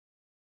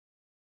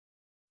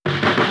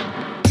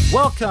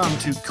Welcome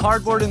to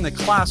Cardboard in the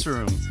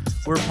Classroom.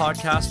 We're a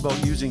podcast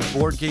about using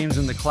board games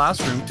in the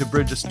classroom to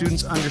bridge a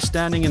student's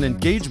understanding and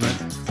engagement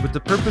with the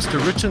purpose to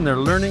richen their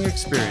learning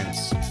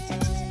experience.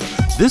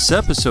 This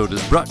episode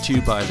is brought to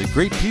you by the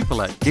great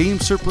people at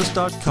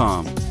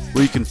GameSurplus.com,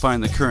 where you can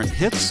find the current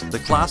hits, the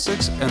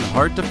classics, and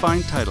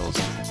hard-to-find titles.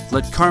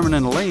 Let Carmen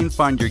and Elaine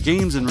find your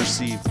games and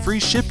receive free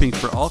shipping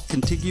for all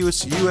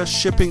contiguous U.S.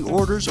 shipping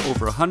orders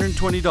over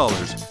 $120.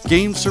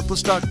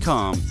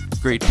 GameSurplus.com.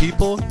 Great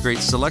people, great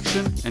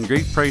selection, and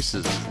great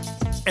prices.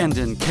 And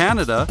in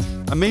Canada,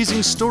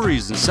 amazing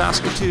stories in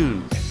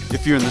Saskatoon.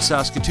 If you're in the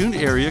Saskatoon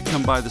area,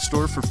 come by the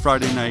store for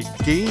Friday night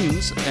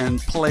games and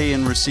play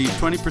and receive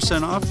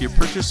 20% off your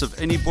purchase of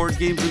any board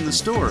games in the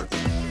store.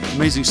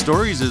 Amazing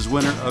Stories is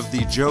winner of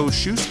the Joe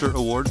Shuster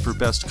Award for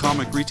Best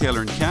Comic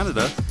Retailer in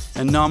Canada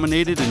and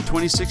nominated in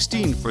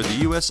 2016 for the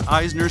U.S.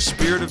 Eisner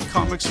Spirit of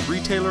Comics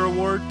Retailer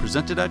Award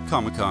presented at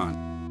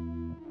Comic-Con.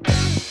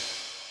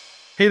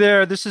 Hey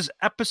there, this is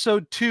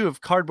episode 2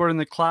 of Cardboard in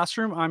the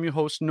Classroom. I'm your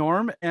host,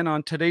 Norm, and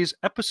on today's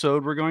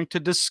episode, we're going to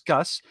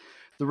discuss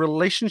the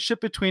relationship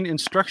between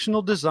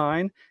instructional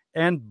design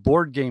and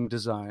board game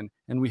design,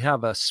 and we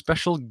have a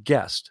special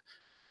guest.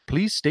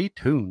 Please stay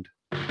tuned.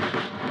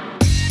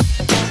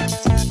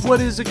 What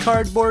is a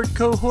cardboard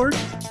cohort?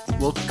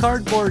 Well,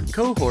 cardboard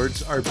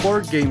cohorts are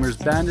board gamers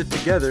banded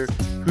together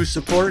who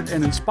support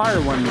and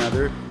inspire one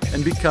another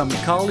and become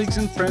colleagues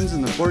and friends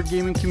in the board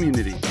gaming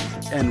community.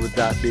 And with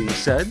that being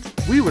said,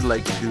 we would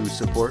like to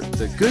support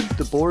the good,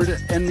 the bored,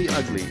 and the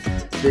ugly.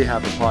 They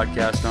have a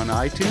podcast on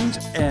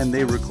iTunes, and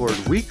they record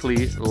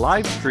weekly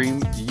live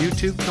stream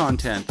YouTube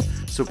content.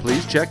 So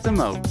please check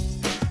them out.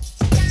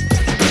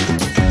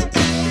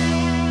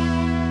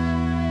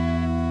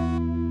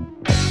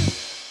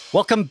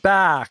 Welcome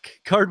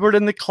back. Cardboard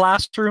in the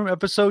Classroom,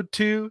 episode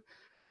 2.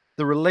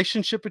 The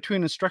relationship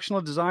between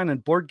instructional design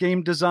and board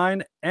game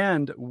design.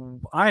 And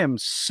I am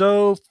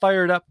so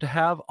fired up to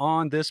have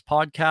on this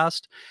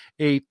podcast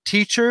a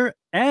teacher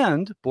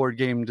and board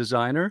game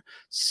designer,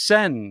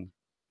 Sen.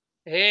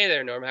 Hey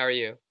there, Norm. How are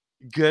you?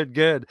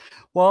 Good.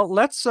 Well,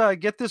 let's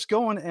get this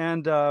going.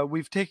 And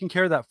we've taken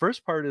care of that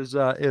first part is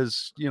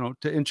to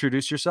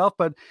introduce yourself.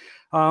 But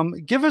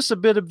give us a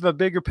bit of a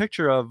bigger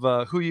picture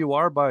of who you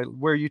are, by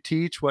where you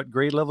teach, what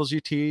grade levels you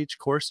teach,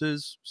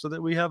 courses, so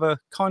that we have a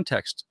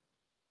context.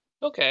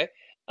 Okay.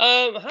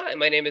 Hi,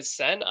 my name is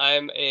Sen.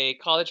 I'm a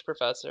college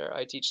professor.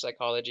 I teach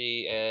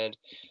psychology and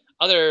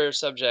other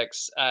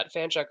subjects at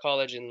Fanshawe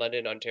College in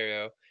London,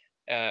 Ontario,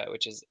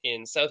 which is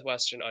in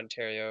southwestern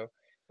Ontario,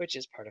 which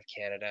is part of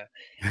Canada.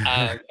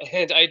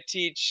 And I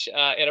teach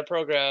in a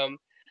program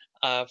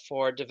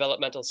for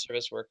developmental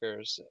service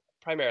workers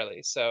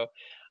primarily. So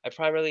I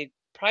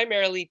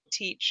primarily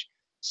teach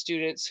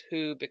students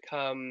who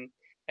become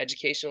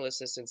educational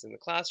assistants in the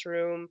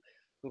classroom,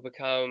 who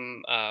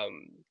become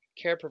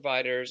care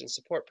providers and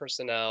support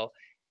personnel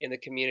in the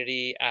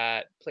community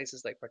at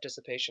places like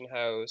Participation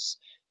House,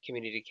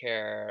 community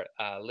care,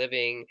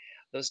 living,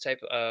 those type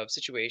of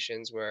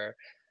situations where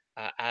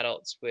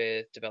adults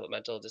with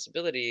developmental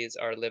disabilities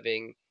are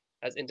living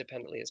as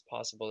independently as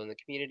possible in the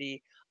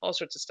community, all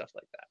sorts of stuff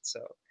like that. So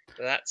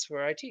that's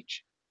where I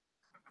teach.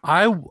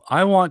 I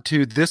want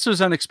to, this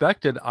is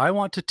unexpected. I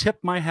want to tip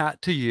my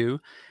hat to you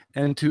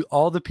and to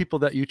all the people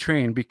that you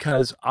train,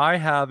 because I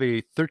have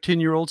a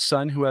 13-year-old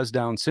son who has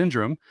Down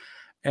syndrome.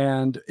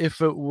 And if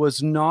it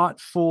was not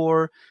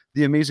for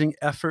the amazing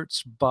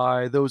efforts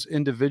by those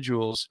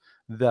individuals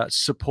that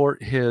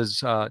support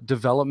his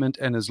development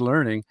and his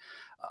learning,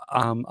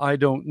 I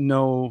don't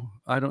know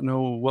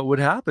what would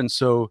happen.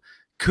 So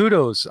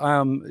kudos.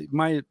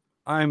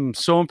 I'm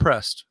so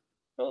impressed.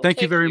 Well, Thank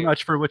you thank very you.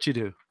 much for what you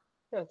do.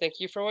 Yeah, thank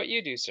you for what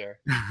you do, sir.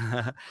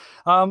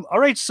 All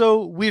right,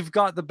 so we've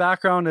got the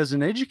background as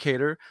an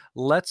educator.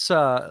 Let's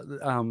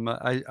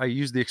I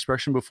used the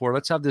expression before.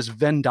 Let's have this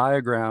Venn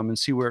diagram and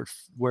see where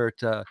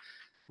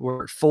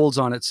it folds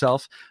on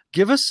itself.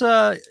 Give us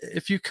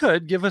if you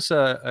could give us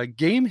a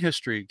game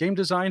history, game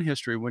design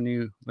history, when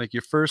you, like,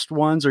 your first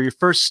ones or your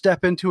first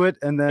step into it,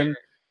 and then Sure.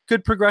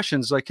 good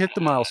progressions, like hit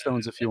the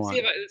milestones if you Let's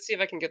want. let's see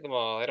if I can get them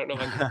all. I don't know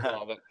if I can get them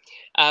all, but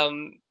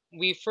um,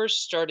 we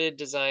first started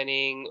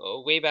designing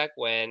way back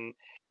when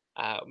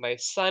my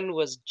son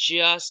was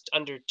just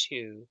under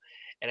 2,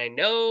 and I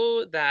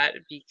know that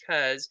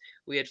because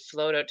we had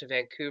flown out to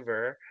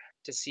Vancouver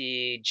to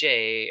see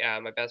Jay,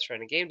 my best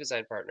friend and game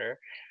design partner,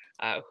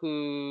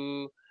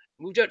 who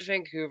moved out to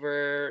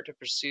Vancouver to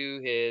pursue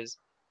his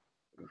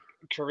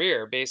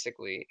career,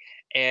 basically.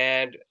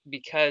 And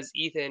because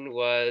Ethan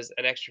was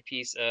an extra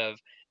piece of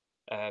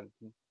um,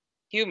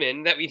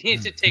 human that we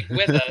needed to take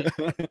with us,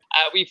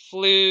 we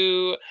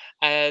flew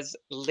as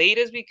late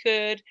as we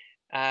could,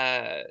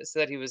 so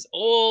that he was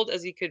old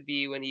as he could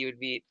be when he would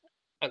meet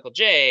Uncle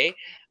Jay,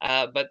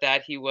 but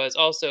that he was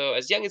also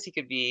as young as he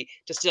could be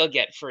to still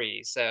get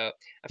free, so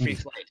a free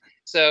flight.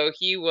 So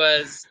he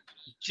was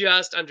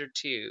just under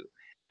 2,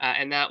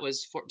 and that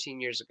was 14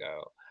 years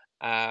ago.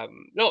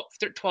 No,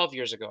 12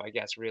 years ago, I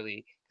guess,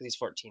 really, because he's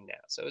 14 now.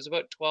 So it was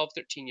about 12,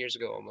 13 years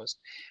ago almost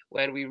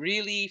when we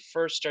really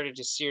first started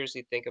to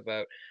seriously think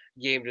about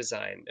game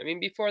design. I mean,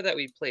 before that,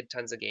 we played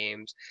tons of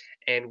games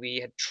and we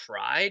had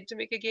tried to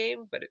make a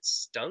game, but it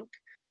stunk.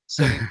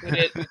 So we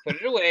put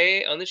it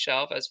away on the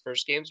shelf as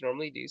first games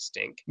normally do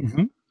stink.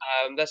 Hmm.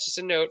 That's just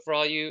a note for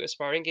all you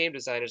aspiring game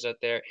designers out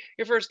there.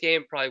 Your first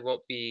game probably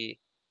won't be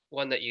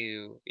one that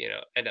you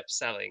end up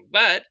selling,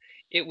 but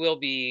it will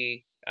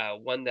be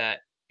one that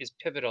is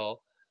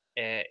pivotal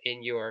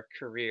in your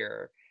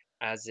career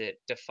as it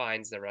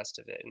defines the rest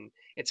of it. And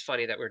it's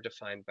funny that we're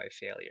defined by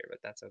failure, but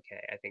that's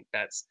okay. I think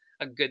that's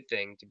a good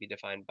thing to be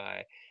defined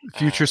by.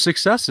 Future Um,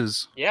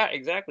 successes. yeah,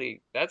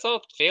 exactly. That's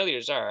all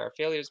failures are.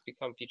 Failures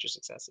become future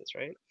successes,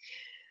 right?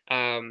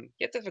 You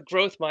have to have a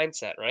growth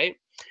mindset, right?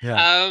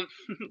 Yeah. Um,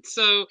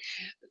 so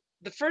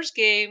the first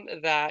game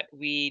that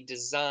we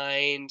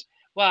designed,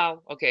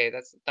 well, okay,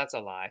 that's a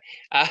lie.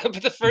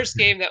 But the first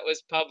game that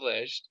was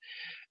published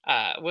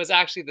was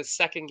actually the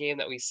second game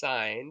that we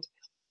signed.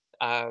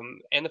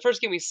 And the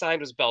first game we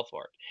signed was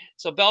Belfort.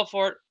 So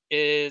Belfort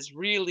is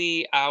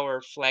really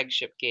our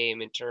flagship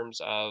game in terms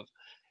of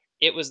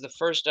it was the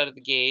first out of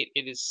the gate.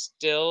 It is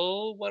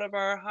still one of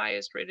our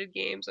highest rated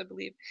games, I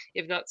believe,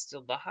 if not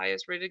still the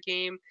highest rated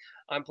game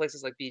on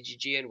places like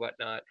BGG and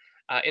whatnot.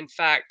 In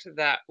fact,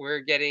 that we're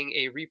getting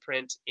a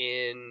reprint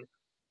in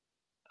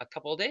a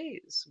couple of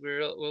days.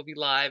 We'll be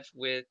live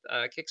with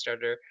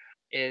Kickstarter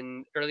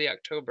in early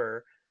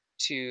October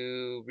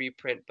to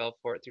reprint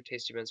Belfort through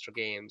Tasty Minstrel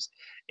Games.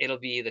 It'll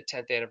be the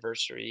 10th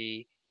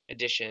anniversary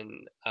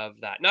edition of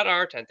that. Not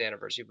our 10th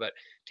anniversary, but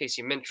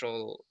Tasty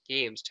Minstrel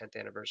Games 10th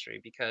anniversary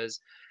because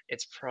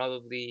it's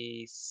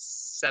probably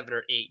 7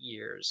 or 8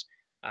 years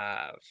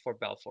for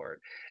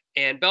Belfort.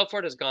 And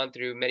Belfort has gone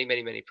through many,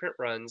 many, many print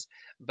runs,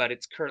 but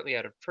it's currently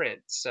out of print.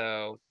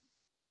 So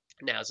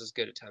now's as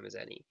good a time as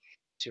any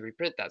to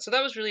reprint that. So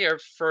that was really our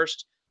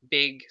first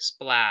big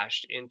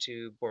splash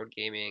into board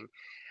gaming.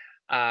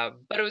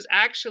 But it was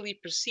actually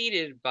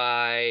preceded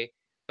by,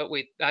 not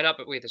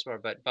but wait, there's more,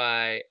 but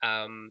by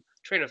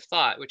Train of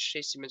Thought, which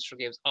Tasty Minstrel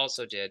Games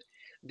also did.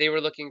 They were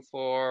looking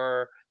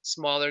for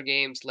smaller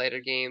games, lighter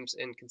games,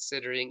 and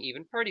considering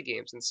even party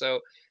games. And so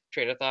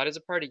Train of Thought is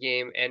a party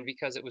game, and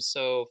because it was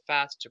so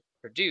fast to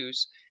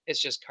produce, it's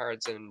just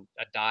cards and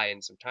a die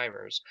and some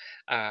timers,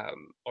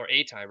 or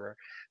a timer,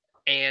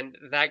 and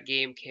that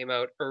game came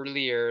out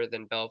earlier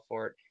than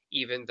Belfort,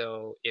 even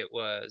though it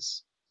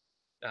was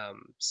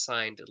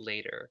signed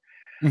later.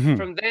 Hmm.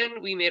 From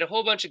then, we made a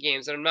whole bunch of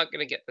games, and I'm not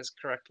going to get this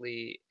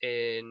correctly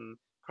in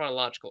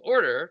chronological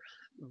order,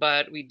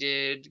 but we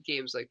did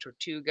games like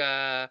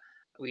Tortuga.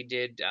 We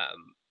did,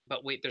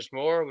 but wait, there's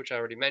more, which I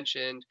already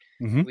mentioned.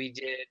 Hmm. We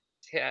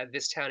did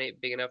This Town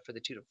Ain't Big Enough for the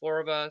Two to Four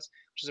of Us,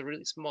 which is a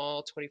really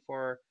small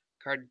 24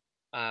 card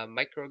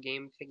micro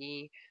game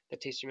thingy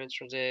that Tasty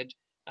Minstrel did.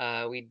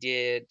 We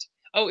did.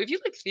 Oh, if you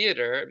like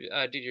theater,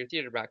 due to your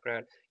theater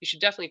background, you should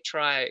definitely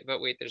try.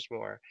 But wait, there's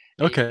more.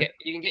 And Okay.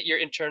 you can get your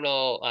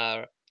internal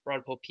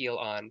Ron Popeil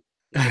on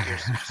and get your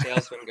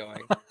salesman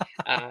going.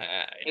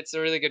 It's a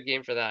really good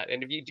game for that.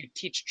 And if you do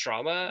teach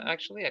drama,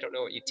 actually, I don't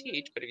know what you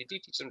teach, but if you do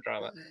teach some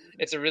drama,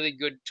 it's a really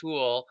good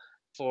tool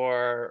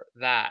for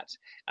that.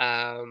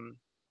 Um,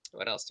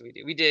 what else do we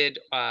do? We did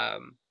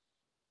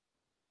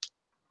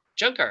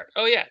Junkart.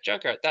 Oh yeah,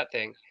 Junkart, that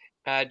thing.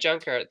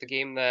 Junkart, the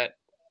game that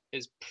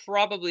is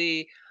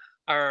probably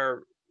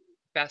our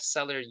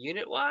bestseller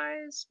unit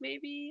wise,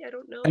 maybe. I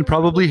don't And know. probably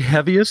Probably.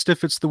 heaviest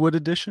if it's the wood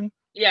edition.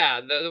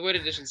 Yeah, the wood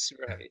edition is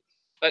super heavy,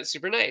 but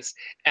super nice.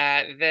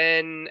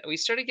 Then we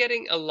started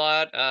getting a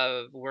lot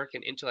of work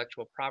in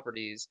intellectual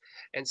properties,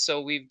 and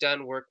so we've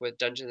done work with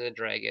Dungeons and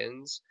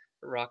Dragons,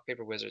 Rock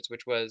Paper Wizards,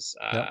 which was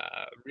Yep.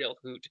 a real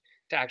hoot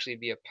to actually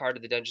be a part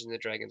of the Dungeons and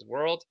Dragons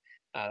world.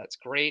 That's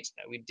great.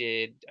 We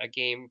did a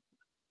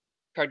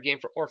card game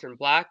for Orphan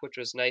Black, which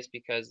was nice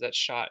because that's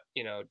shot,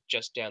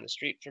 just down the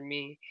street from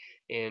me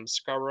in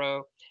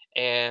Scarborough.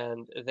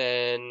 And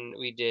then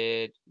we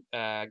did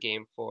a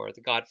game for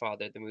The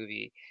Godfather, the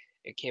movie.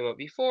 It came out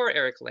before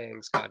Eric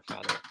Lang's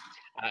Godfather.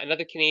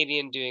 Another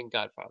Canadian doing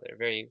Godfather.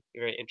 Very,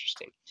 very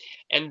interesting.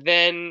 And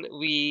then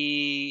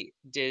we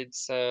did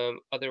some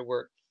other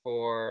work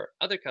for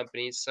other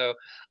companies. So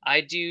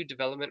I do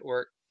development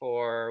work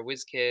for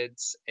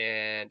WizKids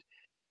and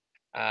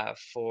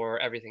for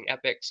everything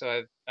Epic.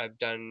 So I've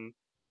done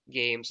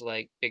games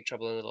like Big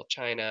Trouble in Little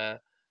China.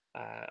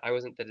 I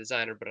wasn't the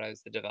designer, but I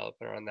was the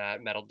developer on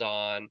that. Metal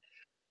Dawn,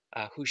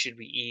 Who Should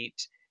We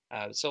Eat?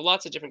 So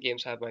lots of different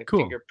games have my Cool.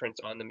 fingerprints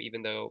on them,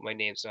 even though my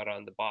name's not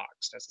on the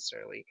box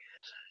necessarily.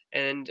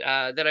 And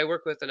then I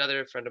work with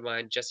another friend of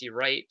mine, Jesse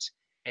Wright,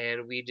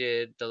 and we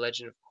did the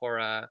Legend of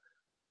Korra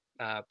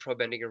Pro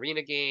Bending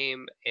Arena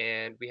game,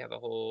 and we have a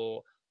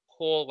whole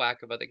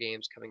whack of other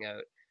games coming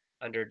out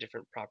under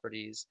different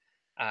properties.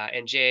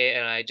 And Jay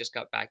and I just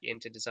got back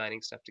into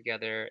designing stuff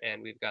together,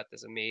 and we've got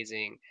this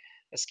amazing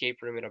escape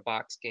room in a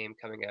box game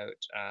coming out.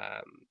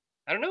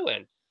 I don't know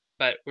when,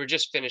 but we're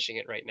just finishing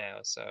it right now,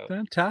 so it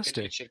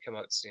Fantastic. should come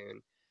out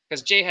soon.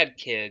 Because Jay had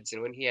kids,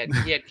 and when he had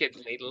kids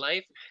late in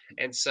life,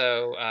 and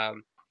so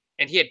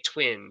and he had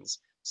twins,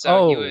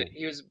 So Oh,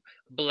 he was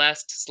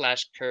blessed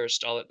slash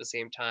cursed all at the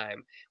same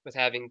time with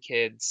having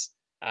kids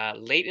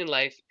late in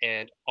life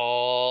and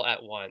all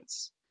at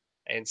once.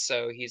 And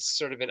so he's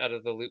sort of been out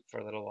of the loop for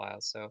a little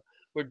while. So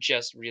we're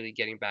just really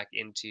getting back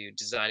into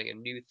designing a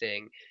new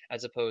thing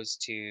as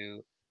opposed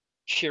to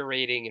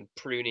curating and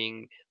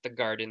pruning the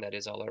garden that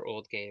is all our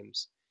old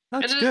games.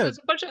 And that's there's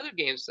good. a bunch of other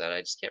games that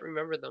I just can't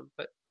remember them,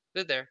 but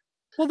they're there.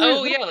 Well,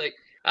 Oh yeah, like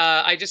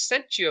I just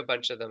sent you a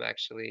bunch of them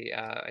actually.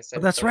 I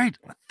sent that's them right.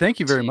 Thank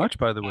you to very you. much,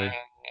 by the way.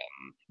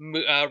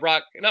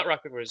 Rock, not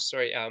Rock Paper Scissors,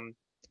 sorry.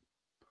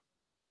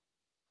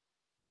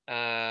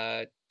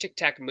 Tic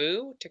Tac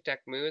Moo. Tic Tac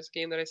Moo is a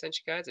game that I sent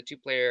you guys. A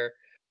two-player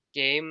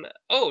game.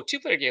 Oh,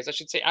 two-player games. I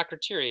should say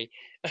Akrotiri.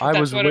 I That's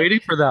was one of, waiting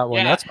for that one.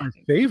 yeah, That's my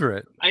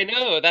favorite. I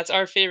know. That's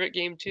our favorite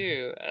game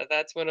too.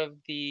 That's one of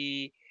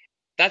the.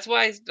 That's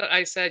why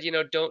I said,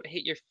 don't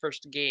hate your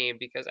first game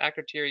because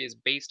Akrotiri is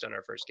based on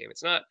our first game.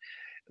 It's not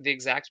the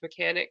exact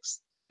mechanics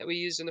that we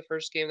used in the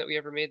first game that we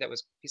ever made. That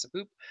was a piece of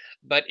poop,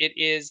 but it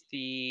is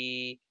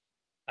the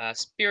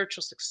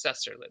spiritual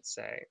successor, let's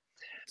say.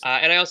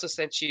 And I also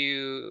sent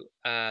you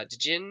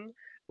Djinn,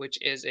 which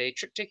is a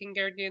trick-taking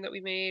card game that we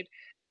made,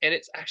 and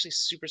it's actually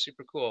super,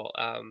 super cool.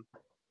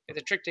 It's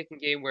a trick-taking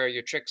game where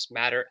your tricks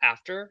matter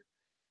after,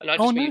 not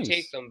Oh, just when you take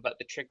nice. them, but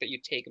the trick that you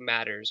take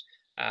matters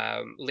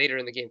later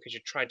in the game because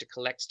you're trying to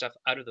collect stuff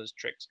out of those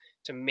tricks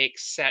to make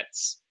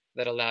sets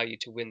that allow you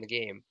to win the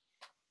game.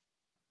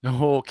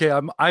 Oh, okay.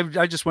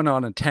 I just went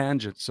on a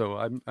tangent, so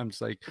I'm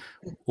just like,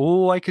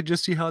 oh, I could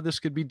just see how this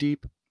could be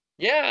deep.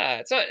 Yeah,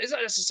 it's not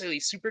necessarily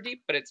super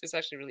deep, but it's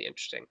actually really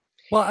interesting.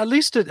 Well, at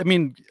least I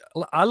mean,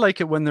 I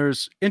like it when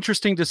there's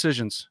interesting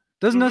decisions.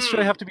 Doesn't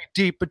necessarily Hmm. have to be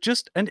deep, but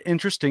just an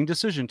interesting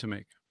decision to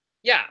make.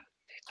 Yeah.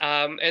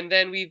 And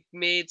then we've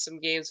made some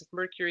games with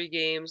Mercury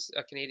Games,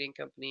 a Canadian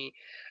company.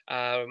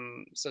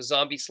 So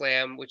Zombie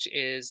Slam, which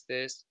is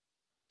this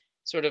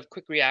sort of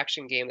quick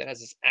reaction game that has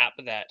this app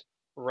that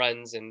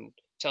runs and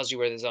tells you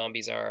where the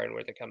zombies are and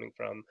where they're coming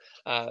from.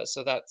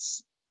 So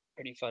that's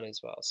pretty fun as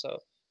well. So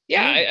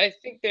yeah, Oh, I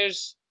think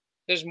there's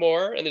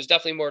more, and there's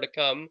definitely more to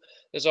come.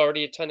 There's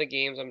already a ton of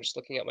games. I'm just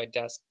looking at my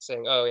desk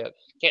saying, oh yeah,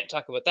 can't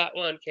talk about that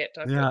one, can't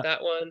talk about yeah,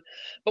 that one.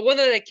 But one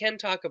that I can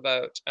talk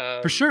about,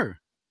 for sure.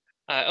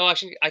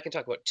 actually, I can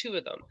talk about two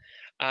of them.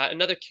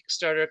 Another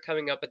Kickstarter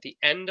coming up at the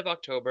end of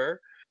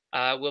October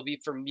will be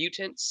for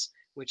Mutants,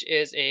 which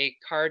is a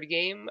card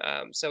game.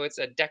 So it's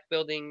a deck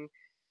building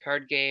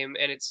card game,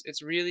 and it's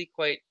really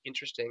quite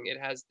interesting. It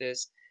has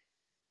this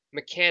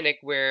mechanic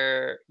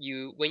where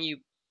when you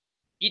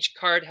each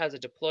card has a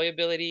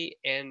deployability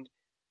and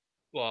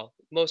well,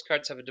 most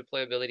cards have a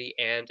deployability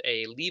and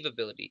a leave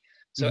ability.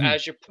 So Hmm.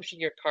 as you're pushing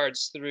your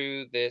cards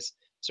through this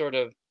sort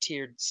of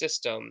tiered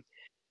system,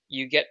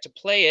 you get to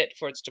play it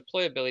for its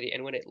deployability,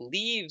 and when it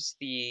leaves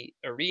the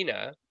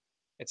arena,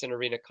 it's an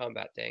arena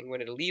combat thing. When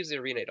it leaves the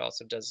arena, it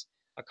also does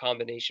a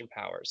combination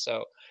power.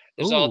 So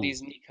there's all Oh,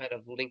 these neat kind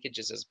of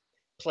linkages as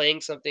playing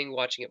something,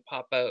 watching it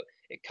pop out,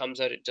 it comes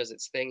out, it does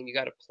its thing, and you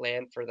got to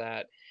plan for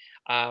that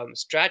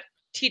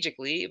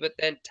strategically, but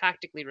then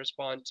tactically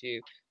respond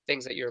to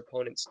things that your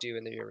opponents do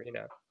in the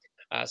arena.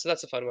 So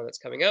that's a fun one that's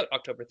coming out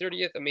October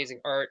 30th. Amazing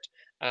art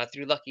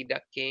through Lucky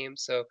Duck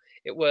Games. So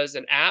it was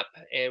an app,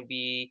 and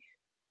we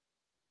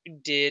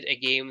did a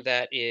game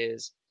that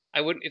is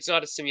I wouldn't it's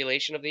not a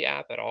simulation of the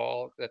app at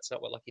all. That's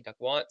not what Lucky Duck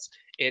wants.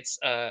 It's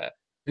a game that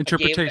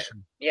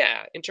interpretation.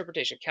 yeah,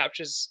 interpretation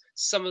captures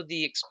some of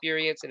the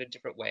experience in a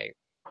different way.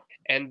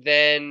 And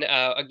then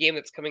a game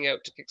that's coming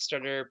out to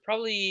Kickstarter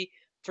probably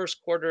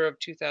first quarter of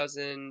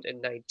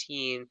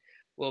 2019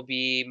 will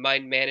be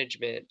Mind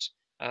Management,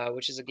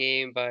 which is a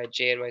game by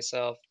Jay and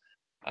myself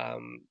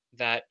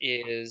that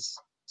is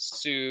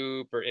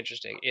super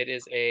interesting. It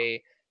is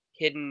a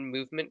hidden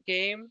movement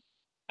game,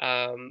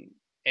 um,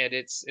 and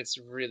it's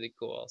really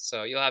cool.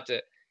 So you have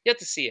to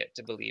see it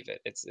to believe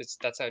it. It's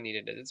that's how neat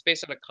it is. It's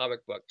based on a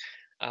comic book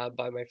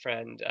by my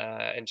friend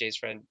and Jay's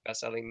friend,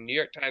 best-selling New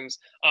York Times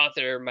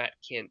author Matt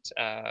Kint.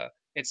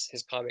 It's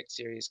his comic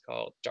series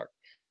called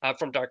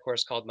from Dark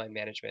Horse called Mind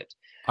Management,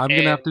 I'm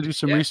gonna have and to do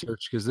some yeah,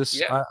 research because this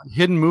yeah,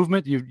 hidden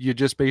movement, you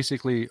just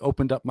basically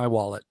opened up my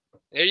wallet.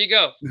 there you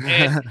go.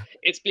 And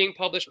it's being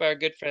published by our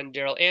good friend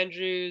Daryl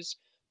Andrews,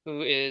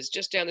 who is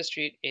just down the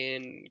street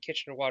in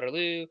Kitchener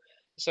Waterloo.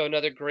 So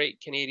another great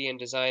Canadian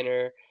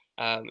designer,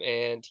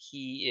 and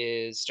he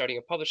is starting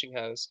a publishing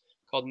house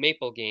called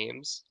Maple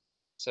Games.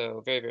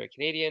 So very, very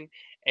Canadian.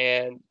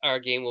 And our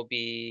game will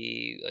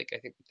be like I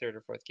think the third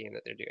or fourth game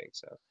that they're doing.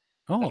 So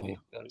Oh,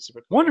 that'll be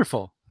super cool.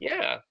 wonderful.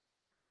 Yeah,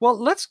 Well,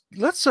 let's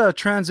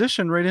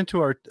transition right into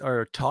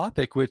our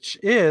topic, which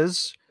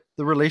is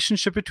the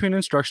relationship between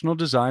instructional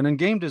design and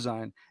game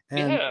design.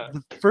 And yeah.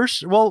 the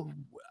first, well,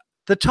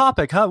 the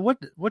topic, huh?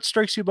 What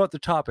strikes you about the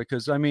topic?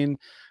 Because I mean,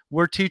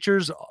 we're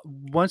teachers.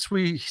 Once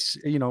we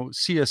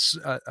see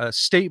a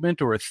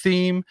statement or a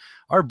theme,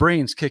 our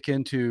brains kick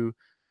into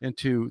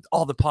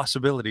all the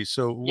possibilities.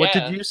 So, what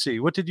did Yeah. you see?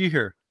 What did you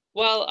hear?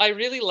 Well, I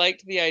really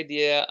liked the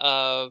idea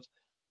of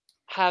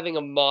having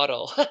a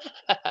model.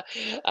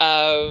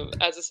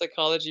 As a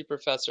psychology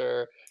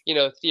professor,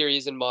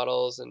 theories and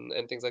models and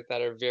things like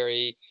that are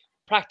very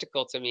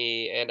practical to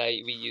me, and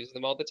we use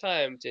them all the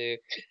time to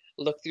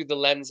look through the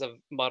lens of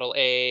model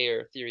A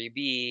or theory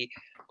B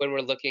when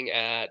we're looking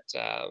at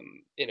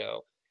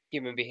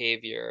human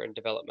behavior and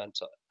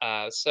developmental.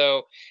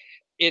 So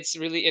it's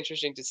really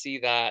interesting to see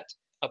that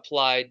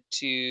applied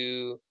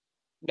to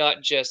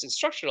not just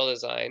instructional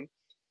design,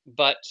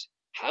 but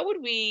how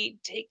would we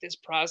take this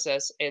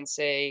process and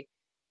say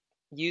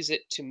use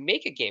it to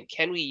make a game?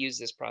 Can we use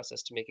this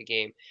process to make a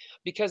game?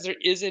 Because there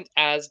isn't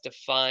as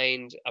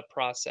defined a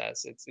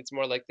process. It's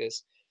more like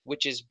this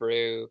witch's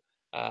brew,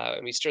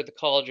 and we stir the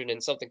cauldron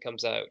and something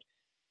comes out.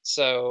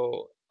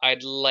 So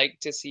I'd like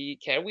to see,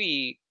 can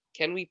we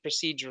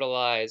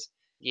proceduralize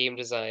game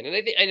design?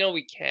 And I know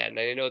we can. And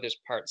I know there's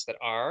parts that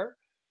are,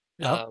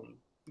 Yep. um,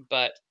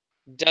 but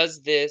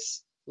does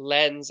this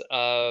lens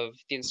of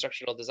the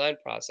instructional design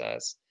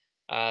process,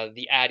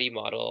 the ADDIE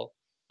model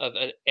of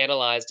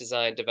analyze,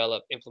 design,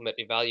 develop, implement,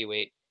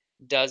 evaluate,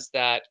 does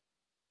that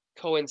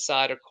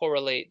coincide or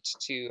correlate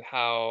to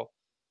how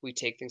we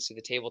take things to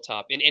the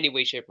tabletop in any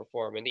way, shape, or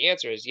form? And the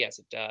answer is yes,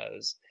 it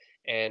does.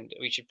 And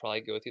we should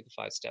probably go through the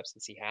 5 steps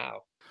and see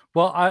how.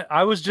 Well,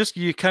 I was just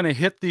you kind of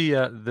hit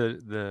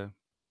the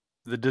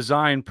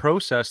design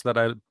process that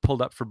I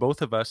pulled up for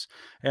both of us,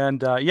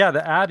 and yeah,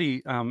 the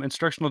ADDIE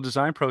instructional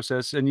design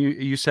process, and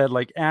you said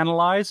like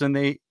analyze, and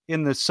they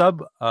in the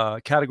sub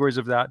categories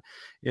of that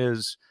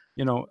is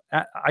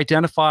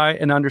identify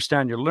and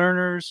understand your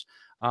learners,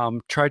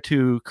 try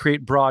to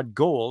create broad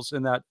goals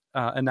in that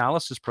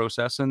analysis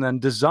process, and then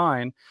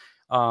design.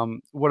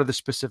 What are the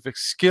specific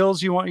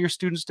skills you want your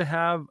students to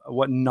have?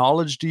 What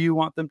knowledge do you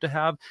want them to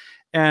have?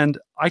 And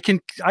I can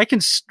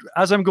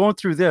as I'm going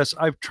through this,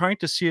 I'm trying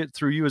to see it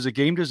through you as a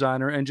game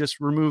designer and just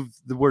remove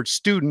the word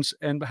students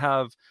and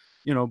have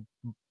you know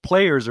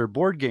players or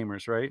board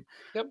gamers, right?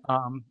 Yep.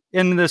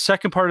 In the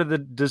second part of the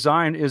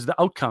design is the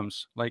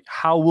outcomes, like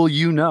how will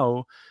you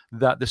know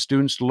that the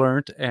students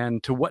learned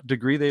and to what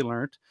degree they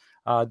learned.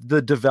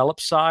 The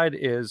develop side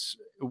is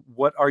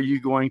how are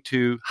you going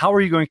to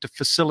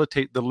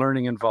facilitate the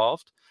learning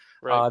involved.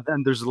 Right.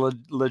 Then there's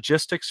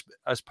logistics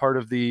as part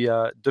of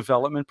the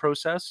development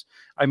process.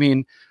 I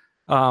mean,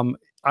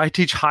 I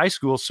teach high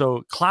school,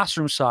 so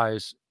classroom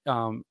size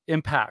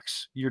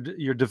impacts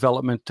your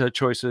development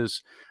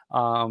choices.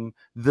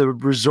 The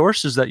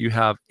resources that you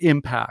have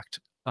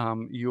impact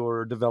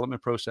your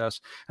development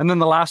process. And then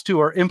the last two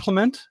are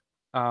implement,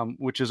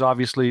 which is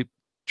obviously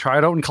try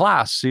it out in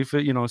class, see if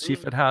it Mm.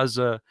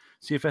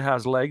 see if it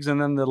has legs. And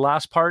then the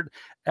last part,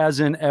 as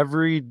in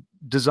every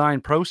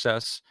design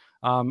process,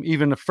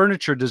 even the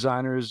furniture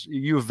designers,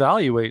 you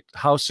evaluate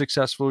how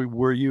successful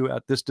were you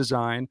at this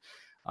design.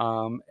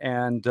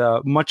 And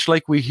much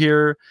like we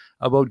hear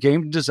about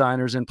game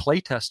designers and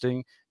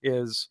playtesting,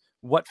 is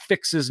what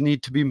fixes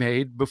need to be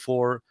made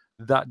before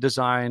that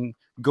design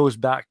goes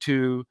back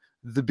to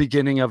the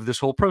beginning of this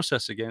whole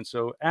process again.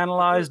 So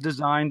analyze, Mhm.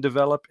 design,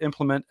 develop,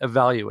 implement,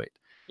 evaluate.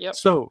 Yep.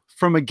 So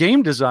from a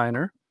game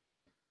designer,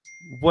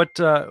 what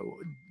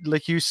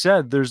like you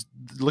said, there's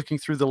looking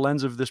through the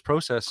lens of this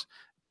process,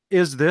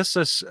 is this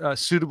a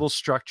suitable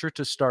structure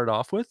to start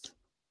off with?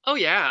 Oh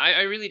yeah,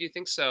 I really do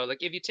think so.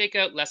 Like if you take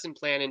out lesson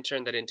plan and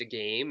turn that into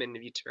game, and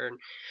if you turn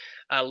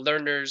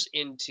learners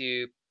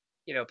into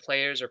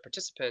players or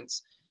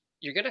participants,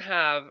 you're going to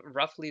have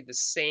roughly the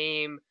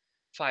same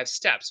 5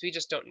 steps. We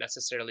just don't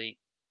necessarily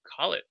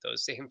call it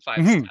those same five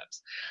Hmm.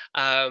 steps.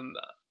 um,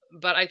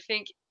 but I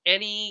think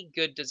any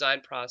good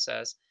design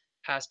process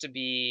has to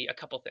be a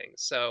couple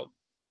things. So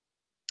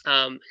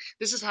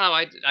this is how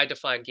I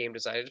define game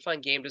design. I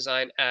define game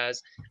design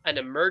as an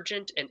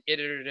emergent and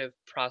iterative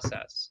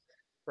process,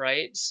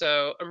 right?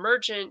 So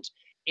emergent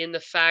in the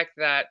fact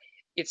that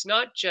it's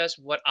not just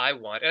what I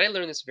want, and I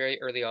learned this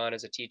very early on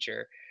as a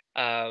teacher,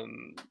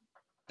 um,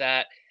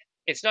 that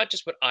it's not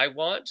just what I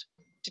want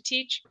to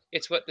teach;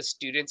 it's what the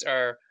students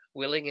are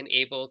willing and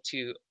able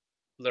to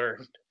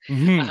learn.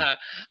 Hmm.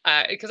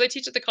 uh, because I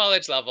teach at the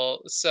college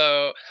level,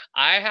 so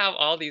I have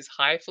all these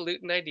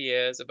highfalutin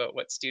ideas about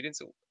what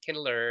students can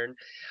learn,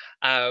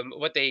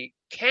 what they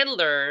can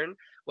learn,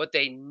 what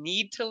they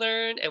need to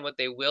learn, and what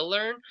they will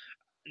learn.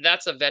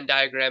 That's a Venn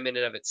diagram in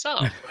and of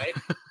itself, right?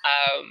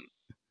 Um,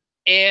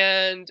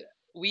 and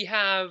we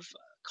have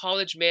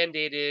college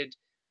mandated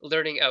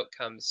learning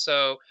outcomes.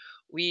 So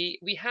we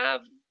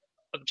have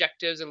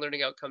objectives and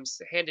learning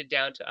outcomes handed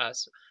down to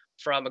us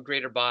from a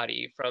greater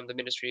body, from the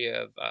Ministry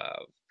of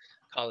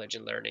College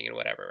and Learning and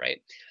whatever,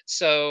 right?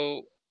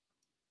 So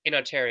in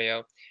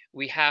Ontario,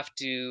 we have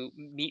to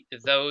meet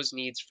those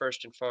needs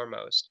first and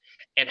foremost.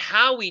 And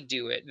how we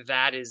do it,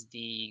 that is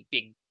the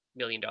big $1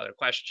 million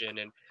question,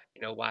 and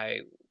why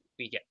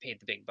we get paid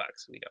the big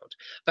bucks. We don't,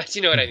 but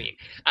you know what I mean.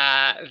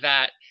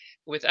 That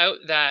without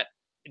that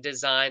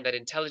design, that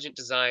intelligent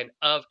design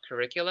of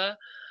curricula,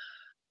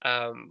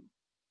 um,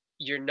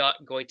 you're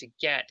not going to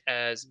get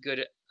as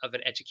good of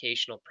an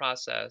educational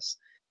process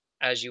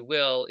as you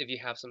will if you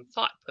have some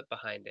thought put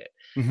behind it.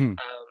 Hmm.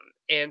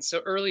 And so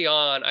early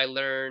on, I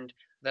learned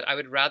that I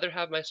would rather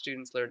have my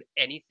students learn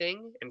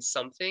anything and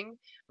something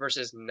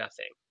versus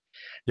nothing.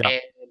 Yeah.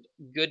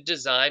 And good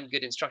design,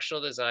 good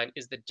instructional design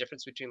is the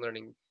difference between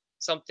learning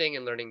something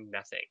and learning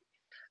nothing.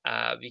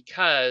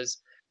 Because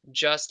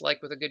just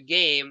like with a good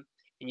game,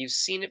 and you've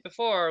seen it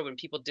before when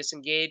people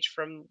disengage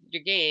from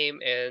your game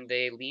and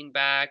they lean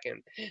back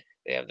and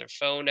they have their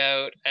phone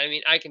out. I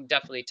mean, I can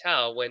definitely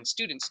tell when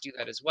students do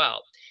that as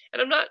well.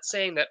 And I'm not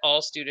saying that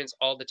all students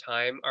all the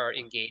time are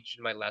engaged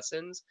in my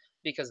lessons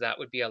because that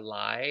would be a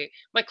lie.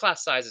 My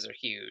class sizes are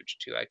huge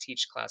too. I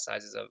teach class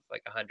sizes of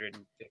like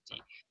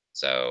 150.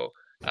 So,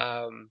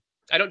 um,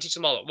 I don't teach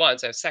them all at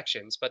once. I have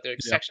sections, but they're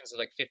Yeah. sections of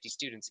like 50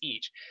 students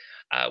each,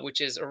 which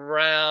is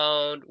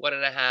around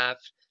 1.5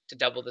 to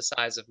double the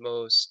size of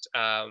most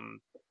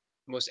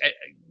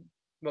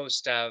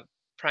most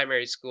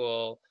primary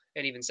school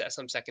and even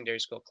some secondary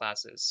school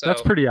classes. That's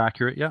So pretty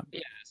accurate. Yeah.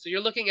 yeah, so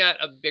you're looking at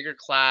a bigger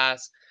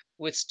class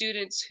with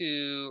students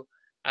who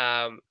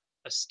um,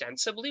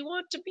 ostensibly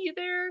want to be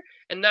there,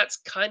 and that's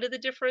kind of the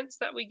difference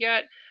that we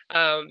get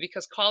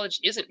because college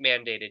isn't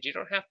mandated. You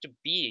don't have to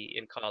be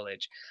in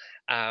college.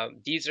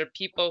 These are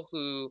people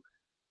who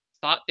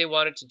thought they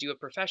wanted to do a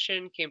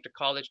profession, came to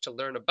college to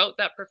learn about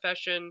that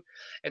profession.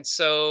 And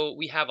so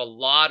we have a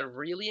lot of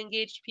really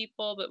engaged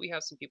people, but we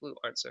have some people who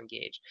aren't so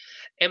engaged.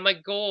 And my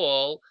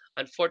goal,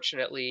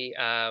 unfortunately,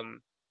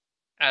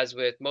 as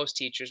with most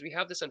teachers, we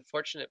have this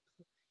unfortunate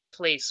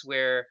place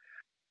where,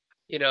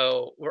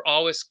 we're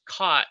always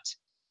caught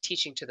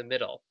teaching to the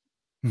middle.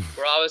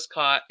 We're always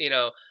caught,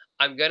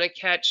 I'm going to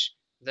catch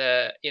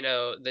the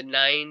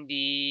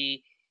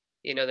 90,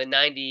 the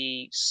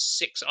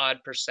 96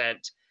 odd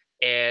percent,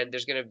 and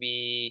there's going to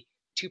be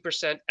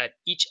 2% at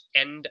each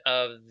end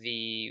of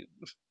the,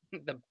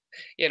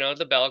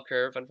 the bell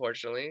curve,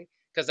 unfortunately,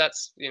 because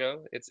that's,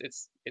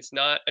 it's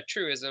not a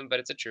truism, but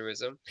it's a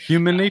truism.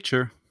 Human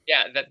nature.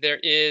 Yeah, that there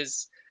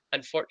is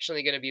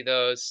unfortunately going to be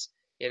those,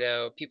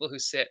 people who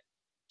sit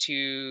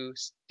 2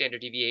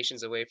 standard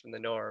deviations away from the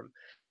norm.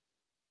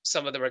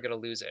 Some of them are going to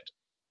lose it.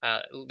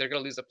 They're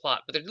going to lose the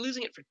plot, but they're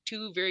losing it for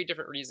two very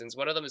different reasons.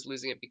 One of them is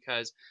losing it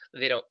because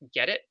they don't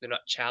get it; they're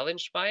not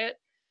challenged by it.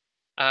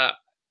 Uh,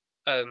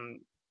 um,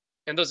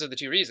 and those are the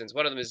two reasons.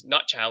 One of them is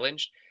not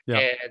challenged, Yeah.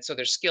 and so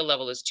their skill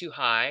level is too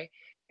high,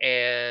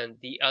 and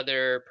the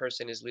other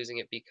person is losing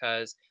it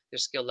because their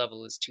skill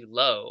level is too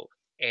low,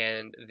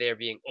 and they're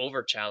being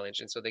over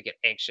challenged, and so they get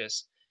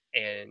anxious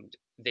and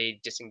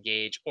they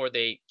disengage or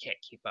they can't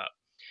keep up.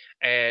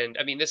 And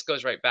I mean, this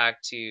goes right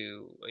back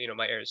to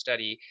my area of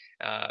study.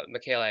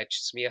 Michaela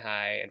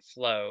Csikszentmihalyi and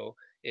flow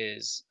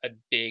is a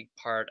big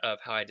part of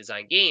how I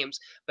design games,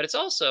 but it's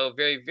also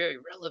very, very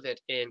relevant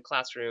in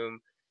classroom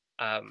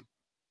um,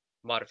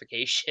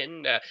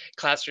 modification,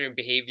 classroom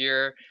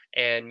behavior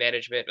and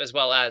management, as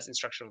well as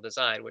instructional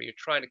design, where you're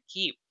trying to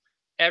keep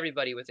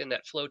everybody within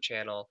that flow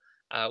channel,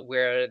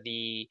 where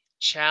the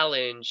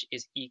challenge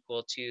is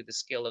equal to the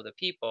skill of the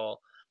people,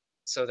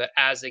 so that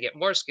as they get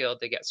more skilled,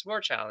 they get some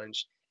more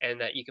challenged, and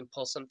that you can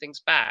pull some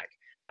things back.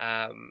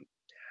 Um,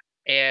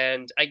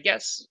 and I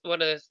guess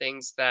one of the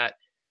things that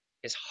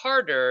is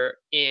harder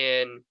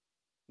in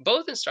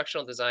both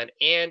instructional design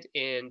and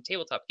in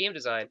tabletop game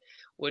design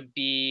would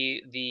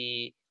be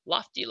the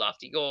lofty,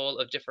 lofty goal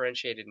of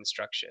differentiated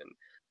instruction.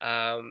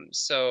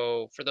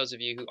 So, for those of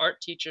you who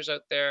aren't teachers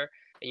out there,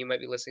 and you might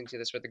be listening to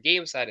this for the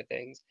game side of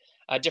things,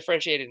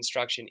 differentiated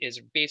instruction is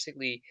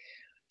basically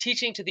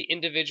teaching to the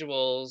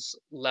individual's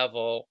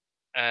level,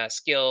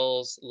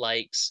 skills,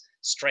 likes,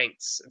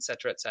 strengths,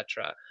 etc.,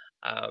 etc.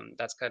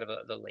 That's kind of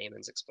the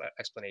layman's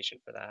explanation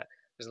for that.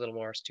 There's a little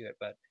more to it,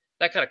 but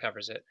that kind of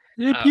covers it.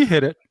 Yep, Uh, you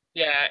hit it.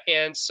 yeah,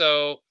 and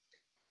so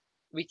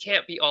we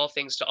can't be all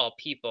things to all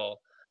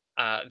people.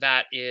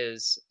 That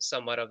is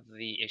somewhat of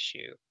the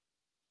issue,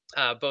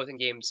 both in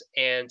games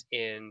and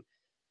in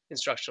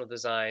instructional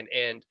design.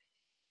 And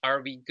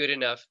are we good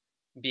enough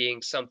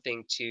being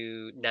something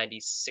to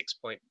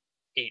 96.8%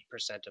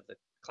 of the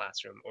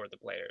classroom or the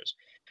players?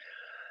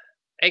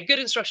 And good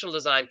instructional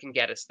design can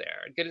get us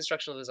there. Good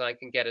instructional design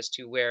can get us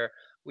to where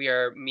we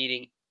are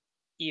meeting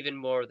even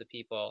more of the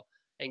people.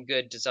 And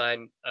good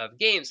design of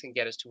games can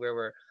get us to where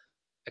we're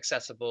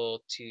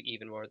accessible to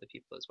even more of the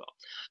people as well.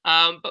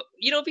 But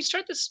if we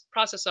start this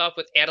process off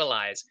with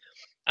analyze,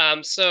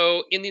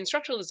 so in the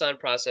instructional design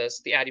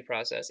process, the ADDIE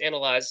process,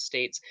 analyze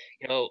states,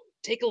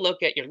 take a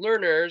look at your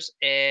learners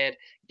and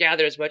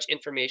gather as much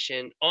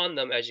information on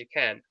them as you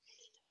can.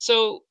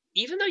 So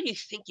even though you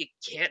think you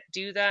can't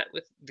do that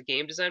with the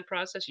game design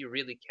process, you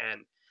really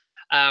can.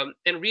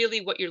 And really,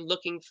 what you're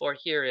looking for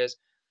here is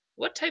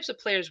what types of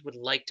players would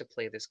like to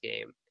play this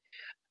game.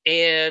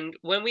 And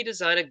when we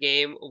design a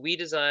game, we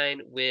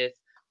design with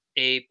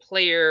a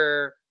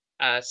player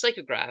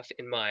psychograph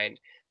in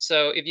mind.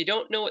 So if you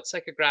don't know what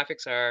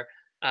psychographics are,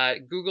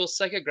 Google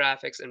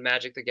psychographics and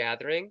Magic the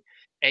Gathering,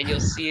 and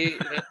you'll see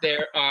that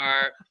there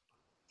are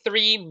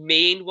three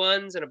main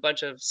ones and a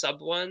bunch of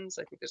sub ones.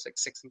 I think there's like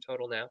 6 in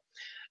total now,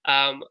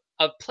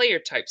 of player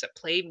types that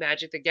play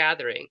Magic the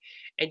Gathering.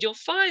 And you'll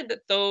find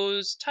that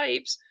those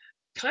types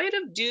kind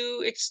of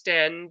do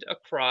extend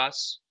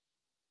across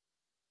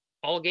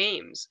all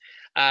games.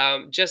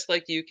 Just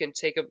like you can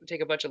take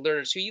a bunch of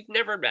learners who you've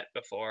never met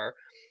before,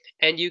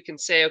 and you can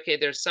say, okay,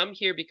 there's some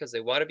here because they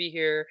want to be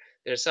here.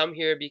 There's some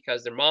here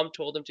because their mom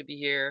told them to be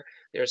here.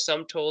 There's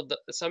some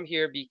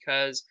here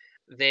because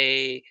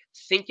they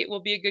think it will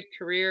be a good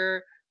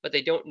career, but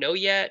they don't know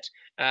yet.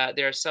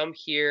 There are some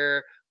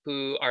here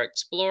who are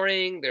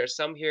exploring. There are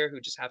some here who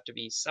just have to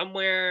be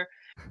somewhere.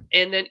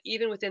 And then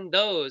even within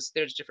those,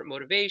 there's different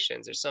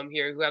motivations. There's some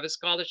here who have a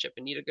scholarship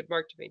and need a good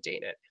mark to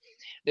maintain it.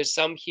 There's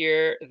some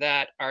here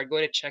that are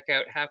going to check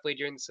out halfway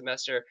during the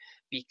semester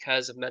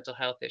because of mental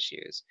health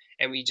issues,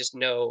 and we just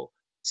know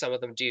some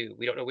of them do.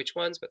 We don't know which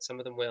ones, but some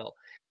of them will.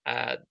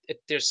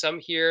 There's some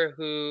here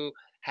who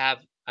have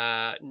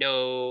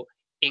no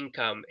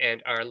income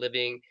and are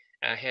living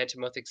a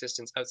hand-to-mouth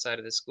existence outside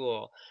of the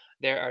school.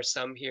 There are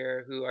some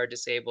here who are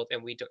disabled,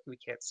 and we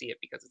can't see it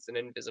because it's an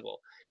invisible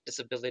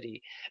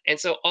disability. And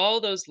so all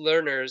those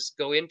learners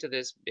go into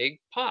this big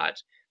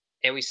pot,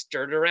 and we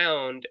stir it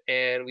around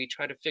and we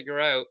try to figure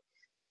out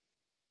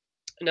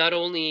not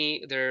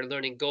only their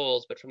learning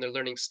goals, but from their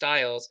learning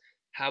styles,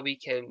 how we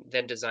can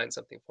then design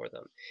something for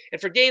them.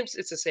 And for games,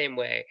 it's the same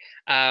way.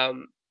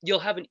 You'll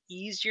have an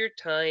easier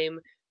time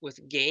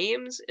with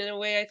games in a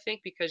way, I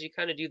think, because you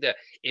kind of do the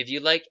if you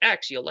like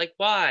X, you'll like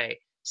Y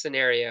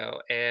scenario,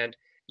 and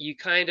you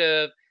kind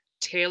of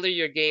tailor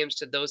your games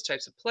to those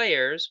types of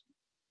players,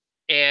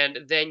 and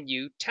then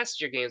you test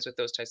your games with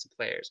those types of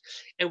players.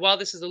 And while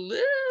this is a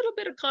little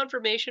bit of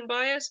confirmation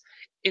bias,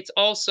 it's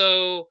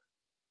also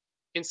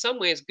in some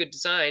ways good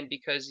design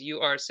because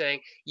you are saying,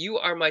 you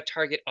are my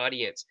target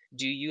audience.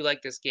 Do you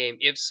like this game?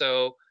 If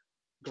so,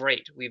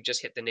 great. We've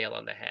just hit the nail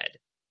on the head.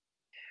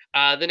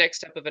 The next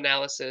step of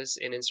analysis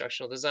in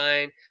instructional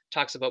design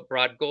talks about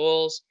broad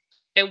goals.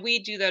 And we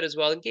do that as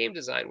well in game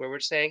design, where we're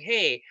saying,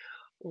 hey,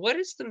 what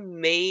is the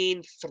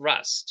main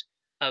thrust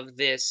of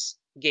this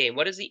game?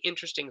 What is the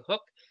interesting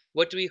hook?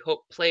 What do we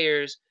hope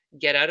players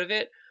get out of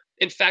it?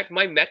 In fact,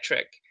 my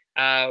metric,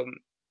 um,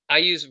 I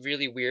use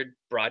really weird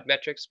broad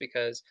metrics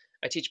because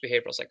I teach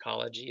behavioral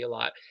psychology a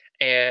lot.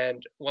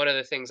 And one of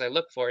the things I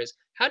look for is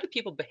how do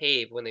people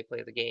behave when they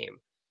play the game?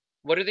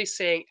 What are they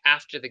saying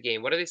after the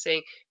game? What are they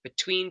saying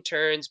between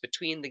turns,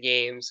 between the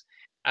games?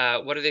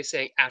 What are they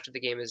saying after the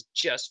game is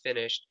just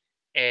finished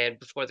and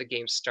before the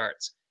game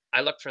starts?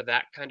 I look for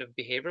that kind of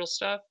behavioral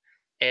stuff,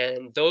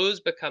 and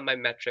those become my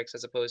metrics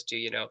as opposed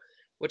to,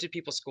 what did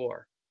people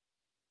score?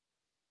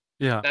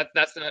 Yeah.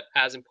 That's not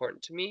as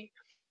important to me,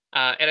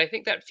 and I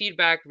think that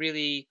feedback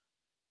really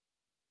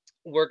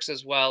works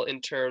as well in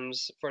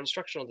terms for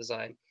instructional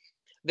design.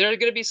 There are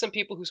going to be some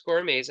people who score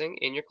amazing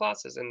in your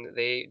classes, and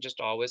they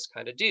just always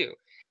kind of do.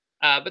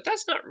 But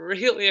that's not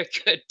really a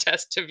good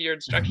test of your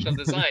instructional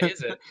design,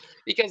 is it?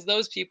 Because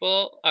those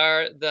people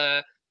are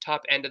the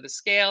top end of the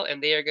scale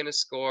and they are going to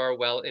score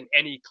well in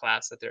any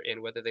class that they're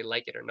in, whether they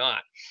like it or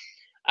not.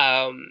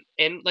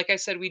 And like I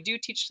said, we do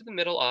teach to the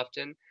middle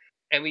often,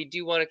 and we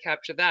do want to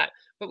capture that.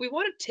 But we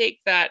want to take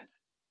that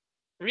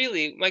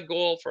really, my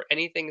goal for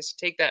anything is to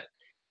take that,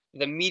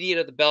 the median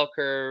of the bell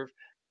curve,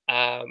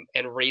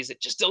 and raise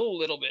it just a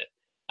little bit.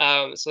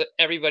 So that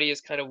everybody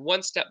is kind of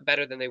one step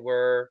better than they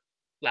were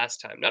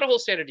last time. Not a whole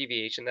standard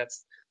deviation,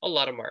 that's a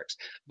lot of marks,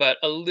 but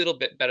a little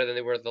bit better than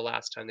they were the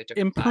last time they took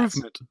a class.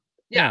 Improvement.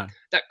 Yeah, Yeah.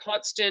 that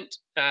constant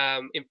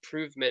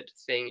improvement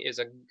thing is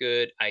a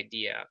good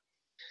idea.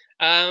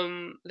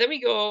 Then we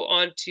go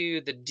on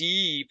to the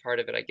D part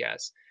of it, I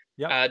guess.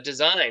 Yep.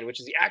 Design, which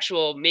is the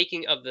actual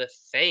making of the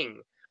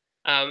thing.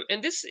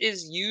 And this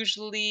is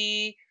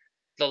usually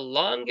the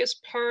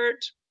longest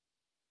part.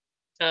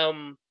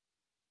 Um,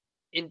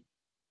 in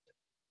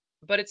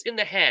but it's in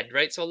the head,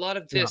 right? So a lot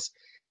of Yeah. this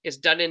is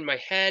done in my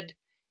head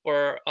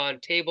or on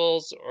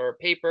tables or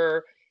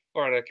paper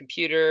or on a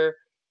computer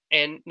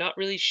and not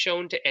really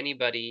shown to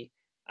anybody.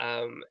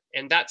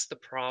 And that's the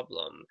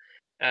problem.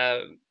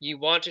 You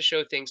want to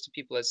show things to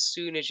people as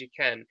soon as you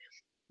can.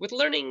 With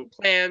learning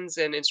plans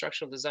and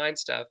instructional design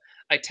stuff,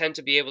 I tend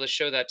to be able to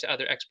show that to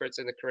other experts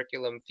in the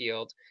curriculum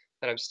field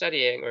that I'm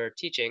studying or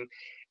teaching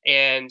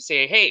and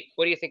say, hey,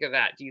 what do you think of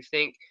that? Do you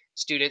think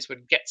students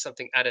would get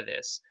something out of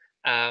this?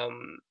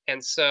 And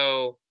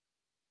so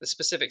the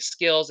specific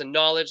skills and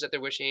knowledge that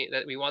they're wishing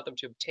that we want them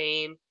to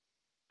obtain,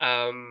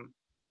 um,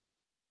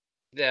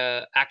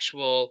 the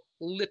actual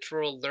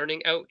literal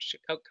learning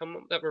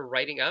outcome that we're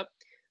writing up.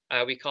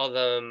 We call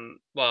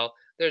them, well,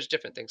 there's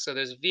different things. So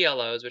there's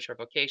VLOs, which are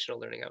vocational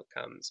learning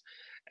outcomes,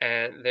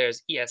 and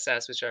there's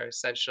ESS, which are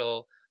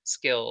essential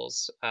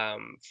skills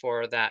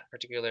for that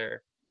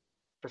particular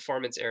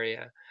performance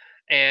area.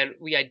 And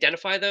we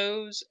identify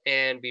those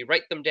and we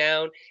write them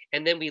down,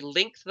 and then we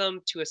link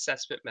them to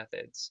assessment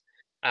methods.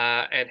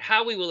 And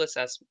how we will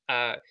assess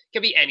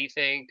can be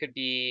anything, could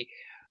be,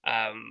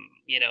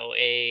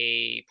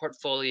 a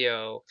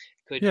portfolio,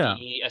 could Yeah.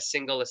 be a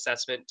single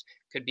assessment,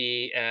 could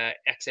be a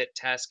exit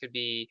test, could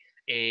be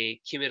a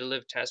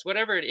cumulative test,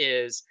 whatever it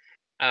is.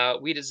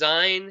 We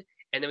design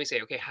and then we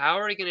say, okay, how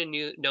are we going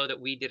to know that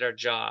we did our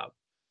job?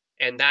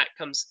 And that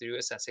comes through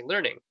assessing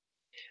learning.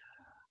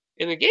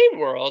 In the game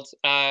world,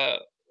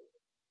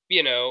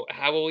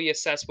 how will we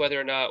assess whether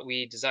or not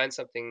we design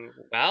something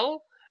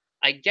well?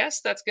 I guess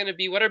that's going to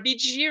be what our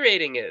BGG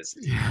rating is.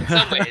 In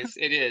some ways,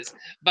 it is.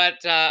 But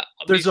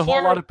There's a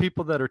whole lot before, of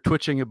people that are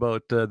twitching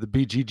about the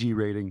BGG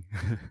rating.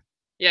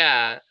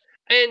 yeah,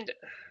 and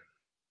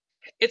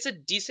it's a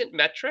decent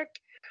metric,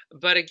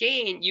 but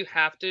again, you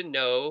have to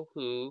analyze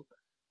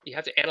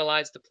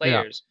the Yeah.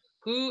 players.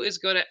 Who is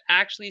going to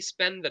actually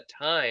spend the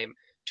time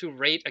to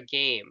rate a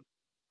game?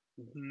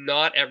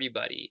 Not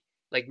everybody.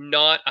 Like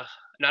not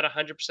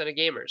 100% of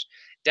gamers.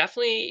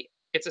 Definitely,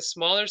 it's a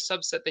smaller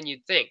subset than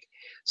you'd think.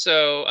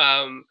 So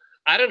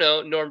I don't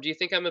know, Norm. Do you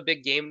think I'm a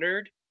big game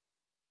nerd?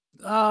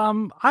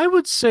 I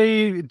would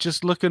say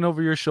just looking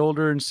over your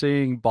shoulder and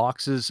seeing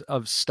boxes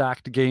of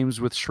stacked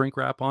games with shrink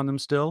wrap on them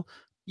still.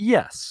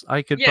 Yes,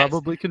 I could Yes.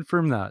 probably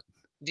confirm that.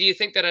 Do you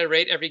think that I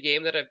rate every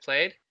game that I've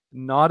played?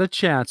 Not a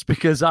chance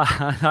because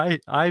I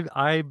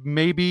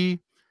maybe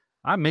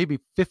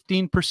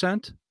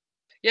 15%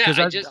 Yeah, because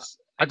I I'd just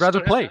rather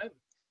don't have play. time.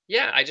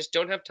 Yeah, I just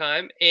don't have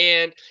time,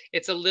 and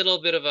it's a little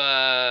bit of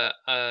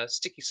a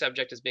sticky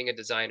subject as being a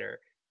designer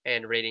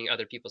and rating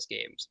other people's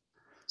games.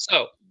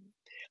 So,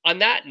 on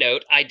that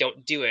note, I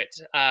don't do it.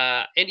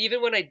 And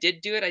even when I did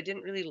do it, I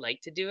didn't really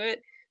like to do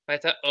it. I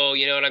thought, oh,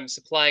 you know what? I'm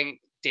supplying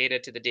data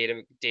to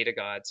the data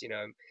gods.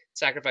 I'm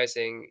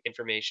sacrificing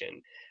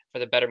information for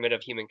the betterment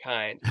of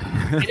humankind.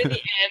 And in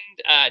the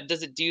end,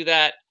 does it do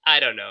that? I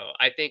don't know.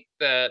 I think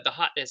the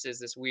hotness is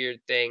this weird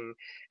thing,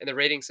 and the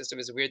rating system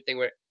is a weird thing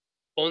where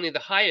only the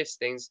highest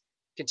things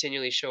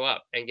continually show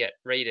up and get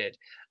rated.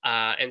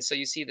 And so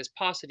you see this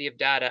paucity of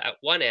data at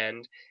one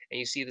end, and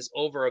you see this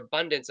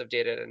overabundance of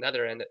data at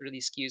another end that really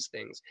skews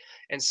things.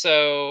 And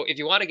so, if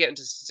you want to get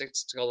into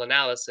statistical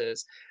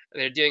analysis,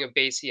 they're doing a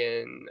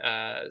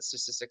Bayesian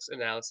statistics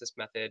analysis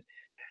method,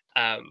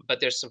 but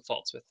there's some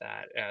faults with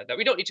that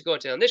we don't need to go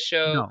into on this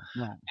show. No,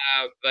 no.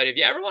 But if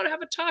you ever want to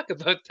have a talk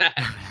about that,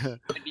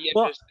 it'd be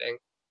Well, interesting.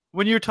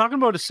 when you're talking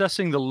about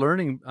assessing the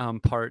learning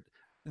part,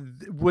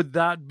 would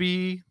that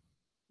be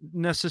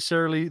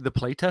necessarily the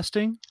play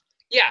testing?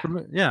 Yeah,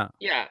 Yeah,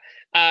 yeah.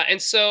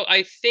 And so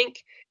I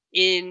think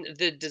in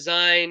the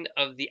design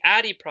of the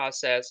ADDIE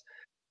process,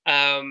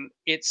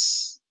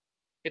 it's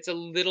a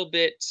little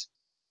bit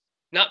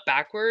not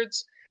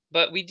backwards,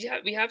 but we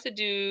have to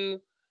do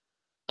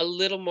a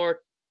little more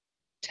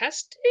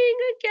testing,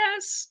 I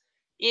guess,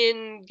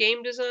 in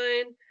game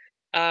design,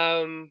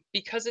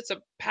 because it's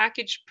a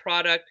packaged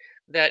product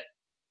that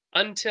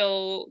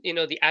until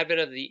the advent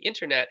of the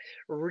internet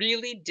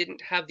really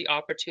didn't have the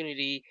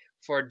opportunity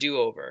for a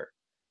do-over.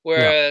 yeah,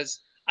 Whereas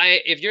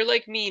if you're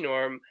like me,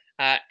 Norm,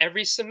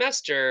 every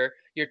semester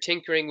you're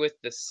tinkering with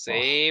the oh,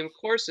 same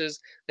courses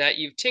that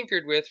you've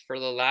tinkered with for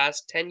the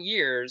last 10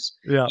 years,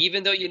 yeah,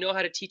 even though you know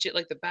how to teach it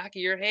like the back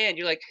of your hand.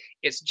 You're like,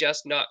 it's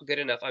just not good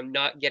enough. I'm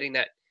not getting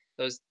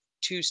those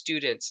two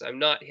students. I'm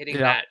not hitting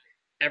yeah. that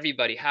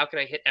everybody. How can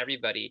I hit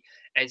everybody?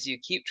 And so you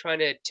keep trying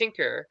to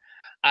tinker,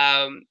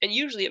 and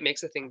usually it makes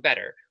the thing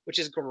better, which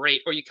is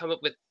great. Or you come up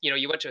with,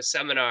 you went to a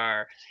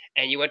seminar,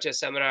 and you went to a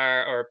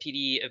seminar or a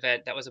PD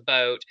event that was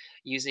about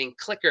using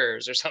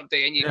clickers or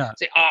something, and you Yeah.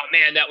 say, oh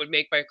man, that would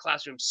make my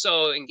classroom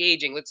so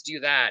engaging. Let's do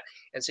that.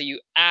 And so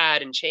you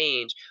add and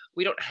change.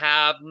 We don't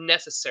have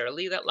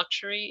necessarily that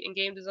luxury in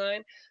game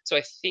design. So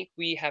I think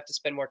we have to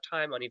spend more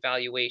time on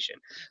evaluation.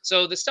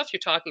 So the stuff you're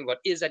talking about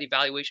is that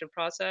evaluation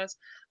process,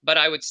 but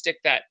I would stick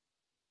that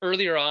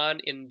earlier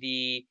on in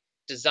the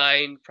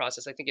design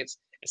process. I think it's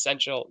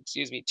essential,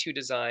 to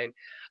design.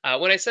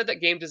 When I said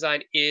that game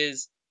design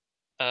is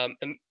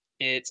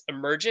it's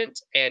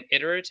emergent and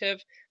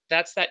iterative,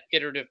 that's that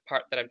iterative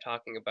part that I'm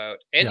talking about,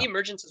 and the Yeah.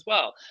 emergence as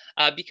well,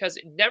 because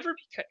it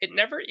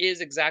never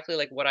is exactly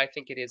like what I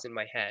think it is in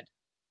my head.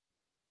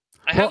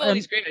 I Well, have all and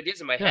these great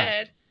ideas in my yeah,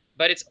 head,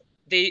 but it's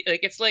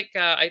like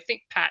I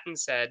think Patton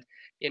said,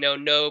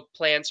 no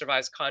plan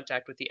survives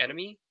contact with the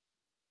enemy.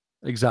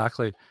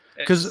 exactly. It's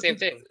the Because same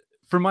thing.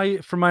 for my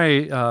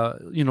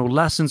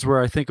lessons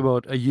where I think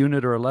about a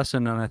unit or a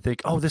lesson and I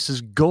think, oh, this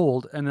is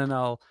gold, and then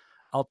I'll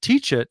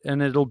teach it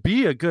and it'll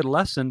be a good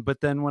lesson.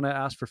 But then when I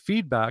ask for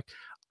feedback,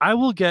 I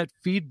will get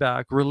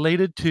feedback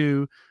related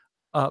to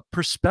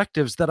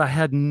perspectives that I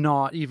had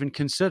not even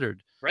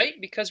considered. Right?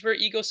 Because we're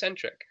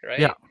egocentric, Yeah,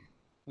 right?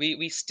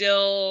 We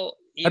still,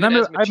 and even I'm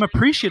as I'm mature as we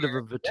appreciative are,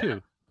 of it yeah, too.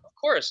 of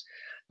course,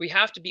 we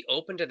have to be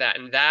open to that,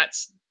 and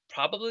that's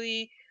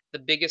probably the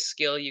biggest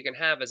skill you can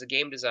have as a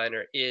game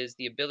designer is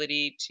the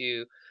ability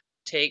to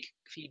take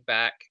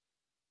feedback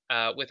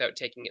without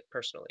taking it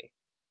personally,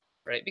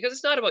 right? Because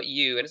it's not about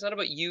you, and it's not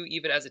about you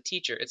even as a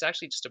teacher. It's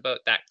actually just about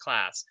that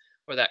class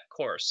or that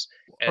course,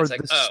 and Or it's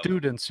like, the oh,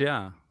 students,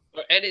 yeah,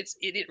 and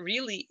it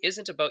really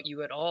isn't about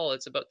you at all.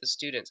 It's about the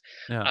students.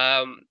 yeah.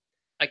 Um,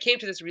 I came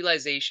to this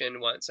realization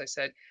once. I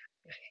said,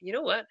 you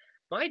know what?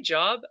 My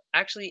job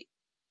actually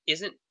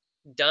isn't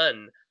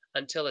done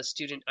until a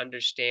student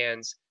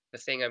understands the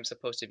thing I'm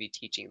supposed to be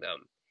teaching them.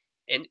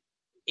 And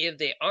if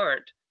they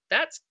aren't,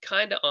 that's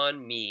kind of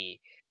on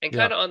me and Yeah.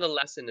 kind of on the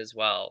lesson as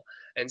well.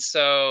 And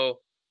so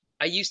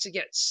I used to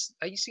get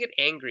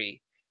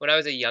angry when I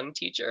was a young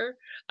teacher,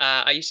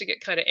 I used to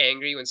get kind of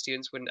angry when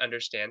students wouldn't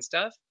understand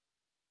stuff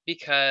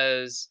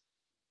because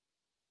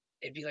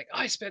it'd be like, "Oh,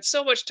 I spent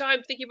so much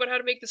time thinking about how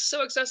to make this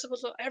so accessible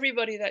to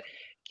everybody that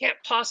can't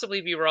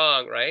possibly be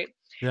wrong, right?"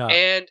 Yeah.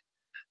 And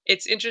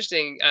it's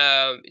interesting,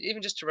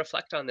 even just to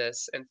reflect on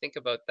this and think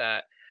about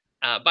that.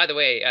 By the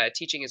way,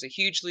 teaching is a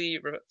hugely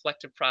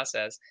reflective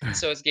process.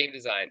 So is game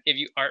design. If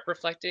you aren't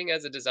reflecting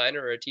as a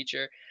designer or a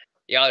teacher,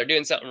 y'all are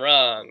doing something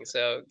wrong.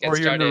 So get Or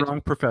you're in the started.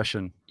 wrong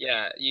profession.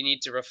 Yeah, you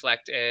need to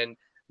reflect and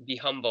be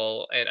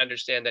humble and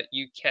understand that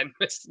you can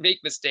make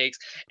mistakes,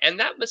 and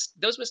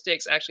those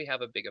mistakes actually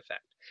have a big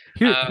effect.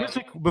 Here's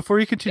Um, before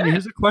you continue, yeah,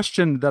 here's a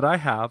question that I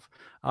have.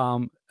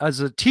 As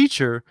a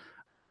teacher,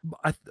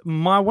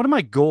 my one of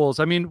my goals,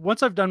 I mean,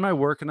 once I've done my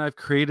work and I've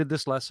created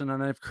this lesson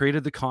and I've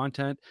created the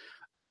content,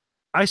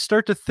 I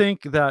start to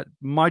think that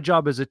my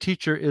job as a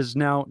teacher is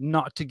now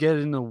not to get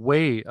in the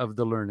way of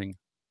the learning,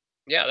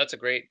 yeah, a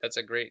great because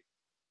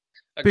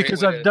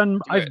way to do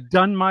it. I've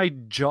done my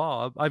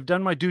job. I've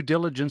done my due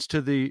diligence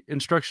to the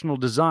instructional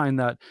design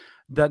that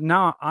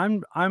now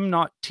I'm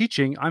not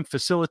teaching, I'm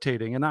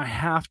facilitating, and I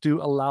have to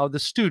allow the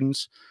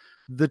students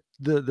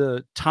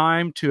the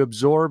time to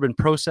absorb and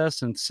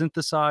process and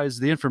synthesize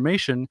the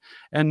information,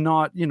 and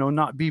not,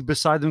 not be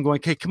beside them going,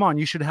 "Okay, come on,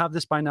 you should have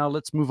this by now.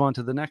 Let's move on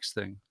to the next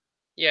thing."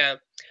 Yeah.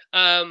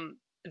 Um,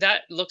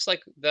 that looks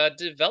like the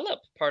develop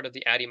part of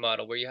the ADDIE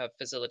model where you have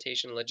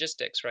facilitation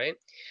logistics, right?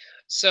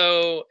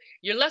 So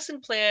your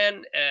lesson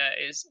plan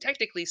is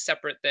technically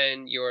separate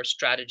than your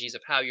strategies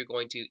of how you're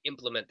going to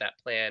implement that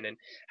plan and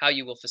how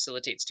you will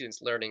facilitate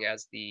students learning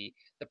as the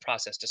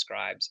process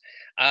describes.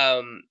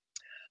 Um,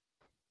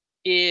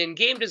 in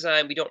game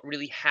design, we don't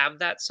really have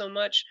that so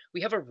much.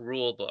 We have a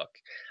rule book.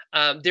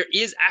 There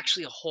is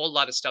actually a whole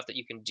lot of stuff that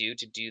you can do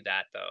to do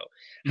that, though.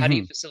 How do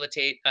you Mhm.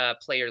 facilitate a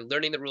player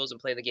learning the rules and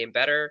playing the game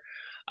better?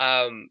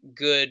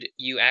 Good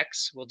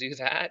UX will do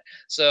that.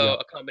 So, Yeah.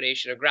 a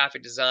combination of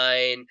graphic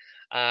design,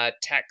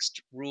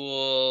 text,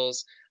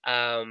 rules,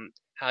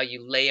 how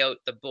you lay out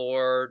the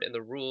board and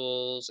the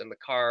rules and the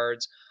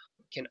cards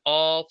can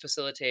all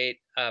facilitate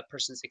a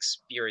person's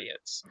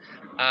experience.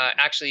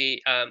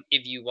 Actually,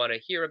 if you want to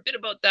hear a bit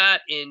about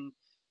that in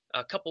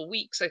a couple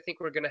weeks, I think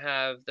we're going to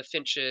have the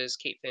Finches,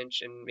 Kate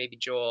Finch, and maybe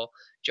Joel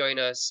join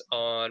us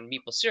on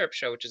Meeple Syrup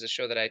Show, which is a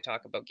show that I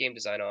talk about game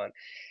design on.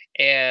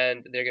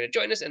 And they're going to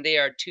join us, and they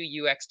are two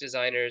UX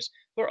designers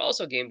who are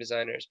also game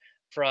designers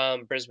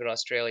from Brisbane,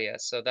 Australia.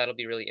 So that'll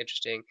be really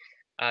interesting.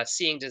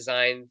 Seeing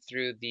design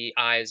through the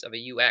eyes of a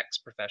UX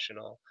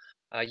professional,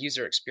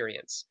 user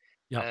experience.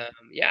 Yeah.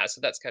 Yeah, so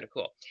that's kind of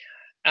cool.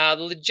 The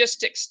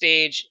logistics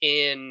stage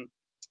in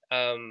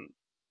um,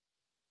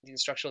 the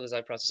instructional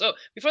design process. So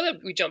before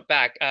that, we jump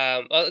back.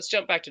 Well, let's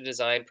jump back to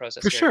design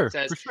process For here. It sure.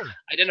 says For sure.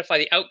 identify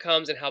the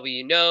outcomes and how will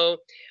you know.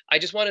 I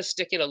just want to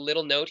stick in a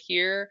little note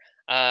here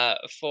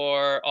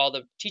for all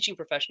the teaching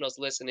professionals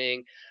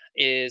listening: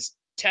 is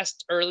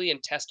test early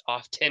and test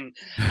often.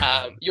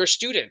 Your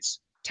students,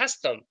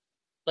 test them,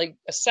 like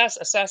assess,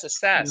 assess,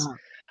 assess.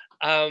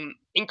 Yeah.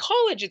 In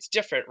college, it's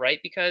different, right?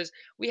 Because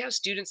we have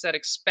students that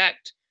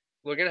expect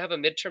we're going to have a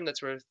midterm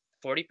that's worth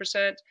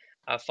 40%,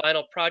 a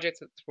final project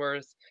that's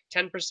worth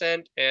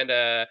 10%, and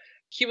a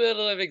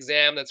cumulative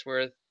exam that's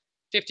worth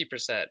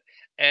 50%.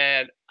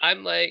 And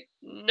I'm like,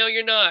 no,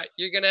 you're not.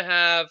 You're going to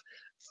have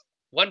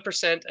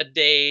 1% a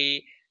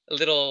day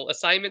little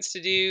assignments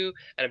to do,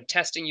 and I'm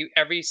testing you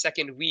every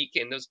second week,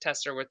 and those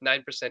tests are worth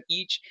 9%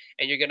 each,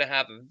 and you're going to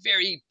have a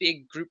very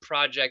big group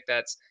project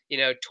that's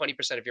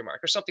 20% of your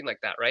mark or something like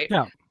that, right?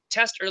 Yeah.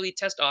 Test early,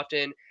 test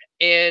often,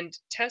 and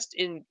test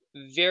in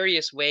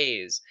various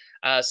ways.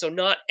 So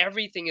not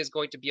everything is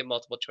going to be a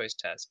multiple choice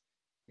test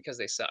because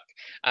they suck.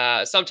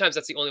 Sometimes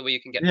that's the only way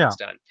you can get Yeah. things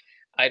done.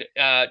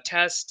 I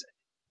test,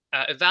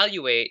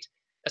 evaluate,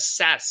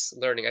 assess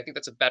learning. I think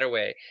that's a better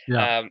way.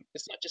 Yeah.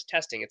 It's not just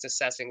testing, it's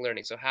assessing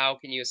learning. So how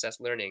can you assess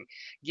learning?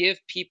 Give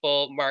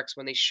people marks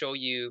when they show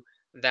you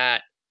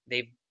that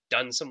they've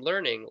done some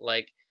learning.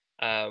 Like,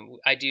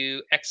 I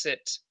do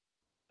exit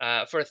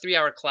for a 3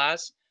 hour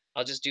class.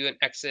 I'll just do an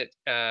exit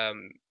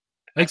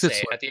Exit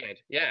essay slip. at the end.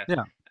 Yeah.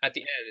 Yeah. At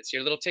the end, it's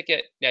your little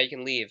ticket. Now you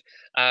can leave.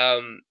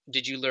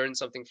 Did you learn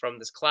something from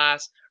this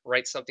class?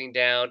 Write something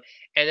down.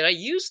 And then I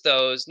use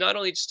those not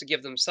only just to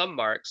give them some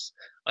marks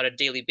on a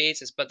daily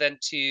basis, but then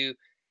to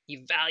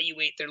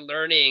evaluate their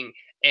learning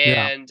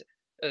Yeah. and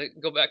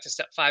go back to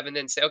step 5 and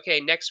then say, okay,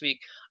 next week,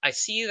 I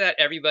see that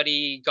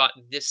everybody got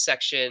this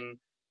section,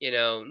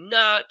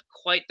 not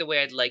quite the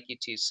way I'd like you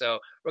to. So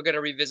we're going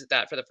to revisit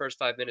that for the first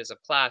 5 minutes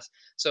of class.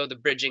 So the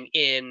bridging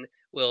in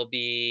will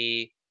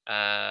be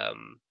a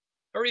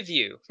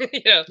review,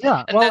 Yeah.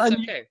 and Well, that's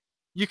and okay.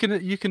 you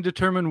can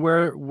determine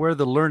where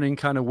the learning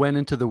kind of went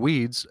into the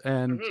weeds,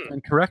 Hmm.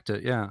 and correct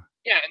it. Yeah.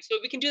 Yeah, and so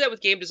we can do that with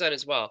game design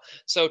as well.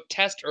 So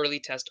test early,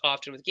 test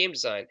often with game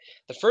design.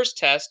 The first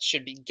test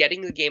should be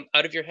getting the game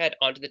out of your head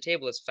onto the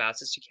table as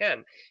fast as you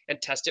can, and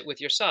test it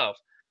with yourself.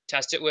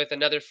 Test it with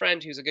another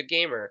friend who's a good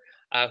gamer,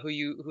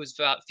 whose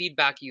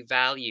feedback you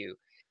value.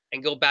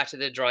 and go back to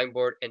the drawing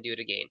board and do it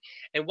again.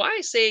 And why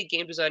I say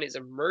game design is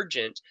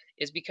emergent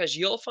is because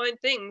you'll find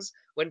things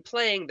when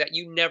playing that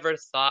you never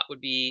thought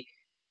would be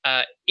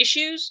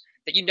issues,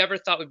 that you never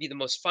thought would be the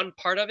most fun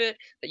part of it,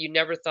 that you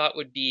never thought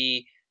would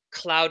be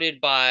clouded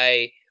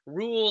by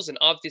rules and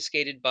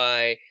obfuscated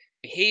by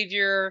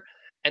behavior.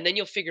 And then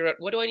you'll figure out,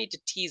 what do I need to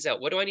tease out?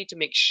 What do I need to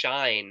make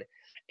shine?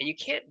 And you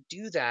can't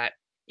do that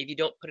if you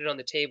don't put it on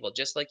the table,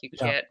 just like you Yeah.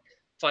 can't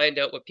find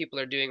out what people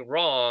are doing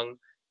wrong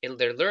in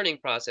their learning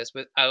process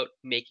without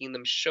making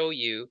them show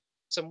you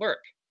some work,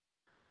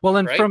 Well,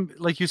 and right? from,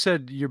 like you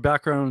said, your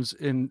background's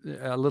in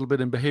a little bit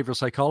in behavioral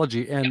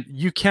psychology, and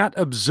you can't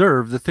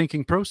observe the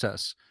thinking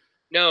process.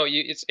 No,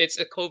 it's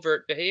a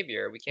covert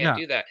behavior. We can't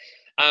Yeah. do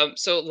that.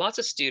 So lots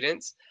of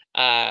students,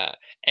 uh,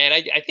 and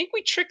I think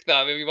we trick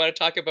them if we want to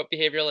talk about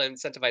behavioral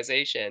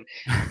incentivization.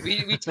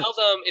 We tell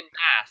them in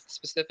math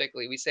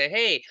specifically. We say,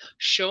 "Hey,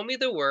 show me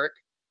the work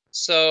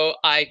so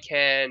I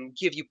can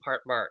give you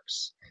part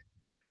marks."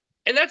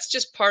 And that's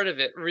just part of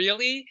it,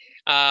 really.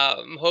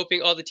 I'm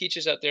hoping all the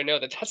teachers out there know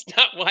that that's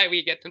not why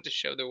we get them to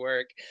show the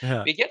work.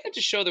 Yeah. We get them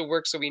to show the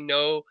work so we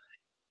know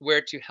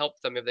where to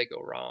help them if they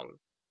go wrong,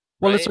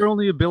 Well, it's right? our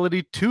only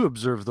ability to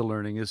observe the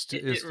learning It is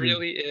to,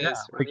 really yeah, is.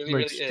 It really, like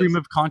really stream is.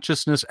 of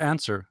consciousness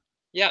answer.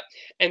 Yeah.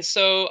 And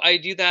so I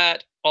do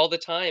that all the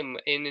time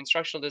in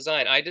instructional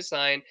design. I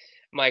design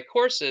my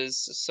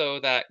courses so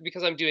that,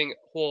 because I'm doing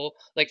whole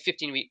like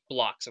 15-week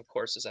blocks of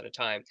courses at a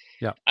time,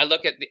 Yeah. I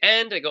look at the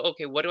end, I go,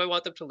 okay, what do I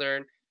want them to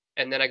learn?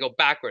 And then I go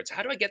backwards.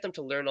 How do I get them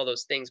to learn all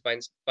those things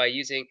by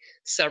using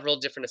several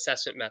different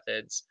assessment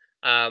methods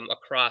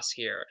across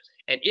here?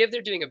 And if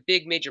they're doing a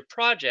big major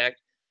project,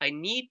 I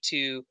need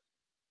to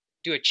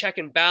do a check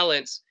and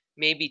balance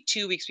maybe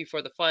 2 weeks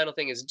before the final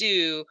thing is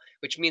due,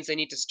 which means I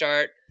need to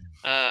start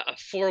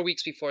 4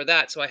 weeks before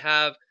that. So I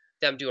have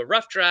them do a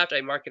rough draft.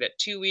 I mark it at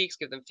 2 weeks,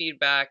 give them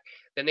feedback.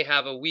 Then they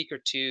have a week or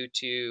two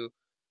to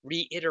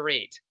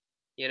reiterate,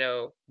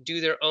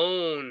 do their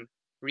own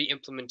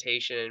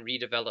re-implementation and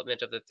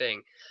redevelopment of the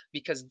thing,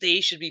 because they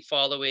should be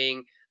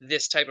following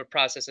this type of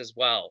process as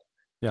well.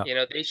 Yeah.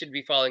 They should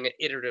be following an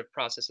iterative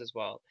process as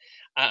well.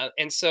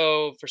 And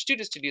so for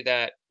students to do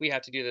that, we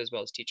have to do that as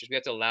well as teachers. We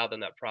have to allow them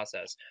that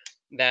process.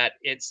 That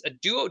it's a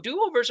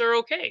do-overs are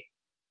okay.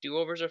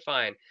 Do-overs are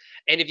fine.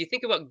 And if you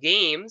think about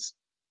games,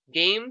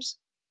 games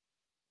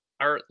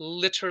are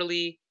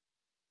literally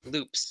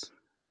loops.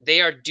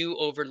 They are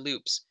do-over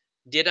loops.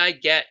 Did I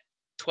get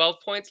 12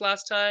 points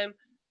last time?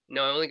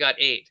 No, I only got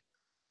 8.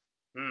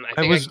 I I think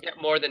I can was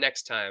get more the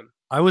next time.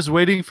 I was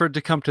waiting for it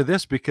to come to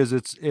this because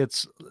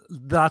it's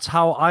that's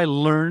how I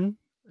learn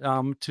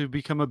to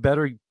become a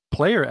better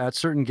player at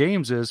certain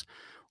games is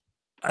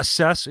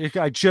assess. If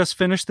I just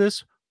finished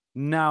this,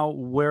 now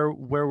where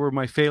were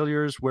my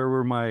failures? Where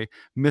were my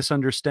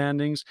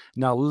misunderstandings?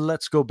 Now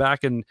let's go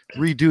back and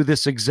redo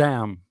this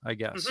exam, I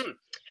guess. hmm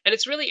And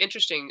it's really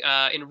interesting.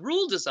 In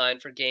rule design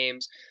for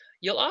games,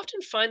 you'll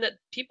often find that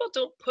people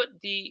don't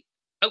put the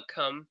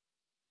outcome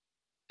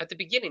at the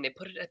beginning, they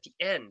put it at the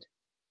end.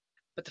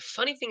 But the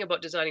funny thing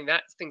about designing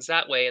things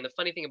that way, and the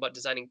funny thing about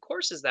designing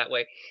courses that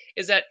way,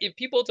 is that if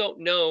people don't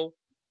know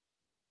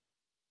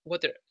what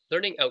their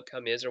learning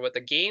outcome is or what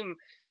the game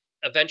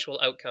eventual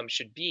outcome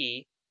should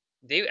be,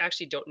 they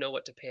actually don't know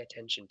what to pay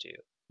attention to in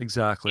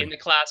Exactly. the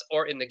class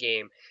or in the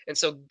game. And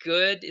so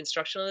good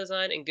instructional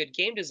design and good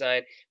game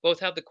design both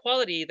have the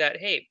quality that,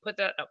 hey, put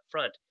that up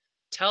front.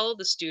 Tell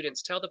the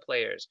students, tell the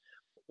players,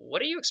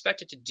 what are you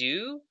expected to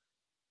do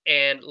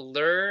and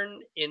learn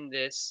in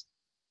this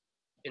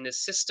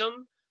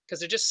system, because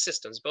they're just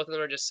systems. Both of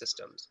them are just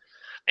systems.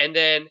 And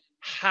then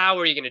how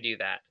are you going to do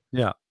that?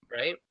 Yeah.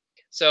 Right?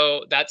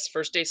 So that's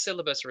first day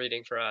syllabus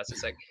reading for us.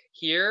 It's like,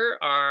 here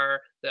are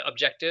the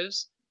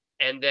objectives,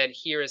 and then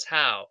here is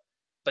how.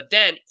 But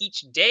then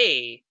each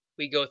day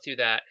we go through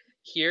that.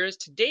 Here's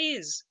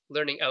today's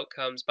learning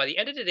outcomes. By the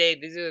end of the day,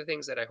 these are the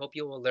things that I hope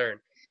you will learn.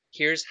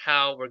 Here's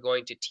how we're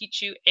going to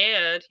teach you,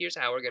 and here's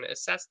how we're going to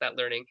assess that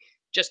learning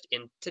just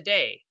in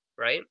today,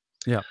 right?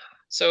 Yeah.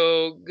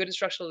 So good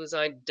instructional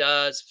design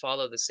does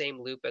follow the same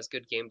loop as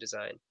good game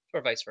design,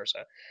 or vice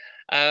versa.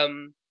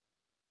 Um,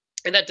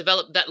 and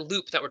that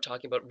loop that we're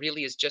talking about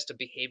really is just a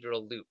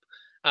behavioral loop.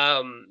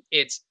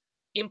 It's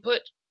input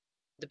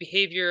the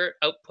behavior,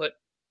 output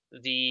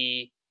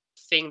the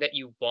thing that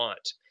you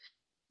want.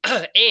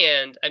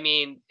 And I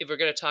mean, if we're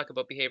going to talk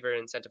about behavior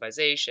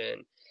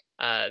incentivization,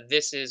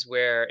 this is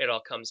where it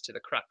all comes to the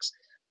crux.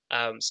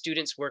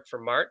 Students work for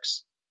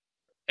marks,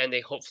 and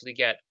they hopefully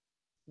get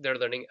their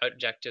learning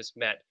objectives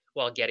met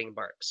while getting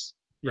marks,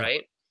 Yeah.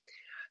 right?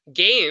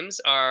 Games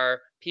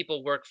are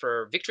people work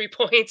for victory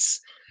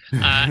points,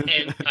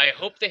 and I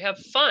hope they have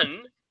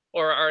fun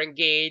or are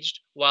engaged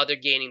while they're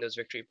gaining those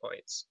victory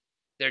points.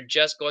 They're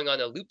just going on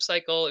a loop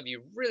cycle. If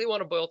you really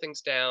want to boil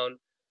things down,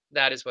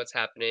 that is what's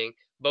happening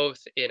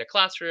both in a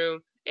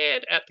classroom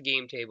and at the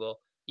game table.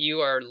 You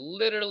are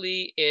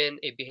literally in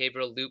a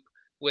behavioral loop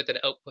with an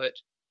output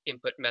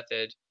input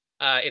method.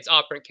 It's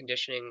operant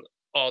conditioning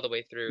all the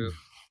way through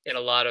in a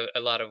lot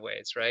of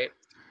ways, right?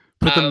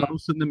 Put the Um,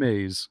 mouse in the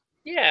maze.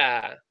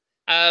 yeah.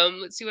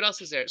 Let's see what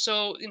else is there.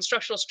 So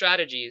instructional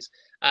strategies.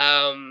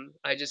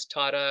 I just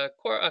taught a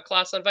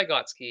class on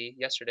Vygotsky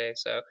yesterday.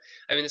 So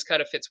I mean, this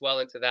kind of fits well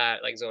into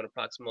that, like zone of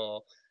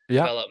proximal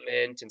Yeah,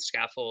 development and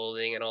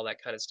scaffolding and all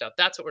that kind of stuff.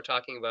 That's what we're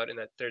talking about in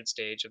that third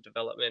stage of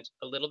development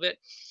a little bit.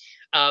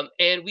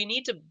 And we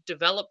need to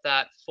develop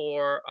that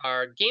for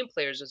our game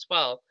players as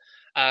well.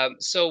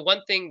 So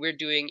one thing we're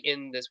doing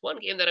in this one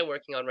game that I'm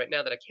working on right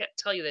now that I can't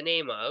tell you the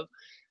name of,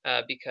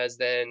 because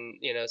then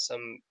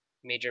some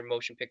major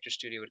motion picture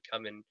studio would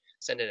come and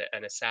send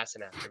an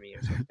assassin after me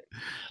or something.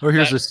 or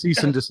here's But a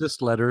cease and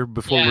desist letter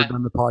before we're yeah,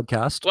 done the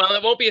podcast. well,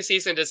 it won't be a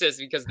cease and desist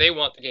because they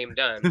want the game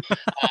done.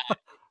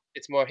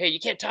 It's more, hey, you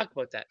can't talk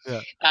about that.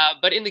 Yeah,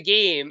 But in the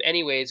game,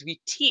 anyways,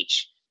 we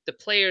teach the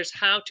players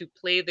how to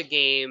play the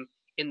game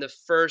in the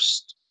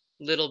first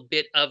little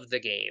bit of the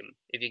game,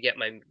 if you get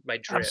my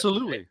drift. Right?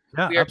 absolutely.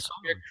 Yeah, We are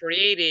absolutely.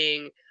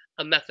 creating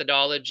a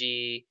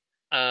methodology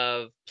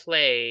of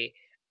play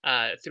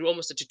through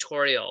almost a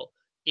tutorial.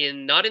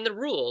 In not in the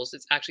rules,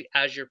 it's actually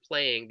as you're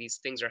playing, these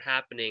things are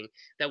happening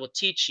that will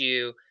teach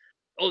you,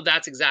 oh,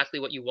 that's exactly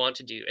what you want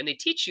to do. And they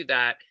teach you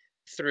that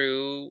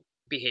through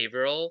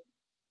behavioral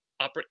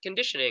operant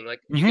conditioning.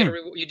 Like Hmm.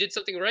 you did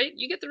something right,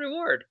 you get the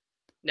reward.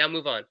 Now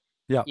move on.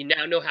 Yeah, You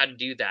now know how to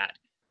do that.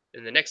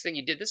 And the next thing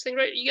you did this thing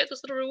right, you get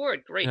this little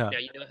reward. Great. yeah, Now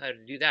you know how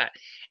to do that.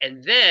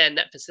 And then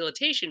that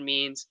facilitation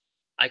means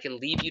I can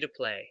leave you to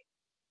play.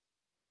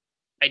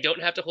 I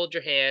don't have to hold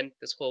your hand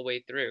this whole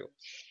way through.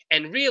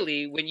 And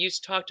really, when you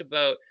talked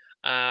about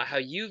how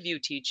you view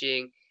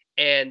teaching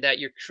and that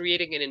you're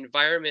creating an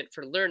environment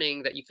for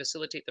learning that you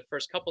facilitate the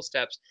first couple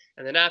steps,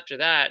 and then after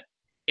that,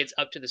 it's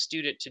up to the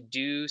student to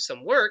do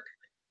some work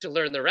to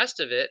learn the rest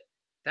of it.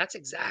 That's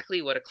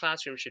exactly what a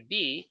classroom should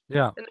be,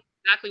 yeah, and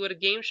exactly what a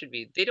game should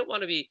be. They don't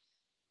want to be.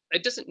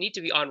 It doesn't need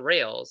to be on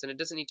rails, and it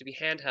doesn't need to be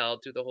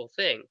handheld through the whole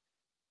thing.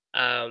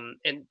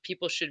 And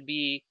people should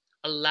be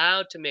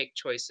allowed to make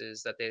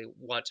choices that they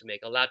want to make,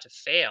 allowed to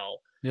fail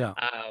yeah.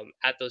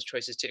 at those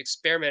choices, to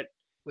experiment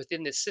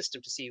within this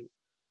system to see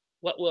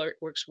what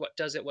works, what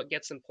doesn't, what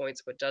gets them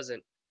points, what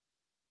doesn't.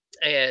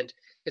 And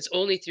it's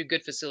only through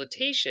good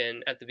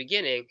facilitation at the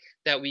beginning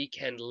that we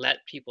can let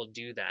people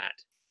do that,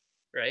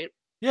 right?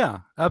 Yeah,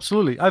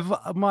 absolutely.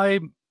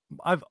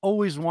 I've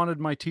always wanted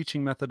my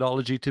teaching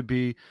methodology to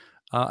be,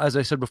 as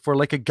I said before,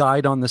 like a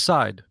guide on the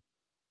side,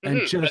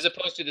 and As just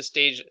opposed to the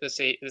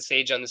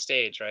sage on the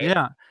stage, right?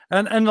 yeah,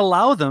 and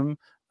allow them.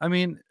 I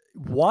mean,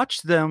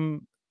 watch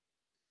them,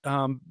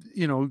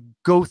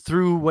 go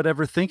through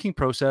whatever thinking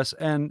process,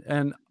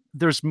 and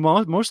there's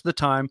most of the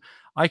time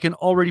I can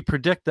already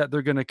predict that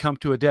they're going to come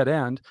to a dead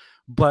end,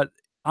 but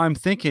I'm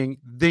thinking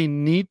they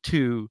need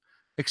to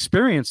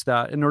experience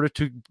that in order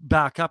to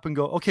back up and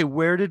go, okay,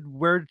 where did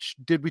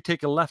we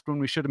take a left when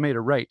we should have made a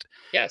right?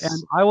 And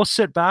Yes. I will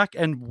sit back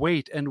and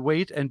wait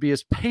and be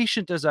as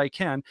patient as I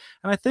can.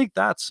 And I think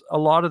that's a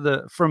lot of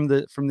the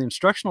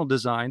instructional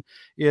design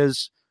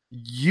is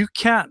you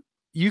can't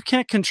you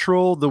can't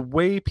control the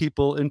way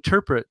people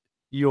interpret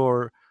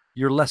your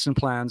your lesson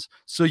plans,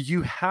 so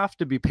you have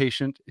to be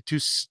patient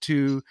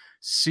to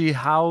see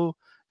how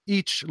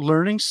each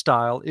learning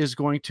style is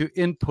going to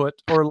input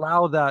or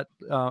allow that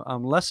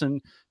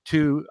lesson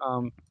to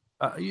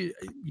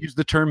use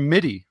the term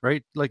MIDI,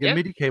 right? Like a Yeah.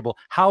 MIDI cable.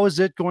 How is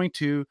it going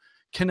to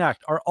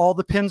connect? Are all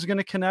the pins going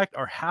to connect?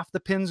 Are half the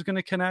pins going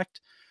to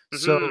connect?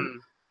 So, Hmm.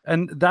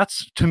 and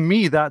that's to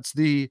me, that's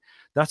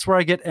where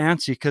I get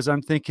antsy because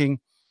I'm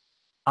thinking,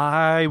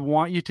 I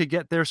want you to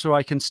get there so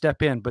I can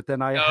step in, but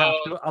then I have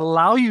Oh, to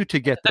allow you to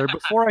get there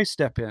before I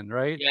step in,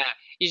 right? yeah,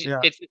 Yeah.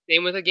 it's the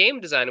same with a game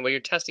design where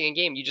you're testing a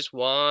game. You just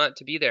want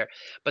to be there.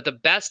 But the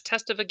best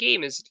test of a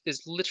game is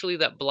literally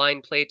that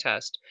blind play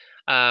test,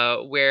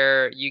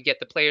 where you get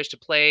the players to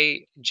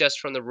play just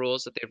from the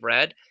rules that they've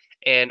read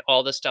and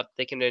all the stuff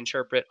they can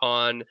interpret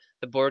on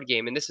the board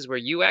game. And this is where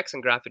UX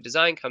and graphic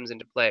design comes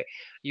into play.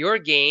 Your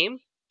game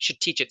should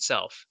teach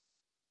itself.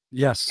 Right?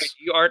 Yes.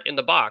 You aren't in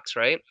the box,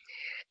 right?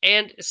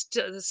 And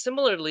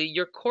similarly,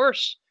 your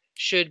course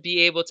should be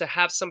able to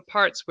have some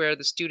parts where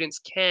the students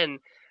can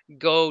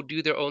go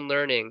do their own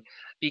learning.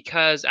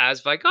 Because,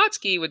 as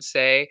Vygotsky would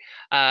say,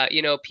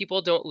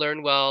 people don't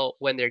learn well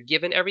when they're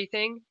given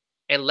everything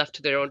and left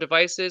to their own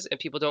devices, and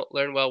people don't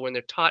learn well when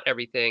they're taught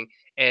everything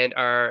and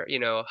are,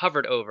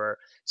 hovered over.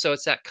 So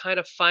it's that kind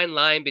of fine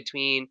line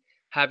between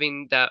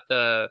having that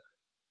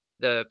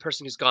the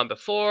person who's gone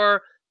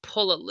before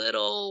pull a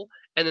little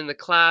and then the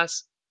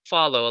class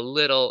follow a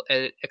little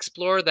and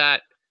explore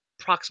that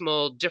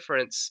proximal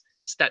difference,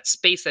 that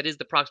space that is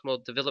the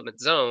proximal development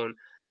zone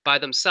by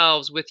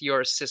themselves with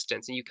your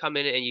assistance. And you come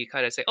in and you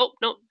kind of say, oh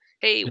no,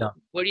 hey, Yeah.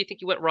 where do you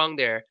think you went wrong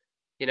there,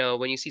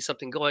 when you see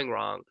something going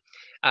wrong,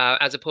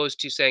 as opposed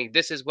to saying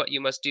this is what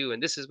you must do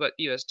and this is what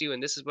you must do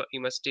and this is what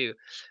you must do.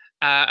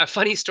 A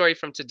funny story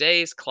from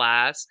today's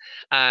class,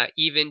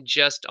 even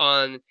just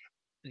on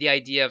the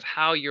idea of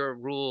how your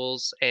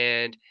rules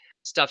and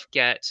stuff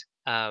get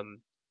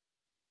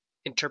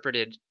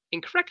interpreted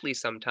incorrectly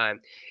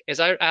sometime, is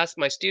I asked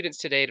my students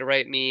today to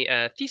write me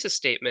a thesis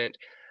statement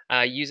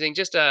using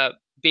just a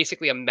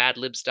basically a Mad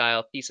Lib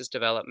style thesis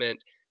development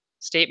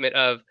statement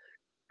of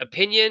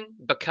opinion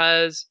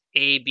because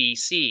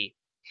ABC.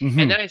 And Hmm.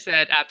 then I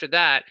said after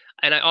that,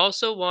 and I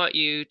also want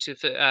you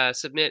to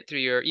submit through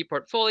your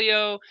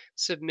ePortfolio,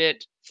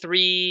 submit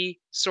 3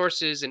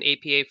 sources in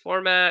APA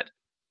format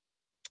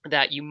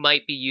that you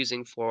might be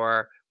using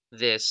for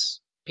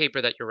this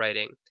paper that you're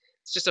writing.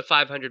 It's just a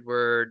 500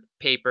 word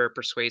paper,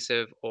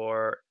 persuasive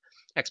or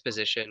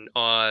exposition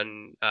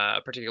on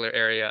a particular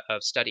area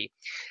of study.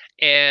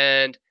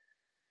 And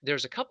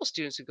there's a couple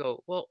students who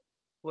go, well,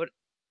 what?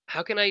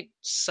 How can I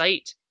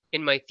cite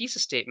in my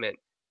thesis statement?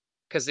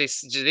 Because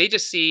they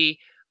just see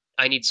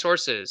I need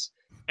sources,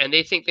 and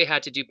they think they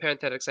had to do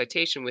parenthetic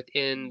citation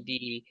within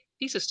the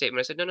thesis statement.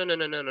 I said, no, no, no,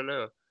 no, no, no,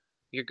 no.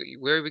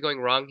 Where are we going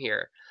wrong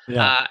here?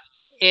 Yeah. Uh,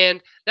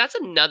 and that's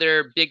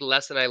another big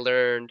lesson I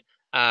learned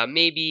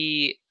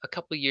maybe a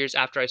couple years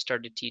after I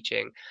started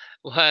teaching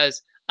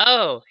was,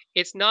 oh,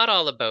 it's not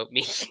all about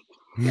me.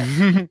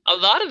 A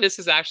lot of this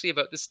is actually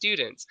about the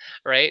students,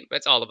 right?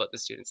 It's all about the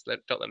students.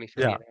 Don't let me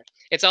fool Yeah. you there.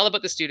 It's all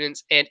about the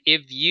students. And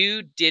if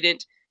you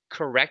didn't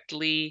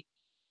correctly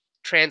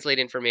translate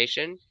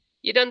information,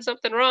 you done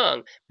something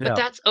wrong. But Yeah.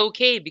 that's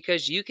okay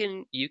because you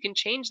can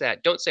change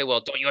that. Don't say,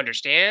 "Well, don't you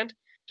understand?"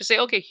 Just say,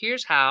 "Okay,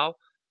 here's how.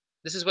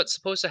 This is what's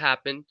supposed to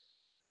happen.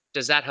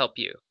 Does that help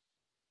you?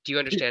 Do you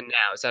understand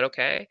now? Is that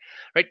okay?"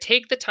 Right?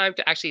 Take the time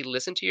to actually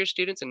listen to your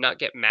students and not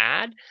get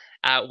mad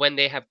when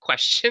they have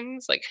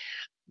questions. Like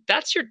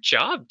that's your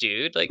job,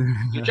 dude. Like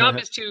your job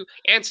is to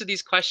answer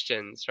these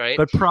questions, right?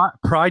 But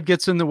pride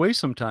gets in the way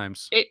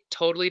sometimes. It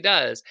totally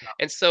does.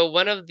 And so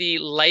one of the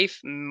life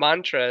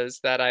mantras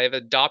that I've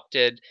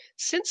adopted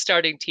since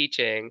starting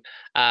teaching,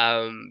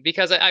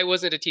 because I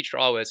wasn't a teacher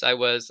always, I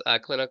was a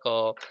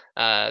clinical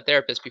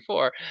therapist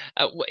before,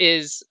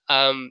 is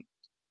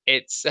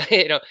it's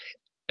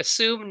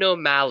assume no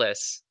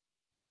malice.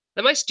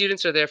 That my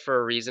students are there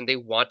for a reason. They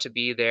want to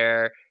be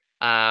there.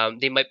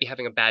 They might be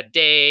having a bad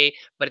day,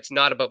 but it's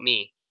not about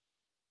me.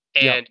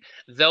 Yeah. And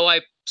though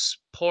I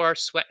pour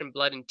sweat and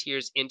blood and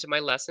tears into my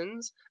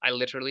lessons, I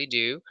literally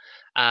do.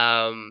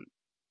 Um,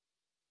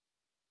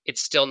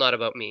 it's still not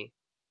about me.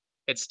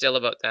 It's still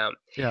about them.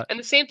 Yeah. And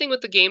the same thing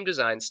with the game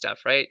design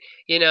stuff, right?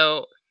 You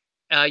know,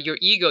 your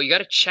ego, you got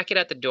to check it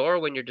at the door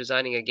when you're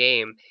designing a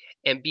game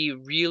and be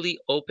really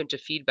open to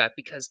feedback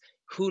because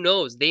who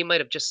knows, they might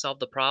have just solved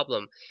the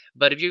problem.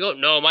 But if you go,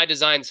 no, my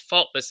design's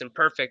faultless and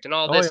perfect and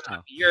all Oh this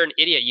stuff, yeah. you're an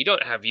idiot. You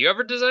don't have you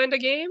ever designed a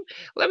game?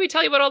 Let me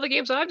tell you about all the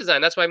games I've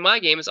designed. That's why my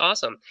game is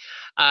awesome.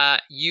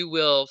 You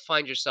will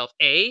find yourself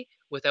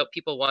without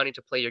people wanting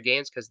to play your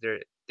games because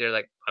they're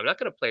like, I'm not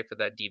going to play for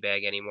that d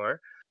bag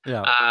anymore.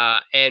 Yeah.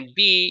 And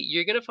B,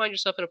 you're going to find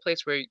yourself in a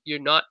place where you're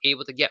not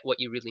able to get what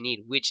you really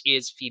need, which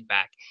is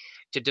feedback.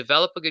 To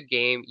develop a good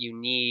game, you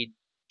need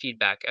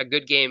feedback. A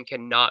good game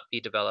cannot be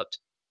developed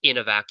in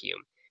a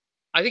vacuum.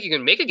 I think you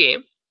can make a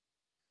game,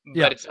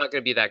 Yeah. but it's not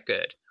going to be that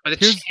good. Or the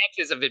Here's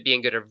chances of it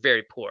being good are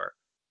very poor.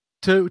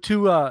 to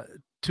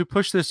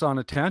push this on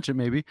a tangent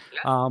maybe.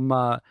 Yeah.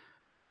 Um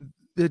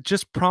it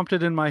just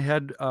prompted in my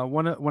head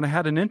when I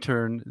had an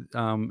intern.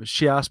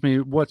 She asked me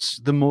what's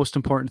the most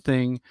important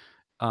thing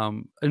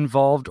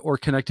involved or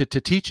connected to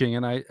teaching,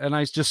 and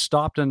I just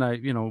stopped and I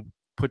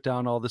put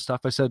down all this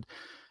stuff. I said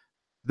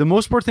the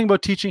most important thing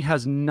about teaching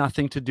has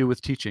nothing to do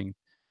with teaching.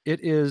 It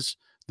is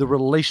the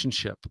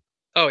relationship.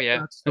 Oh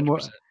yeah, That's the more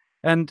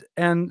 100%.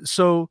 and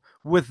so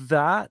with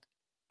that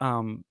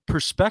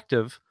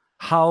perspective,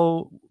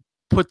 how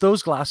put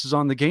those glasses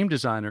on the game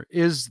designer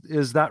is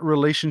that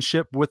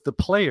relationship with the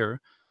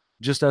player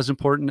just as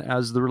important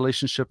as the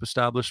relationship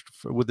established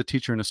with the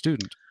teacher and a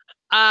student?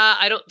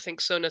 I don't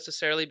think so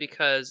necessarily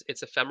because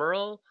it's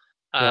ephemeral,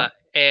 Yeah.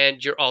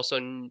 and you're also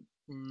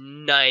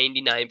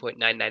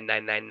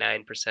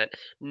 99.99999%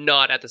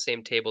 not at the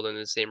same table in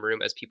the same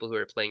room as people who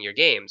are playing your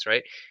games,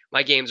 right?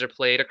 My games are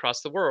played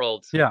across the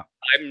world. Yeah.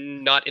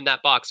 I'm not in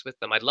that box with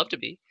them. I'd love to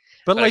be,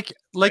 But but I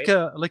like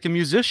can't, right? a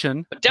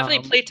musician, But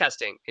definitely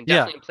playtesting, and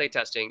yeah. definitely in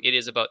playtesting, it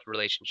is about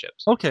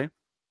relationships. Okay.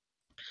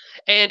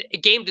 And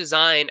game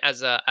design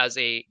as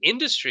a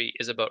industry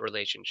is about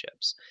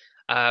relationships.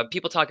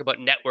 People talk about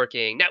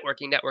networking,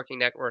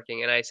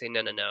 and I say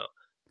no, no, no.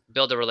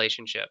 Build a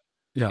relationship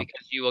Yeah.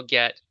 because you will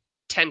get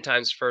 10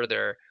 times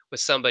further with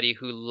somebody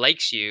who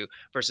likes you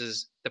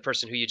versus the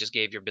person who you just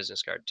gave your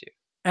business card to.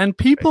 And Right?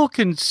 people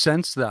can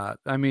sense that.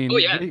 I Oh mean,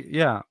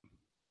 yeah,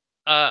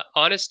 yeah.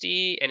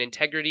 honesty and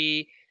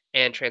integrity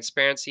and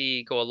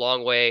transparency go a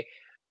long way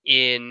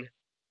in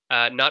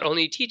not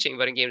only teaching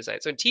but in game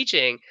design. So in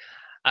teaching,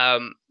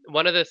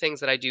 one of the things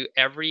that I do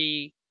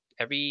every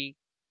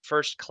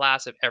first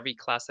class of every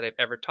class that I've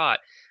ever taught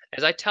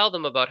is I tell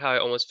them about how I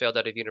almost failed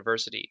out of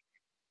university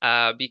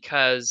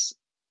because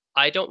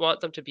I don't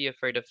want them to be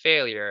afraid of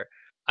failure.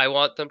 I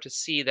want them to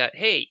see that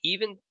hey,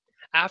 even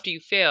after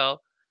you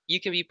fail, you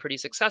can be pretty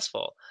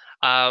successful.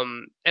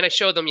 And I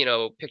show them,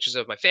 pictures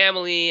of my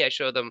family. I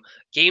show them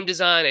game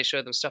design. I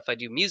show them stuff I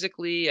do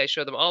musically. I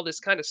show them all this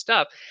kind of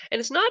stuff. And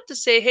it's not to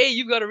say, hey,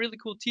 you've got a really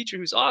cool teacher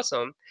who's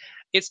awesome.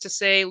 It's to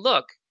say,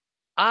 look,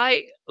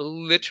 I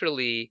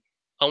literally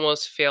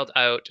almost failed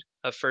out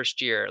of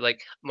first year.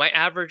 Like my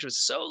average was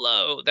so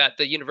low that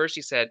the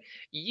university said,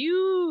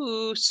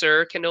 "You,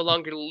 sir, can no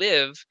longer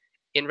live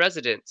in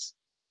residence.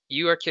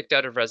 You are kicked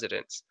out of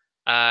residence,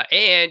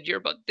 and you're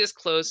about this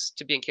close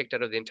to being kicked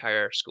out of the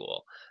entire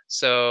school."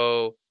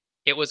 So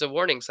it was a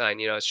warning sign.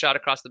 You know, a shot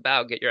across the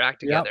bow. Get your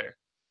act Yeah. together.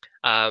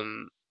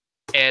 Um,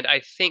 and I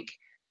think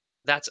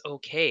that's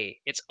okay.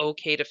 It's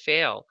okay to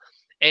fail.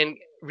 And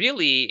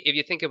really, if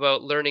you think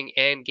about learning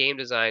and game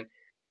design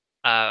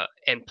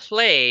and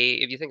play,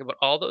 if you think about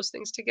all those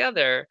things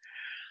together,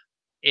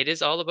 it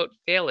is all about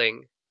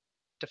failing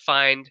to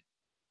find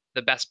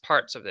the best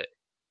parts of it.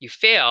 You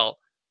fail,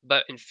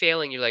 but in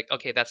failing, you're like,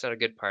 okay, that's not a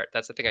good part.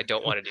 That's the thing I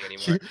don't want to do You,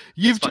 anymore. Let's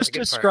you've find a just good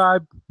part.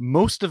 described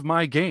most of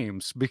my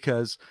games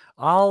because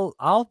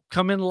I'll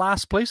come in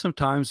last place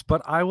sometimes,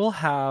 but I will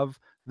have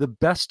the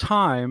best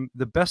time,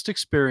 the best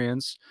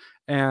experience,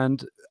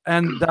 and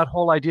that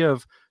whole idea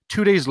of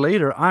 2 days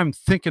later, I'm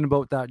thinking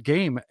about that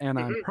game and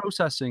I'm Mhm.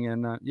 processing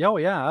and yeah, oh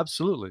yeah,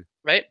 absolutely.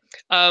 Right?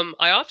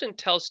 I often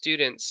tell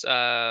students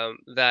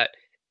that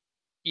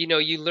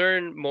you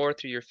learn more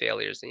through your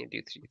failures than you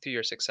do through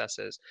your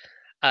successes.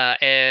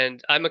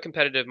 And I'm a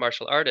competitive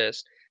martial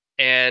artist,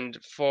 and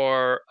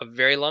for a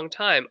very long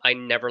time, I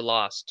never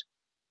lost.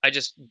 I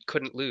just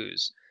couldn't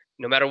lose.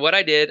 No matter what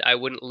I did, I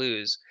wouldn't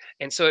lose,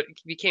 and so it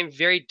became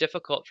very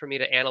difficult for me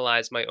to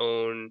analyze my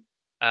own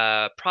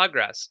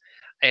progress.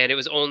 And it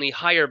was only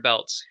higher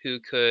belts who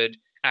could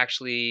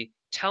actually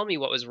tell me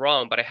what was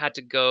wrong, but I had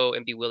to go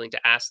and be willing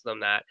to ask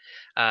them that.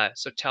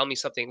 So tell me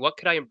something. What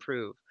could I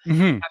improve?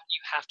 Hmm.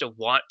 You have to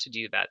want to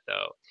do that,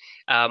 though.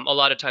 A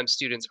lot of times,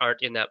 students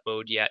aren't in that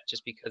mode yet,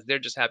 just because they're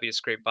just happy to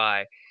scrape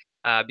by.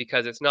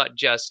 Because it's not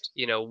just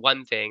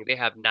one thing; they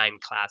have 9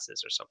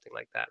 classes or something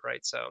like that,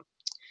 right? So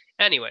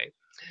anyway,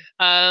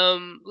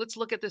 let's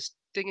look at this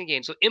thing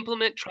again. So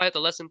implement, try out the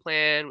lesson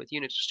plan with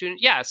units or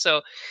student. Yeah,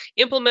 so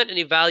implement and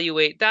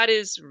evaluate. That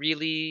is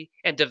really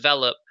and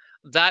develop.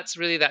 That's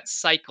really that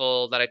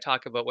cycle that I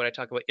talk about when I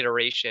talk about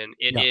iteration.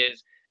 It Yeah.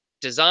 is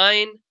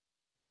design,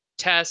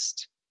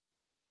 test,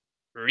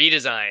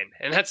 redesign,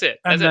 and that's it.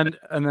 That's it.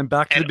 And then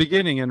back to And the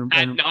beginning ad and put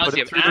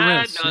it nauseum, through the ad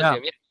rinse. Yeah.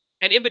 nauseum. Yeah.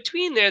 And in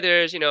between there,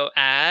 there's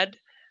add.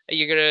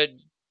 You're gonna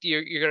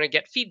you're gonna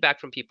get feedback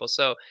from people.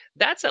 So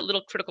that's that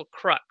little critical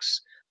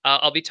crux.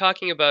 I'll be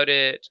talking about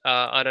it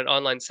on an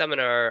online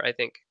seminar. I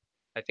think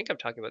I'm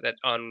talking about that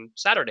on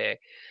Saturday,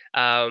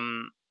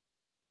 um,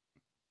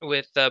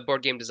 with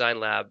Board Game Design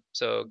Lab.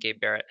 So Gabe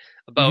Barrett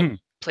about Hmm.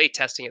 play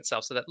testing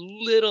itself. So that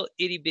little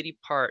itty bitty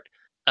part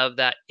of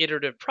that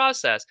iterative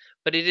process,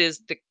 but it is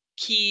the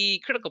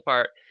key critical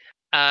part,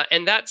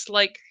 and that's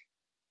like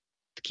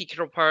the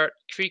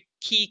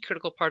key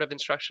critical part of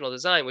instructional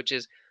design, which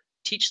is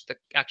teach the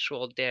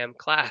actual damn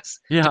class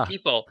to Yeah.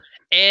 people,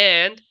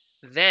 and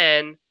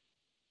then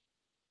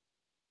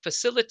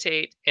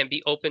facilitate and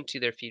be open to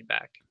their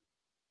feedback,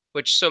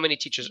 which so many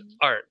teachers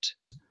aren't.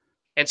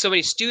 And so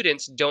many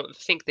students don't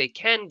think they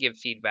can give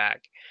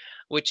feedback,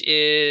 which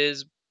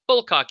is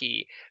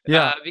bullcocky,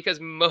 Yeah. because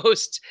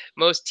most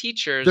They're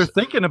teachers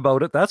thinking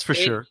about it, that's for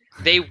they sure.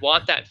 they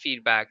want that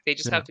feedback. They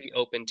just Yeah. have to be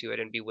open to it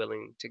and be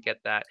willing to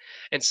get that.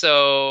 And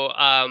so,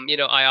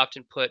 I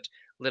often put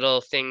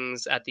little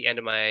things at the end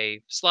of my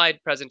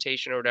slide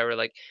presentation or whatever,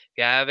 like, if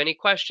you have any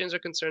questions or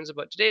concerns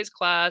about today's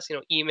class,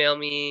 email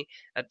me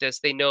at this.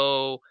 They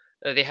know,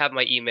 they have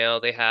my email,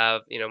 they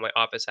have, my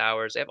office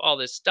hours, they have all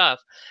this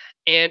stuff.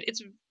 And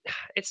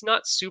it's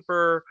not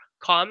super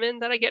common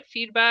that I get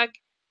feedback.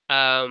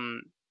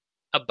 Um,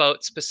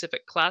 about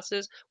specific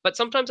classes, but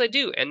sometimes I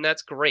do, and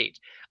that's great.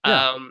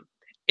 Yeah. Um,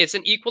 it's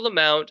an equal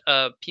amount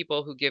of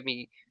people who give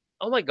me,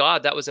 "Oh my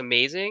god, that was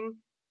amazing,"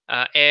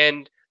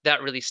 and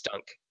 "That really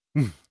stunk.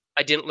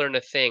 I didn't learn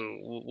a thing.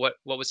 What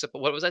was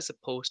I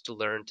supposed to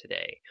learn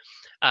today?"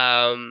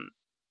 Um,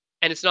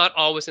 and it's not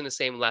always in the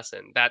same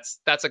lesson. That's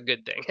a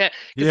good thing, because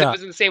if it Yeah.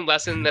 was in the same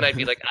lesson, then I'd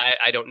be like,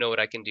 I don't know what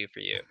I can do for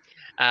you.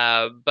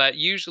 But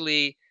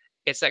usually,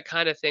 it's that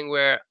kind of thing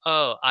where,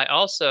 oh, I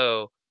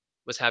also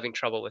was having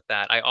trouble with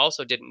that. I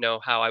also didn't know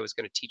how I was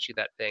going to teach you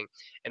that thing,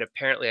 and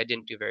apparently I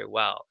didn't do very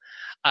well.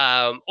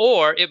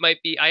 Or it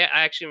might be I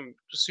actually am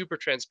super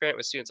transparent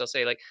with students. I'll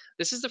say, like,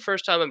 this is the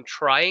first time I'm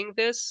trying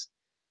this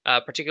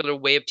particular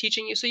way of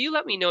teaching you. So you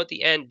let me know at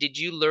the end. Did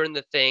you learn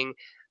the thing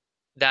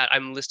that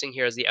I'm listing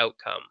here as the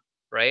outcome,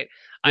 right?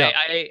 Yeah.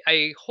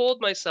 I hold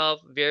myself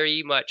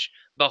very much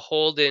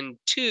beholden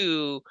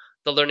to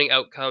the learning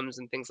outcomes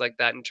and things like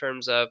that in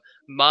terms of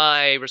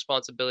my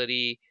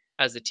responsibility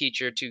as the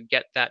teacher to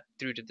get that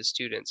through to the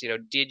students.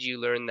 Did you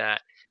learn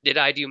that? Did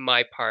I do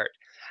my part?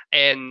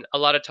 And a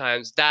lot of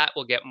times that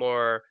will get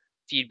more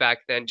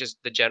feedback than just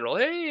the general,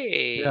 Yeah.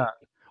 hey,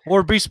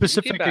 Or be give me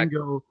specific feedback. and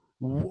go,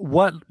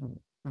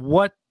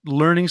 what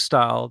learning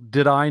style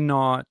did I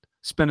not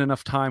spend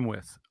enough time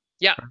with?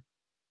 Yeah,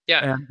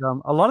 yeah. And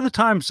a lot of the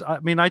times, I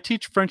mean, I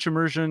teach French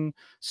immersion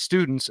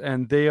students,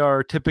 and they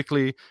are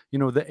typically,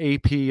 the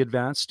AP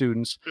advanced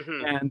students.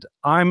 Hmm. And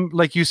I'm,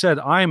 like you said,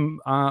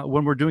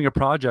 when we're doing a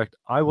project,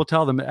 I will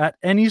tell them at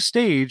any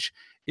stage,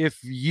 if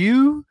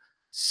you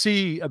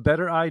see a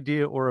better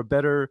idea or a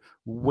better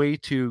way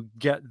to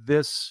get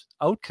this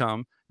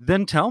outcome,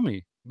 then tell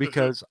me, Hmm.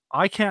 because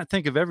I can't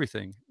think of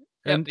everything.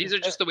 Yep, And these are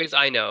just the ways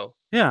I know.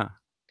 yeah,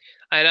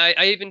 And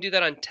I even do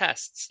that on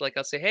tests. Like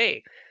I'll say,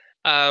 hey,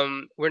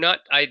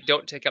 I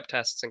don't take up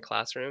tests in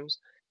classrooms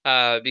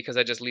because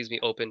that just leaves me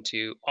open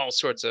to all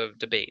sorts of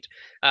debate,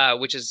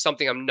 which is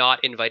something I'm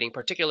not inviting,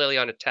 particularly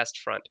on a test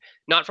front.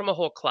 Not from a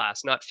whole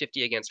class, not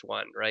 50 against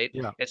one, right?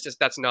 yeah. It's just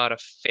that's not a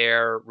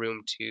fair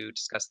room to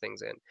discuss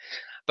things in.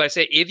 But I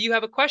say, if you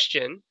have a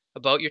question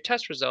about your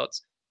test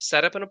results,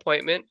 set up an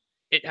appointment.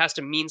 It has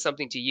to mean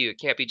something to you. It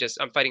can't be just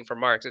I'm fighting for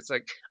marks. It's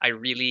like I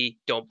really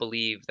don't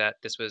believe that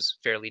this was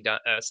fairly done,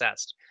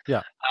 assessed.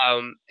 Yeah.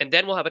 And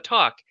then we'll have a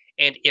talk.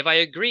 And if I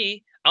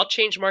agree, I'll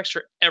change marks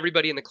for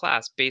everybody in the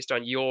class based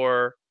on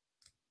your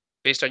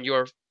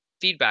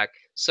feedback.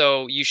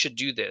 So you should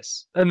do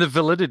this. And the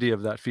validity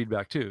of that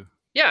feedback too.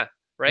 Yeah,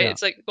 right. Yeah.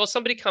 It's like, well,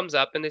 somebody comes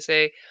up and they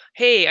say,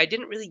 "Hey, I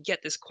didn't really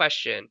get this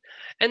question,"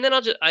 and then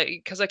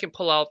because I can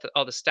pull out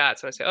all the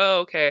stats, and I say, "Oh,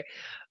 okay.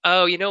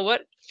 Oh, you know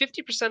what?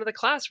 50% of the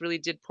class really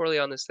did poorly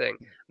on this thing.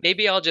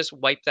 Maybe I'll just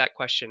wipe that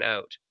question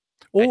out."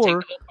 I take Or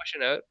the whole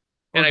question out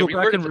or and I go back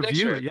reword it and for the next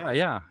review year. it. Yeah,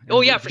 yeah. Oh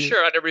And yeah, for review.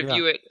 sure. I'd Yeah.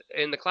 review it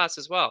in the class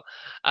as well.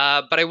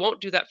 But I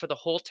won't do that for the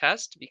whole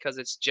test because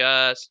it's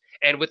just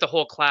and with the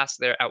whole class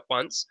there at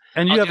once.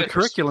 And you I'll have do a it for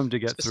curriculum to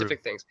get through.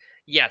 specific things.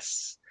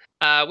 Yes,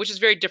 which is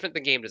very different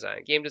than game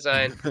design. Game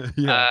design,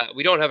 Yeah.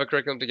 we don't have a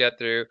curriculum to get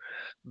through,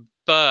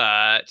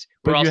 but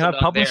we're But you also have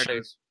not there to.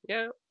 publishers.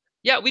 Yeah,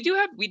 yeah. We do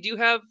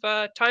have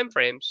time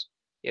frames.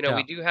 We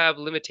Yeah. do have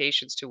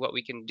limitations to what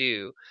we can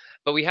do,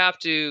 but we have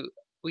to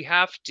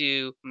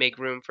make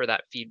room for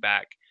that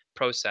feedback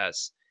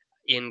process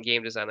in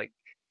game design. Like,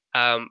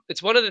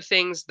 it's one of the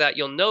things that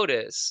you'll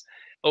notice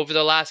over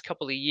the last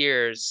couple of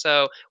years.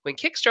 So when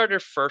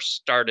Kickstarter first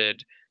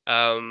started,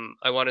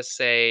 I want to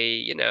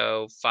say,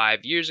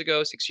 5 years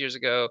ago, 6 years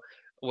ago,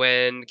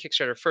 when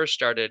Kickstarter first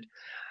started,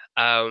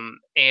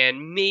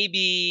 and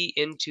maybe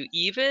into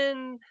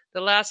even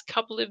the last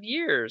couple of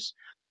years,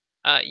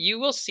 you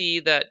will see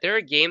that there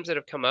are games that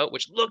have come out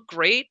which look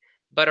great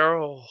but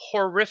are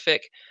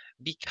horrific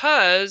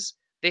because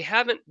they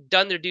haven't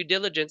done their due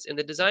diligence in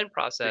the design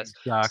process.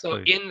 So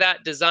Exactly. in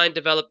that design,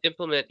 develop,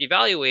 implement,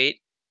 evaluate,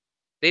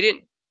 they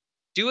didn't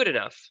do it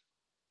enough.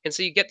 And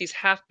so you get these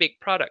half-baked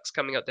products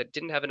coming out that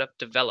didn't have enough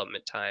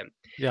development time.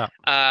 Yeah.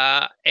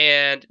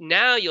 And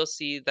now you'll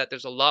see that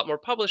there's a lot more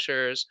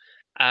publishers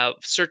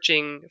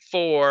searching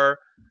for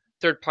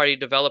third-party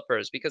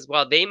developers because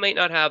while they might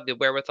not have the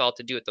wherewithal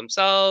to do it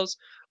themselves,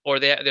 or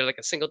they're like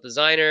a single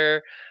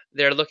designer,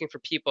 they're looking for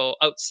people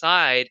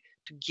outside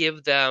to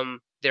give them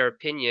their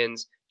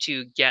opinions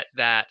to get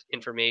that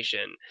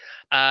information.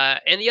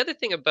 And the other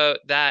thing about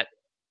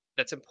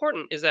that's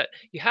important is that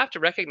you have to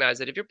recognize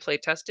that if you're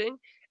playtesting and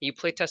you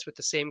playtest with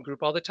the same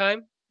group all the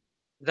time,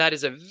 that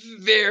is a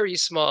very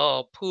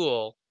small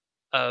pool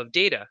of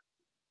data,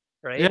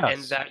 right? And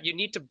Yes. that you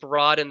need to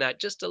broaden that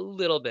just a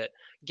little bit,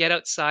 get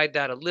outside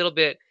that a little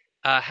bit,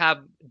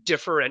 have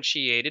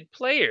differentiated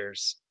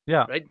players,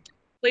 Yeah. right?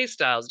 Play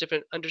styles,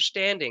 different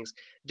understandings,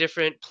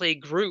 different play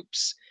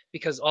groups,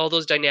 because all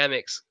those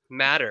dynamics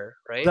matter,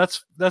 right?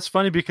 That's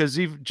funny because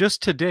even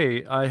just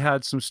today I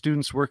had some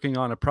students working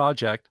on a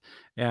project,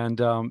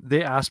 and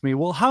they asked me,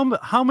 well,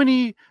 how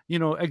many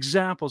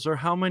examples or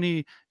how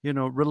many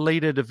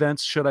related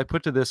events should I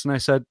put to this? And I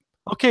said,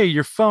 okay,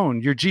 your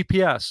phone, your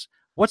GPS.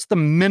 What's the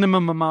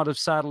minimum amount of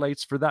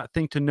satellites for that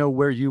thing to know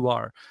where you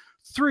are?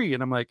 3.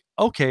 And I'm like,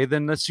 okay,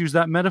 then let's use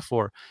that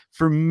metaphor.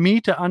 For me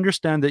to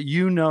understand that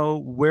you know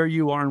where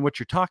you are and what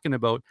you're talking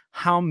about,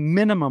 how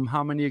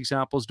many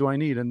examples do I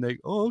need? And they,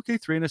 oh, okay,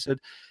 3. And I said,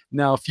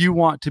 now, if you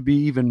want to be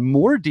even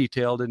more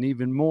detailed and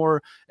even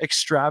more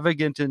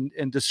extravagant in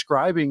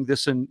describing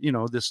this and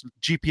this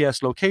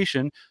GPS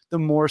location, the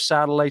more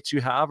satellites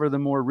you have or the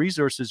more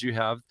resources you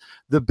have,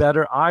 the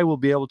better I will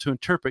be able to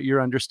interpret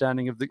your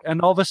understanding of the.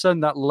 And all of a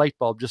sudden, that light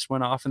bulb just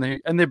went off, and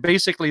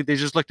they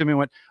just looked at me and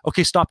went,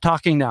 "Okay, stop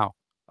talking now.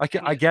 I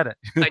Yeah. get it."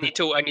 I need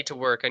to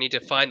work. I need to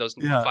find those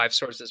Yeah, 5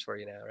 sources for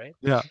you now, right?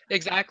 yeah,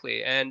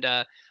 Exactly. And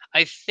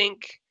I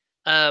think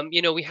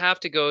we have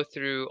to go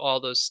through all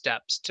those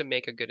steps to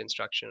make a good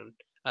instruction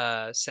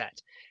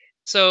set.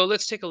 So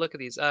let's take a look at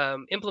these.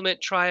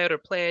 Implement, try out, or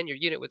plan your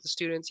unit with the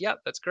students.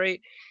 Yep, that's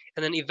great.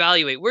 And then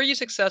evaluate. Were you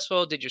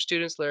successful? Did your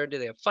students learn?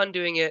 Did they have fun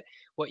doing it?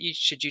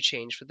 Should you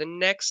change for the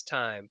next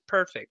time?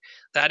 Perfect.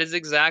 That is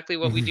exactly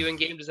what we do in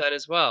game design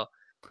as well.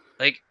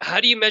 Like, how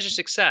do you measure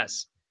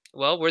success?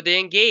 Well, were they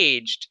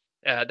engaged?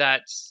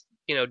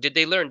 Did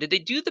they learn? Did they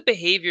do the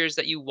behaviors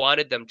that you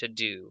wanted them to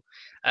do?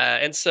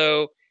 And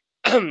so,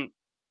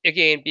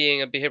 again,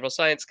 being a behavioral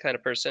science kind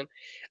of person,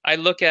 I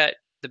look at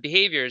the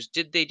behaviors.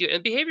 Did they do?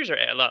 And behaviors are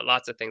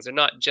lots of things. They're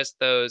not just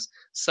those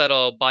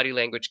subtle body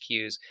language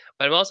cues,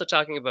 but I'm also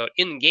talking about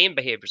in-game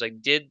behaviors.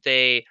 Like, did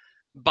they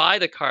buy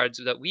the cards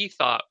that we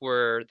thought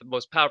were the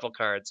most powerful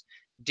cards?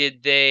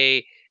 Did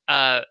they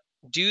uh,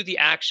 do the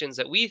actions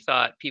that we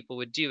thought people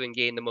would do and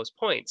gain the most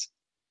points?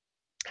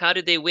 How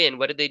did they win?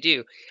 What did they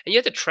do? And you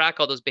have to track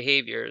all those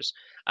behaviors.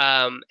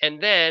 And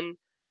then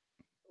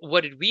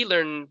what did we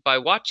learn by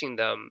watching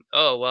them?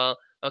 Oh, well,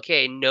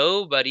 okay,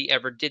 nobody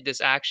ever did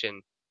this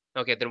action.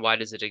 Okay, then why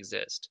does it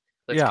exist?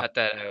 Let's Yeah. cut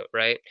that out,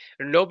 right?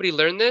 Nobody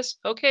learned this.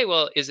 Okay,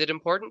 well, is it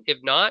important? If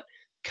not,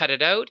 cut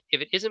it out.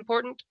 If it is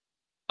important,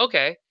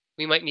 okay,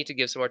 we might need to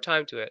give some more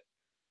time to it.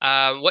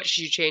 What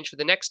should you change for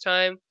the next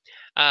time?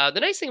 The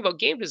nice thing about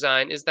game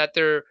design is that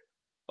they're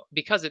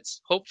because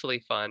it's hopefully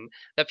fun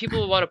that people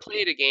will want to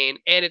play it again,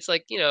 and it's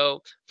like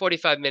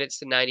 45 minutes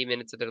to 90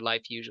 minutes of their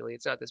life. Usually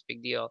it's not this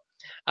big deal.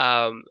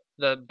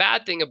 The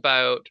bad thing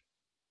about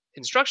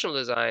instructional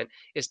design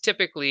is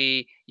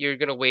typically you're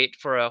going to wait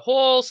for a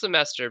whole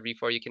semester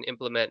before you can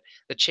implement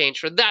the change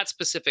for that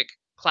specific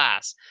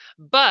class.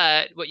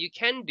 But what you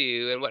can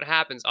do, and what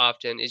happens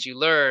often, is you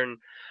learn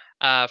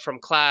from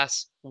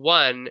class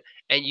one,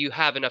 and you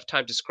have enough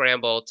time to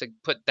scramble to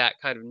put that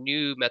kind of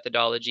new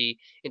methodology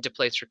into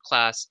place for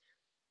class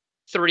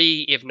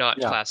three, if not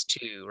Yeah. class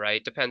two,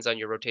 right? Depends on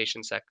your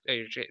rotation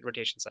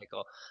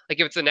cycle. Like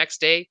if it's the next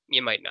day,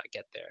 you might not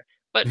get there,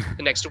 but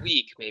the next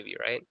week maybe,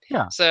 right?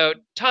 Yeah. So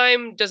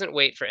time doesn't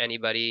wait for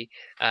anybody,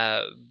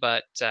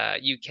 but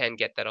you can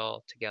get that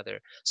all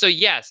together. So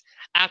yes,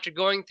 after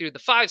going through the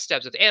 5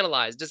 steps of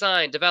analyze,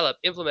 design, develop,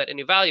 implement, and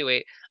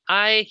evaluate,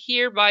 I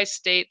hereby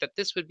state that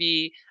this would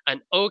be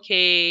an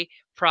okay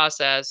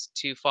process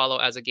to follow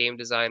as a game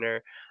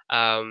designer.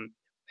 Um,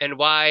 and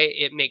why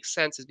it makes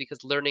sense is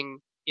because learning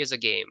is a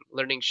game.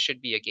 Learning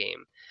should be a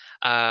game.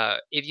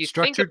 If you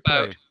think Structured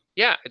about, play.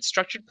 yeah, it's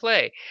structured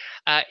play.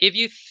 If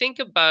you think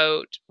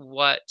about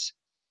what,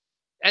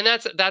 and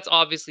that's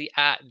obviously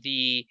at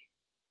the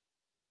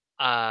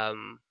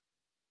um,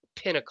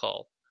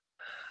 pinnacle.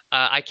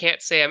 I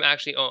can't say I'm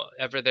actually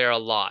ever there a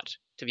lot,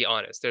 to be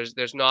honest.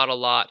 There's not a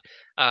lot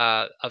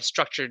of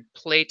structured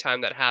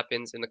playtime that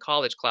happens in the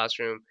college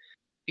classroom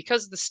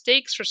because the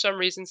stakes for some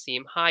reason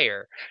seem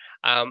higher.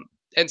 Um,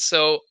 and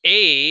so,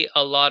 a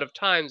lot of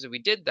times when we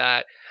did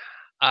that,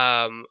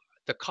 um,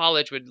 the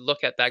college would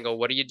look at that and go,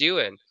 "What are you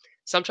doing?"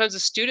 Sometimes the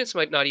students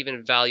might not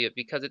even value it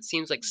because it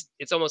seems like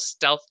it's almost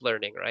stealth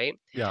learning, right?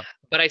 Yeah.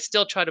 But I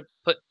still try to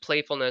put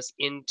playfulness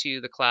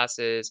into the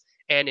classes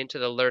and into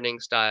the learning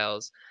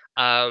styles.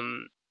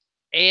 Um,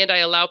 and I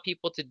allow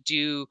people to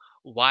do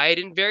wide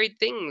and varied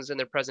things in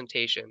their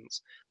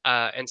presentations.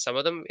 And some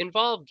of them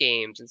involve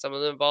games, and some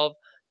of them involve,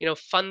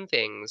 fun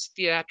things,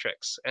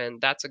 theatrics,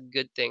 and that's a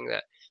good thing.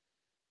 That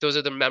those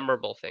are the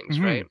memorable things,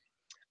 Hmm. right?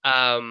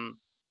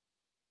 Um,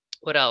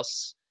 what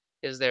else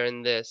is there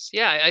in this?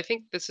 Yeah, I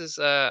think this is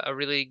a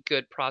really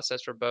good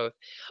process for both.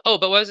 Oh,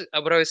 but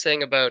what I was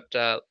saying about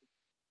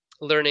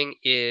learning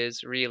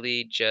is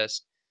really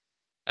just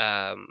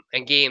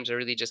and games are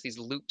really just these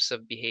loops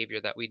of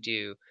behavior that we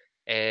do,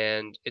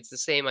 and it's the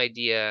same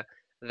idea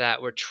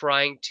that we're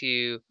trying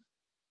to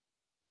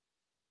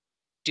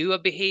do a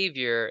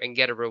behavior and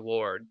get a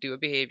reward, do a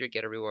behavior,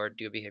 get a reward,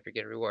 do a behavior,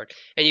 get a reward.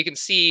 And you can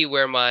see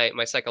where my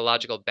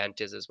psychological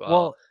bent is as well,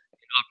 Well,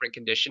 operant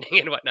conditioning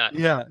and whatnot.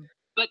 yeah.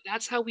 But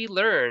that's how we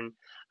learn,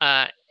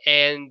 uh,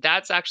 and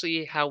that's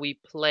actually how we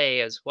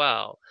play as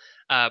well.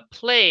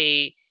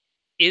 Play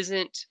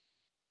isn't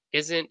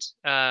isn't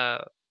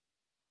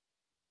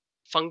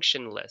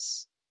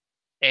functionless,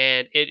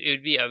 and it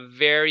would be a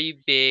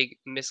very big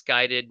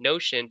misguided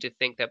notion to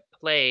think that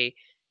play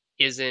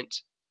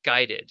isn't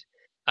guided,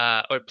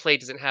 or play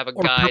doesn't have a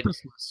Or guide.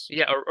 purposeless.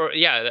 Yeah, or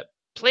yeah, that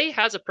play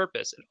has a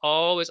purpose. It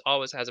always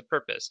has a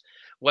purpose.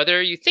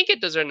 Whether you think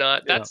it does or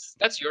not, Yeah.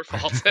 that's your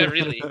fault,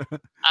 really.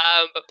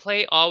 But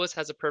play always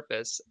has a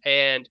purpose,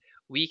 and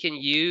we can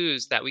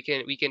use that. We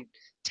can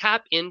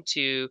tap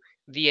into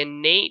the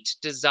innate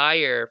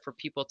desire for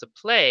people to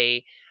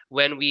play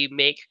when we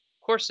make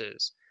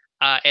courses.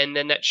 And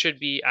then that should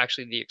be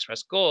actually the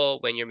express goal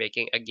when you're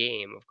making a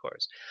game, of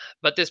course.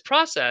 But this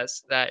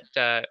process that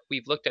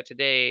we've looked at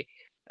today,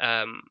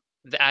 um,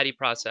 the ADDIE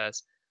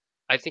process,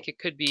 I think it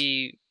could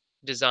be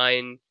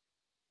design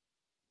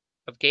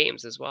of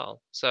games as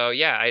well. So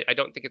yeah, I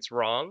don't think it's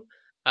wrong.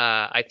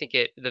 I think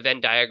the Venn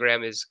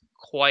diagram is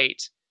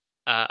quite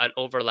an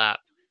overlap,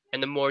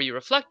 and the more you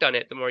reflect on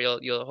it, the more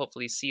you'll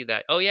hopefully see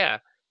that. Oh yeah,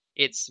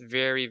 it's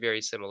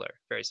very similar,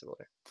 very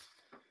similar.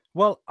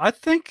 Well, I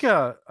think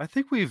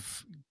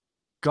we've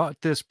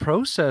got this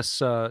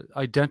process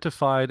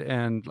identified,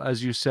 and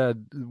as you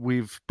said,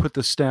 we've put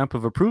the stamp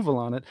of approval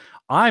on it.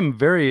 I'm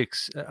very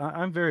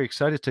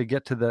excited to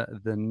get to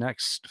the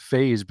next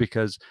phase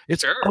because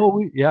Sure.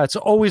 it's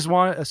always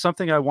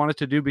something I wanted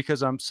to do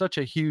because I'm such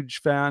a huge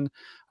fan.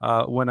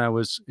 When I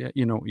was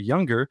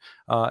younger,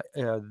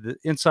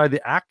 inside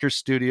the actor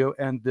studio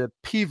and the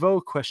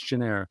Pivot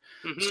questionnaire.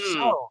 Hmm.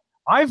 So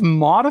I've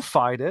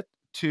modified it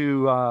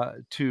to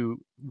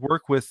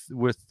work with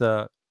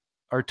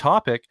our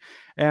topic.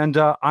 And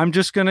I'm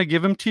just going to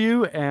give them to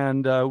you,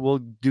 and we'll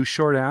do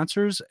short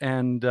answers.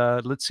 And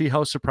let's see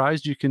how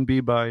surprised you can be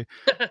by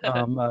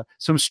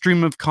some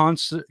stream of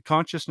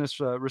consciousness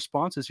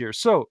responses here.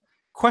 So,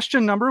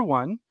 question number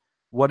one: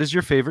 what is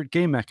your favorite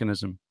game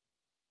mechanism?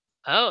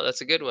 Oh, that's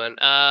a good one.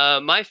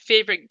 My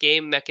favorite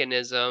game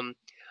mechanism.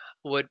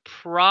 would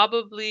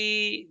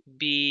probably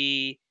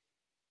be,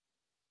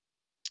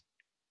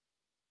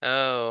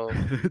 oh,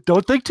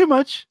 Don't think too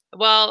much.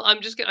 well, I'm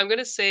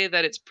gonna say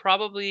that it's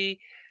probably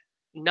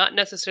not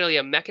necessarily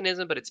a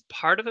mechanism, but it's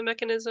part of a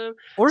mechanism.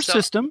 Or So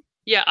system.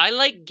 yeah, I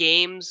like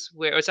games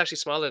where, oh, it's actually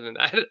smaller than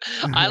that.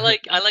 I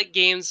like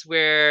games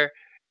where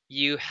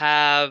you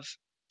have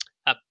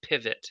a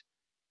pivot.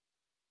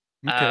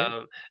 Okay.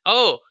 Um,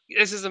 oh,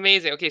 this is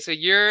amazing. Okay, so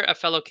you're a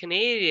fellow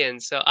Canadian,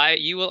 so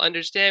you will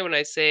understand when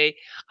I say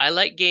I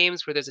like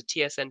games where there's a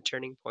TSN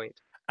turning point,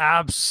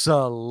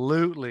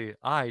 Absolutely.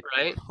 I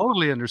right?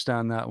 totally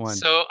understand that one.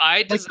 So I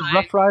Like the design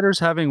Rough Riders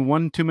having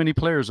one too many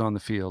players on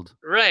the field.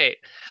 right.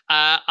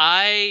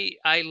 I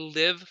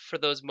live for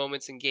those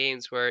moments in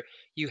games where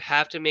you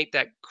have to make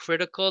that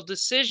critical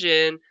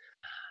decision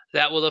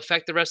that will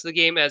affect the rest of the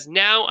game. As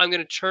now, I'm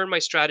going to turn my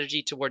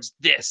strategy towards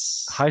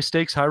this. High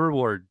stakes, high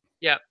reward.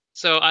 Yeah.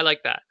 So I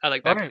like that. I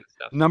like All that kind right. of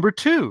stuff. Number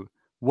two,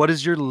 what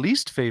is your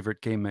least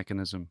favorite game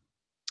mechanism?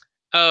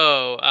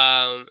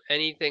 Oh,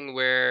 anything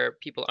where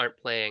people aren't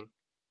playing.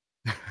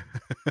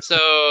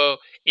 So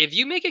if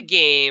you make a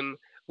game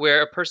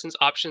where a person's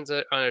options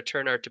on a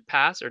turn are to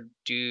pass or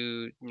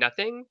do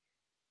nothing,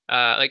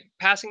 like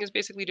passing is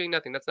basically doing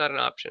nothing. That's not an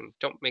option.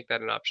 Don't make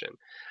that an option.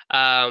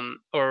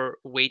 Or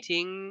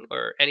waiting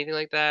or anything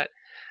like that.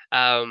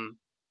 Um,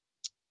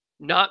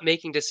 Not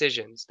making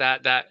decisions.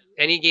 That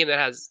any game that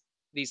has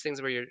these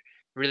things where you're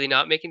really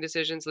not making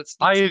decisions, I let's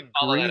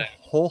follow that agree out.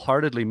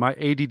 wholeheartedly. My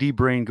ADD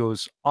brain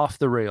goes off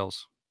the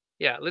rails.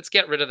 Yeah, let's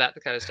get rid of that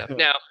kind of stuff.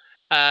 Now,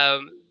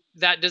 um,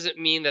 that doesn't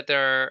mean that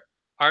there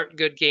aren't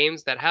good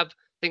games that have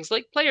things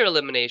like player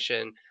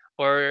elimination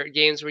or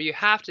games where you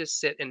have to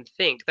sit and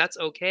think. That's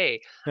okay.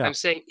 Yeah. I'm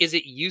saying, is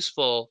it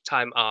useful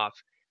time off?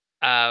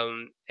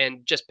 And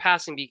just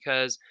passing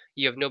because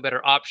you have no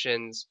better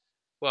options.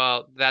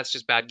 Well, that's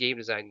just bad game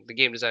design. The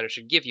game designer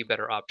should give you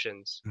better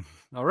options,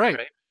 All right.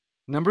 right?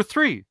 Number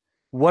three,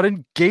 what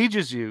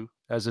engages you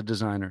as a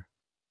designer?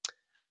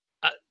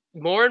 Uh,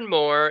 More and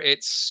more,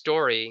 it's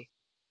story.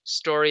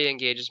 Story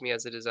engages me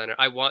as a designer.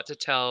 I want to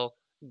tell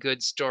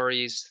good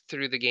stories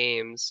through the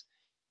games.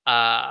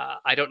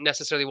 I don't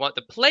necessarily want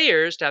the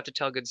players to have to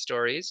tell good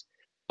stories,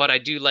 but I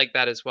do like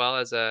that as well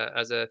as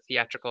a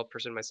theatrical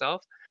person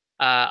myself.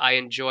 I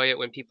enjoy it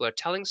when people are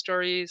telling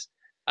stories,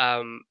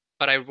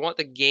 but I want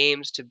the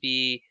games to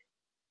be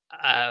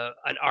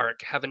an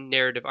arc, have a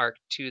narrative arc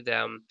to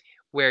them,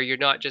 where you're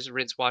not just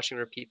rinse, wash, and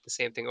repeat the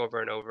same thing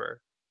over and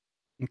over.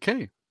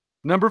 Okay.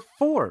 Number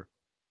four,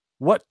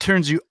 what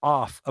turns you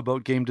off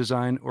about game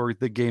design or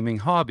the gaming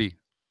hobby?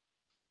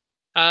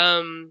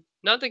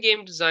 Not the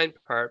game design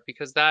part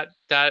because that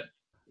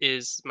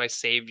is my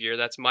savior.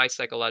 That's my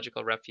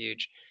psychological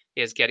refuge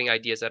is getting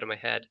ideas out of my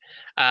head.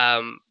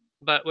 Um,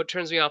 but what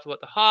turns me off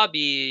about the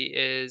hobby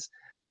is,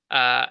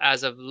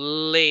 as of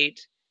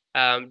late,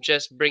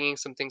 just bringing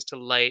some things to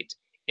light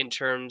in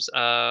terms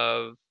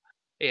of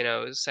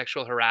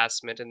sexual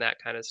harassment and that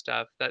kind of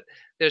stuff. That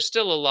there's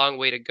still a long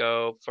way to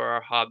go for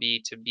our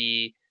hobby to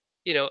be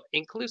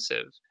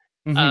inclusive.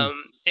 Hmm.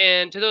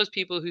 And to those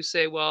people who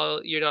say,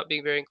 well, you're not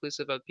being very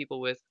inclusive of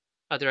people with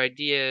other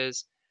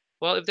ideas,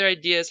 well, if their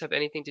ideas have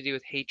anything to do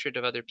with hatred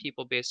of other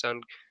people based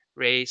on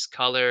race,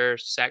 color,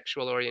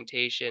 sexual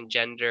orientation,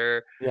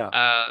 gender, Yeah.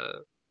 uh,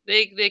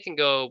 they can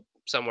go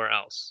somewhere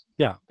else.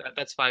 Yeah.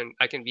 That's fine.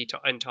 I can be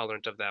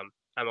intolerant of them.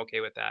 I'm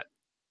okay with that.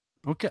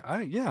 Okay.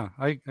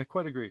 I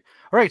quite agree.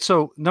 All right.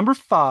 So number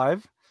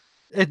five,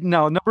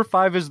 now number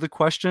five is the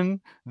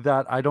question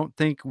that I don't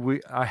think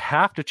I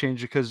have to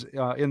change because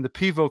in the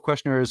Pivo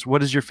questionnaire is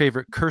what is your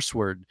favorite curse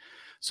word?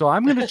 So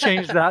I'm going to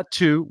change that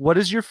to what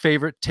is your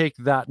favorite take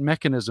that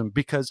mechanism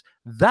because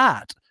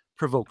that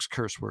provokes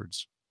curse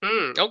words.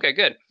 Okay,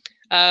 good.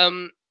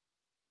 Um,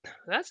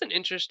 that's an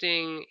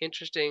interesting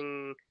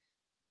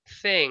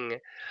thing.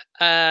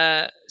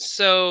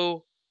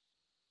 So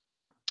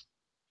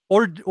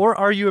Or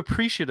are you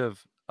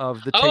appreciative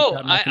of the take oh,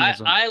 that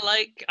mechanism?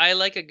 I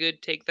like a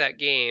good take that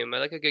game. I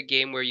like a good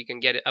game where you can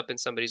get it up in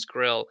somebody's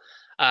grill.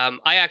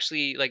 I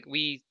actually like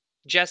we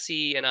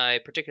Jesse and I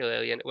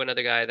particularly and one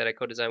other guy that I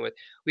co-design with,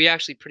 we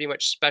actually pretty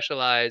much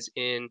specialize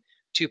in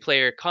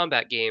two-player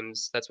combat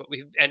games. That's what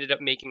we've ended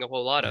up making a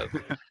whole lot of.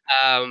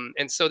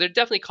 And so they're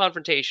definitely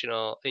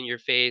confrontational in your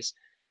face,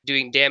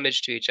 doing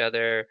damage to each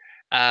other.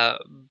 Uh,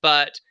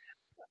 but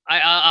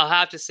I'll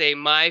have to say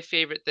my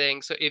favorite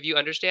thing. So if you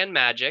understand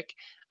Magic,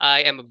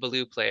 I am a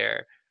blue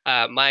player.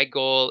 My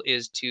goal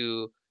is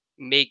to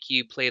make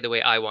you play the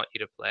way I want you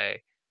to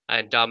play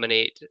and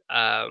dominate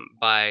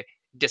by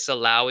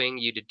disallowing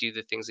you to do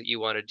the things that you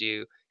want to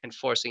do and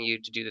forcing you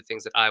to do the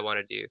things that I want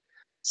to do.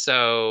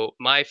 So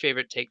my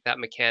favorite take that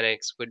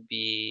mechanics would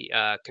be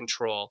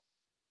control.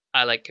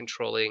 I like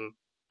controlling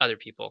other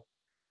people.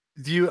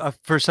 Do you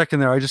for a second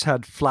there? I just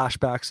had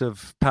flashbacks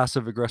of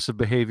passive aggressive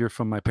behavior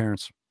from my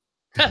parents.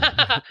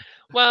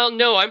 Well,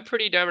 no, I'm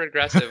pretty darn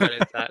aggressive when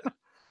it's that.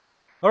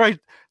 All right,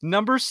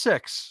 number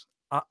six.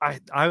 I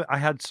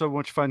had so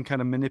much fun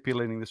kind of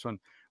manipulating this one.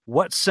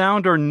 What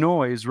sound or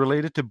noise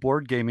related to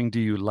board gaming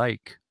do you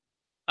like?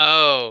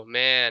 Oh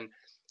man.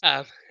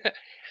 Um,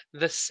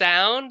 the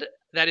sound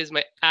that is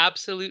my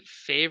absolute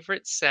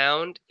favorite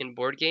sound in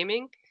board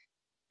gaming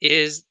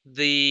is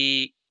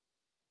the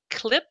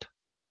clip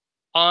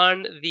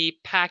on the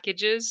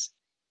packages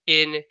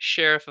in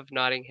Sheriff of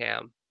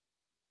Nottingham.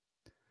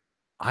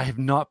 I have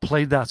not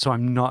played that, so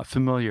I'm not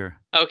familiar.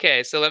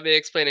 Okay, so let me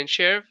explain. In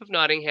Sheriff of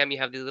Nottingham, you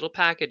have these little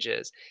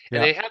packages, and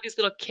Yeah. they have these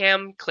little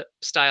cam clip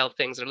style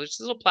things. They're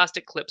just little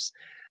plastic clips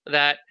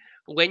that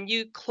when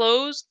you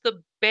close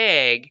the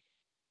bag,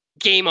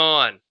 game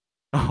on.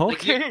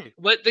 Like you, Okay.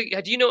 what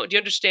the? Do you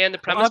understand the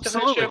Oh, premise behind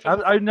absolutely. Sheriff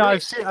of? I know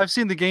Right, I've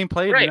seen the game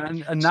played, right.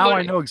 and So now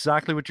I in, know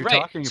exactly what you're right.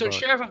 talking So in about.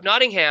 Sheriff of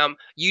Nottingham,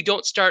 you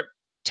don't start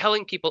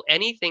telling people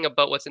anything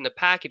about what's in the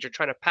package or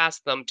trying to pass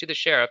them to the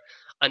sheriff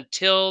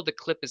until the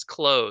clip is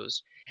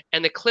closed.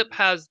 And the clip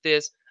has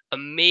this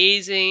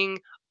amazing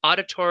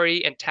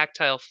auditory and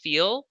tactile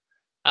feel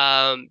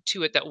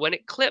to it that when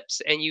it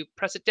clips and you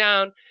press it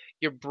down,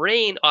 your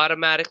brain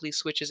automatically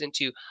switches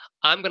into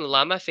I'm going to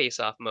lie my face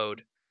off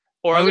mode,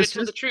 or I I'm going was to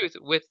tell the just truth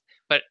with,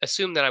 but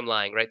assume that I'm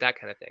lying, right? That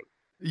kind of thing.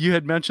 You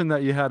had mentioned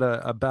that you had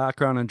a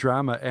background in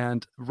drama,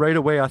 and right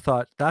away I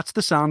thought that's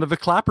the sound of a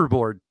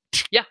clapperboard.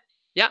 Yeah,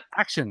 yeah.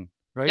 Action,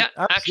 right? Yeah,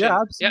 Yeah, action. Yeah.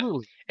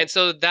 absolutely. And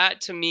so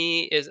that to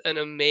me is an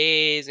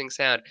amazing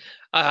sound.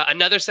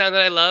 Another sound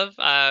that I love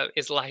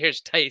is Liar's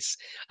Dice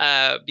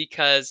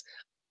because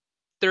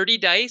 30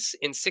 dice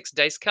in six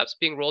dice cups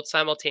being rolled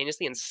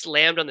simultaneously and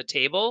slammed on the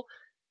table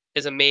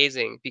is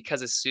amazing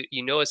because as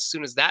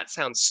soon as that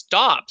sound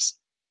stops,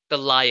 the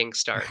lying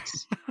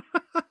starts,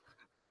 All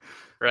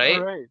right?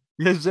 right.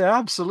 Yes,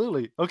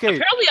 absolutely. Okay.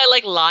 Apparently, I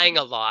like lying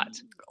a lot.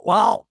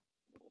 Well,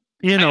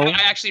 you know, I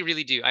actually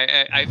really do.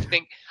 I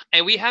think,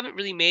 and we haven't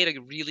really made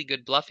a really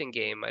good bluffing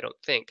game. I don't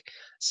think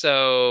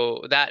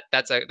so.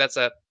 That's a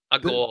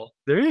th- goal.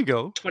 there you go.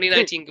 Okay.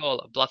 2019 goal,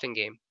 a bluffing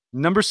game.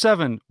 Number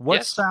 7. What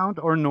Yes. sound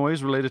or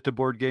noise related to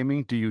board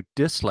gaming do you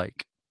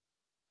dislike?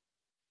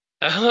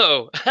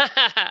 Oh,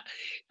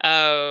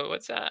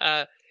 what's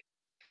that?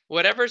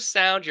 Whatever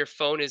sound your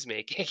phone is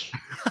making.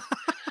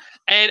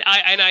 And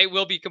I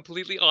will be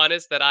completely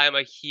honest that I am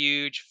a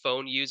huge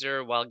phone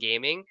user while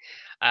gaming.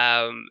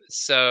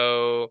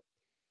 So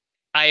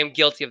I am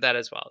guilty of that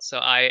as well. So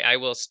I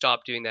will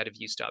stop doing that if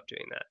you stop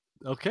doing that.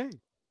 Okay.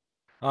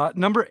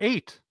 Number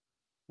 8.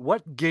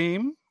 What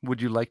game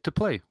would you like to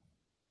play?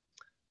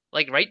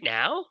 Like right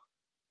now?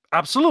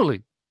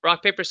 Absolutely.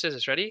 Rock, paper,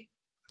 scissors. Ready?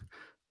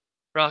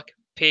 Rock,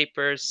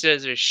 paper,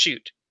 scissors,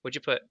 shoot. What'd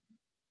you put?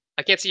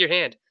 I can't see your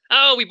hand.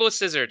 Oh, we both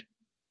scissored.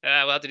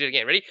 We'll have to do it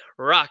again. Ready?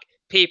 Rock,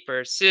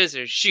 paper,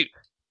 scissors, shoot.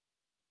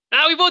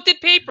 Now we both did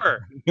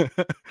paper.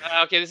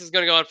 Okay, this is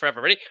going to go on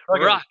forever. Ready?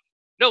 Okay. Rock.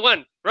 No,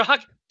 one.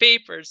 Rock,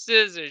 paper,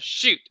 scissors,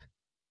 shoot.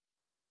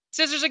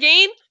 Scissors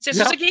again?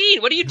 Scissors Yeah.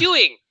 again. What are you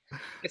doing?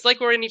 It's like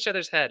we're in each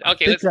other's head.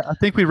 Okay, I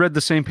think we read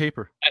the same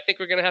paper. I think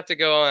we're going to have to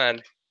go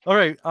on. All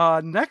right.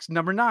 Next,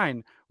 number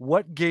 9.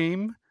 What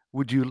game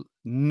would you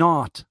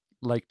not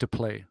like to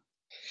play?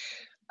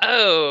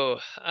 Oh,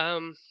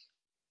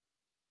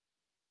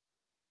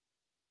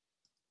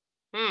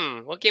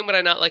 what game would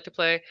I not like to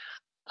play?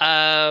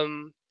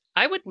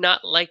 I would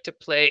not like to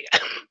play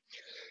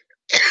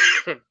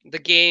the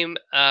game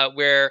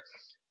where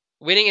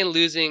winning and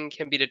losing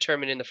can be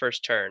determined in the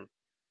first turn.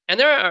 And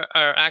there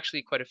are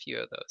actually quite a few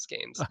of those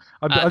games.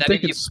 I'm That if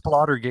thinking you,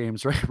 Splotter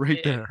games, right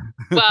eh, there,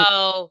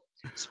 well,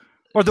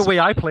 or the way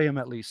I play them,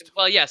 at least.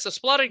 well, yeah. So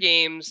Splotter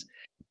games,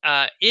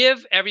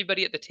 if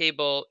everybody at the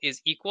table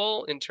is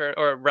equal in turn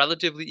or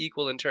relatively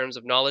equal in terms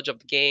of knowledge of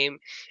the game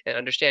and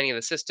understanding of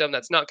the system,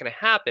 that's not going to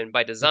happen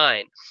by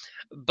design.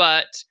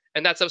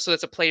 And that's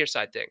a player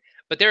side thing.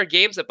 But there are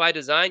games that by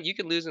design you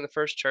can lose in the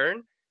first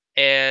turn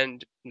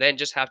and then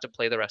just have to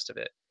play the rest of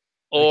it,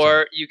 Exactly.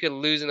 or you can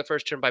lose in the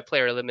first turn by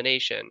player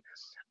elimination,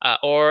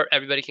 or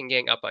everybody can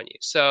gang up on you.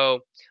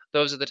 So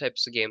those are the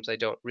types of games I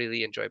don't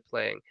really enjoy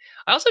playing.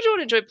 I also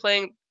don't enjoy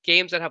playing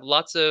games that have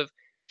lots of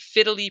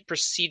fiddly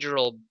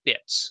procedural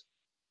bits.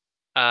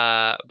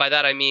 By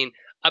that I mean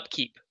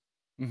upkeep.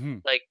 Hmm.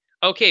 Like,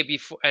 okay,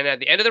 before and at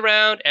the end of the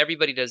round,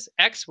 everybody does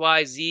X,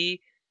 Y,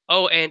 Z,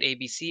 O, and A,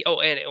 B, C,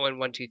 O, and O, and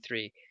 1, 2,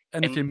 3.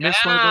 And if And you miss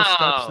one of those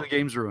steps, the now,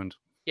 game's ruined.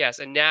 yes,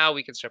 and now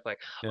we can start playing.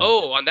 Yeah.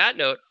 Oh, on that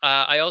note,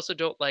 I also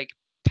don't like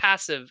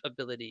passive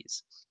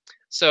abilities.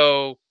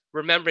 So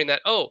remembering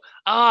that,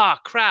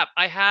 crap,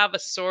 I have a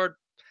sword,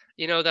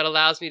 that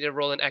allows me to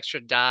roll an extra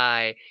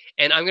die,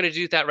 and I'm gonna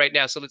do that right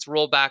now. So let's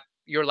roll back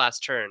your last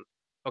turn.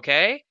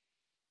 Okay?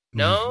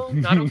 No,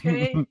 not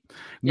okay. No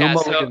Yeah,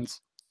 so mulligans.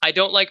 I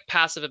don't like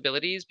passive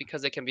abilities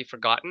because they can be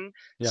forgotten.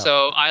 Yeah.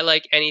 So I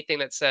like anything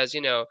that says,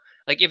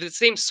 like if it's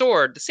the same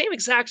sword, the same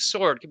exact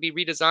sword can be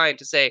redesigned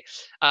to say,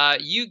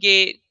 you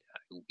gain,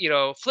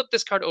 flip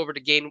this card over to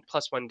gain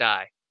 +1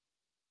 die,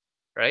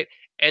 right?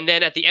 And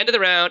then at the end of the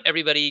round,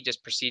 everybody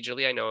just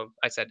procedurally, I know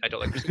I said I don't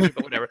like procedure,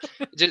 but whatever.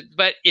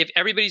 But if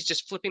everybody's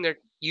just flipping their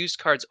used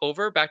cards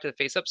over back to the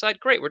face up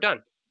side, great, we're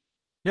done.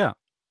 Yeah.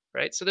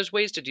 Right. So there's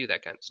ways to do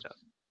that kind of stuff.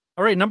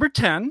 All right. Number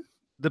 10.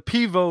 The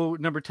Pivo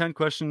number 10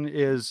 question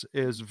is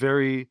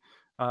very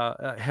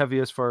heavy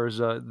as far as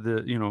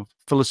the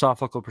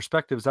philosophical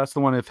perspectives. That's the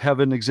one. If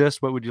heaven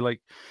exists, what would you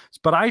like?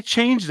 But I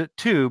changed it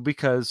too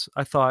because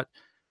I thought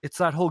it's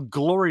that whole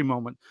glory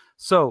moment.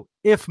 So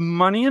if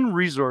money and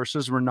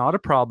resources were not a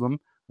problem,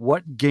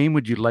 what game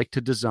would you like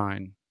to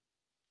design?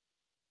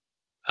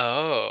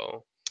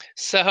 Oh,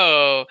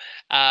 so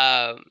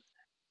I'm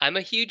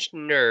a huge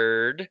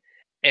nerd,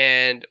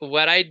 and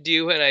what I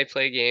do when I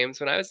play games,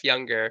 when I was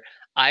younger,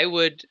 I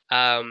would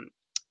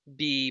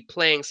be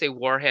playing, say,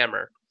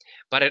 Warhammer,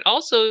 but I'd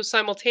also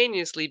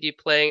simultaneously be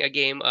playing a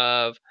game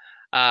of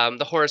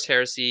the Horus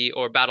Heresy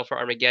or Battle for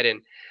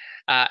Armageddon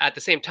at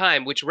the same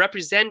time, which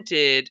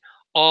represented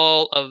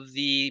all of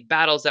the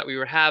battles that we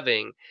were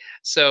having.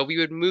 So we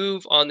would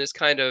move on this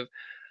kind of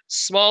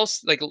small,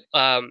 like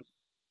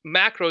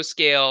macro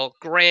scale,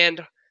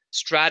 grand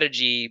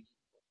strategy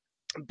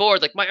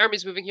board. Like my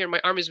army's moving here,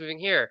 my army's moving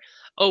here.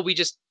 Oh, we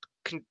just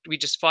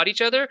fought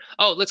each other.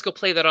 Oh, let's go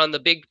play that on the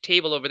big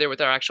table over there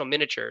with our actual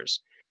miniatures.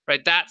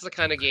 Right, that's the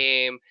kind of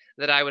game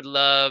that I would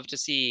love to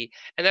see,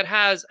 and that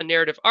has a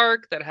narrative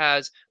arc, that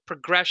has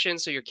progression,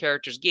 so your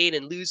characters gain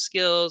and lose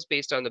skills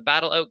based on the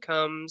battle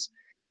outcomes,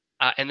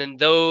 and then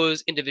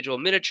those individual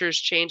miniatures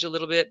change a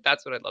little bit.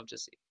 That's what I'd love to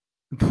see.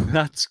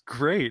 That's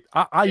great.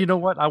 You know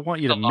what? I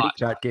want you A to lot. make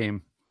that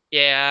game.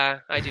 Yeah,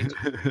 I do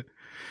too.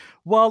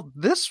 Well,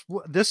 this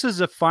is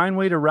a fine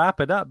way to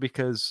wrap it up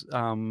because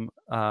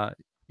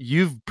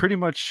you've pretty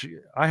much.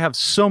 I have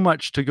so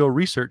much to go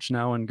research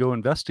now and go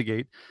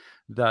investigate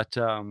that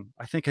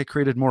I think I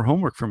created more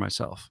homework for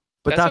myself.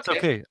 But That's that's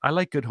okay. okay. I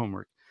like good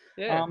homework.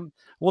 Yeah.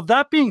 Well,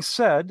 that being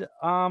said,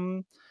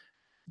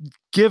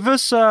 give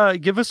us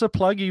a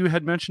plug. You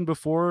had mentioned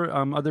before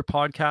other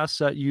podcasts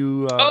that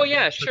you Oh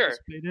yeah, sure.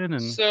 participate in,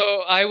 and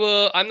So I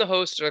will. I'm the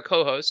host or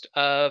co-host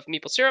of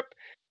Meeple Syrup.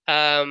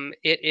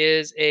 It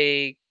is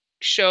a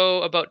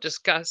show about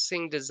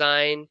discussing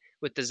design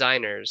with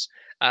designers.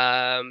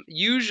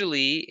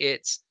 Usually,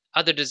 it's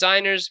other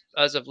designers.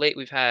 As of late,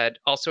 we've had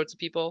all sorts of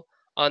people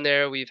on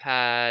there. We've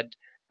had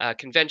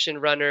convention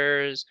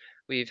runners.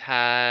 We've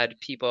had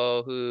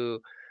people who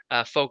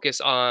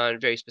focus on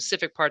very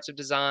specific parts of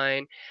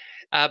design.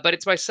 But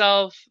it's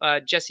myself,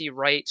 Jesse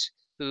Wright,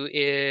 who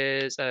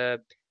is a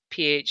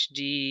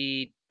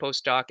PhD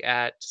postdoc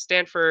at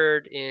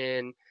Stanford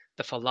in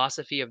the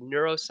philosophy of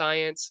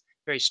neuroscience,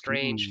 very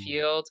strange ooh,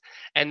 field.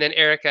 And then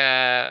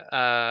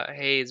Erica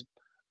Hayes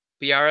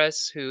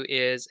Biaras, who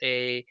is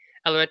a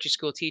elementary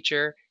school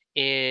teacher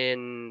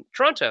in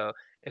Toronto,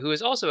 who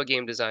is also a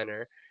game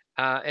designer.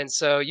 And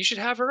so you should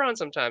have her on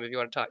sometime if you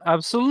want to talk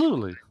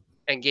absolutely.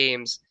 and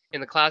games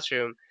in the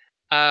classroom.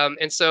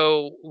 And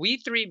so we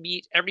three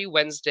meet every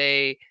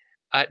Wednesday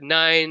at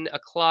 9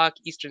 o'clock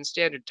Eastern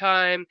Standard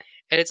Time,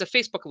 and it's a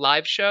Facebook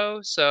Live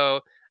show.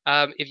 So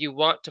if you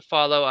want to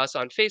follow us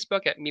on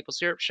Facebook at Meeple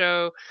Syrup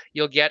Show,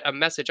 you'll get a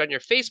message on your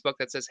Facebook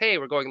that says, "Hey,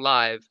 we're going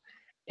live."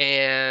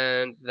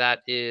 And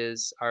that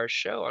is our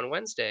show on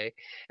Wednesday.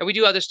 And we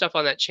do other stuff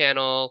on that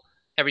channel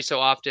every so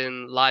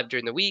often, live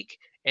during the week.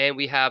 And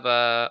we have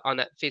on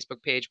that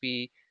Facebook page,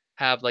 we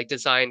have like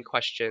design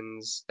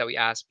questions that we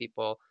ask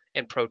people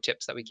and pro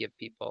tips that we give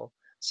people.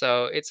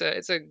 So it's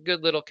a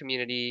good little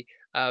community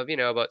of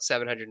about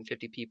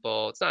 750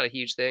 people. It's not a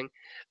huge thing,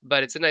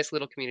 but it's a nice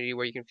little community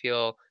where you can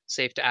feel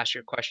safe to ask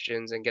your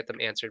questions and get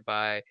them answered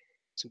by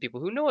some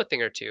people who know a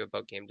thing or two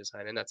about game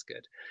design, and that's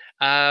good.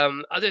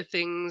 Other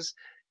things,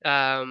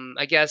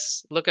 I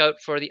guess look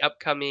out for the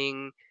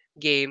upcoming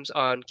games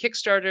on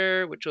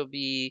Kickstarter, which will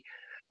be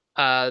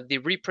the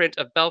reprint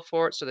of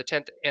Belfort, so the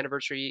 10th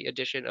anniversary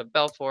edition of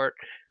Belfort,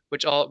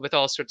 which all with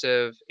all sorts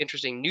of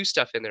interesting new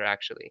stuff in there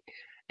actually.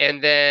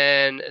 And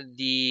then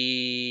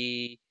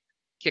the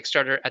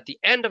Kickstarter at the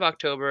end of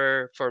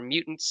October for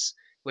Mutants,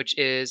 which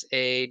is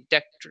a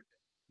deck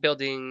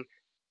building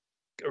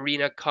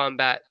arena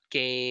combat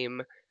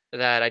game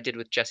that I did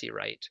with Jesse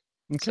Wright.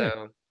 Okay.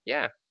 So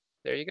yeah,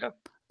 there you go.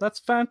 That's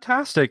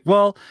fantastic.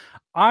 Well,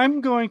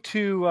 I'm going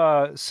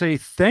to say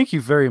thank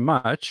you very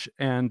much,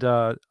 and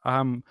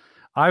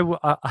I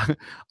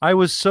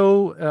was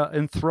so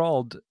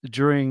enthralled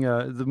during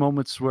the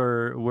moments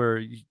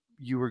where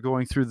you were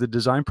going through the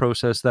design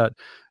process that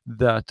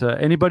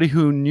anybody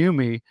who knew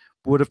me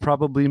would have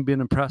probably been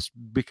impressed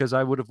because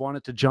I would have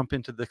wanted to jump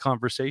into the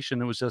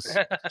conversation. It was just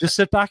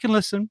sit back and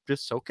listen,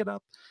 just soak it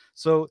up.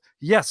 So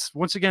yes,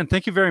 once again,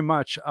 thank you very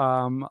much.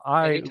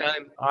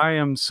 Anytime. I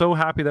am so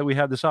happy that we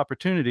had this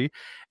opportunity,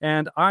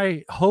 and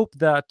I hope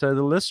that the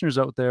listeners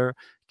out there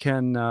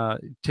can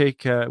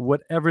take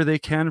whatever they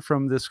can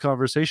from this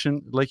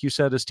conversation. Like you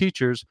said, as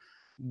teachers,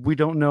 we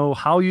don't know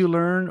how you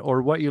learn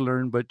or what you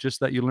learn, but just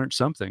that you learned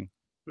something.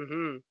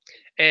 hmm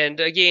And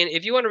again,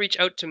 if you want to reach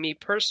out to me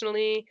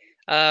personally,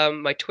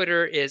 my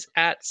Twitter is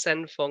at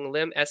Senfong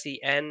Lim,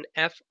 SenFoonglim,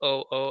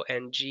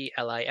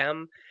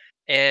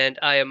 and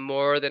I am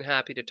more than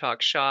happy to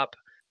talk shop,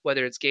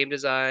 whether it's game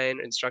design,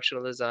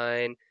 instructional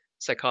design,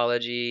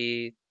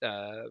 psychology,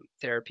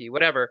 therapy,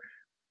 whatever.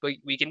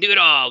 We can do it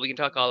all. We can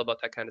talk all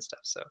about that kind of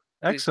stuff. So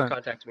please Excellent.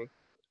 contact me.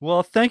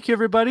 Well, thank you,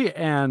 everybody.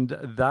 And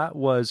that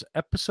was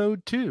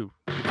episode 2.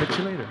 Catch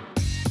you later.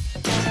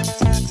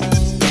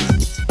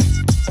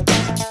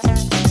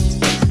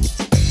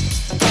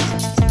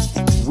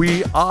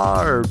 We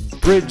are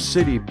Bridge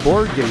City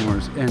Board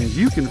Gamers, and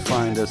you can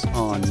find us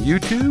on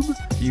YouTube.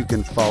 You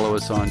can follow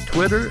us on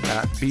Twitter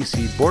at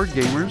BC Board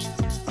Gamers.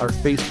 Our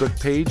Facebook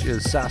page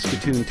is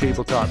Saskatoon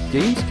Tabletop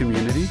Games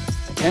Community,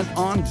 and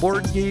on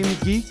Board Game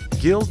Geek,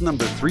 Guild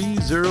number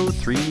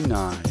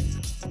 3039.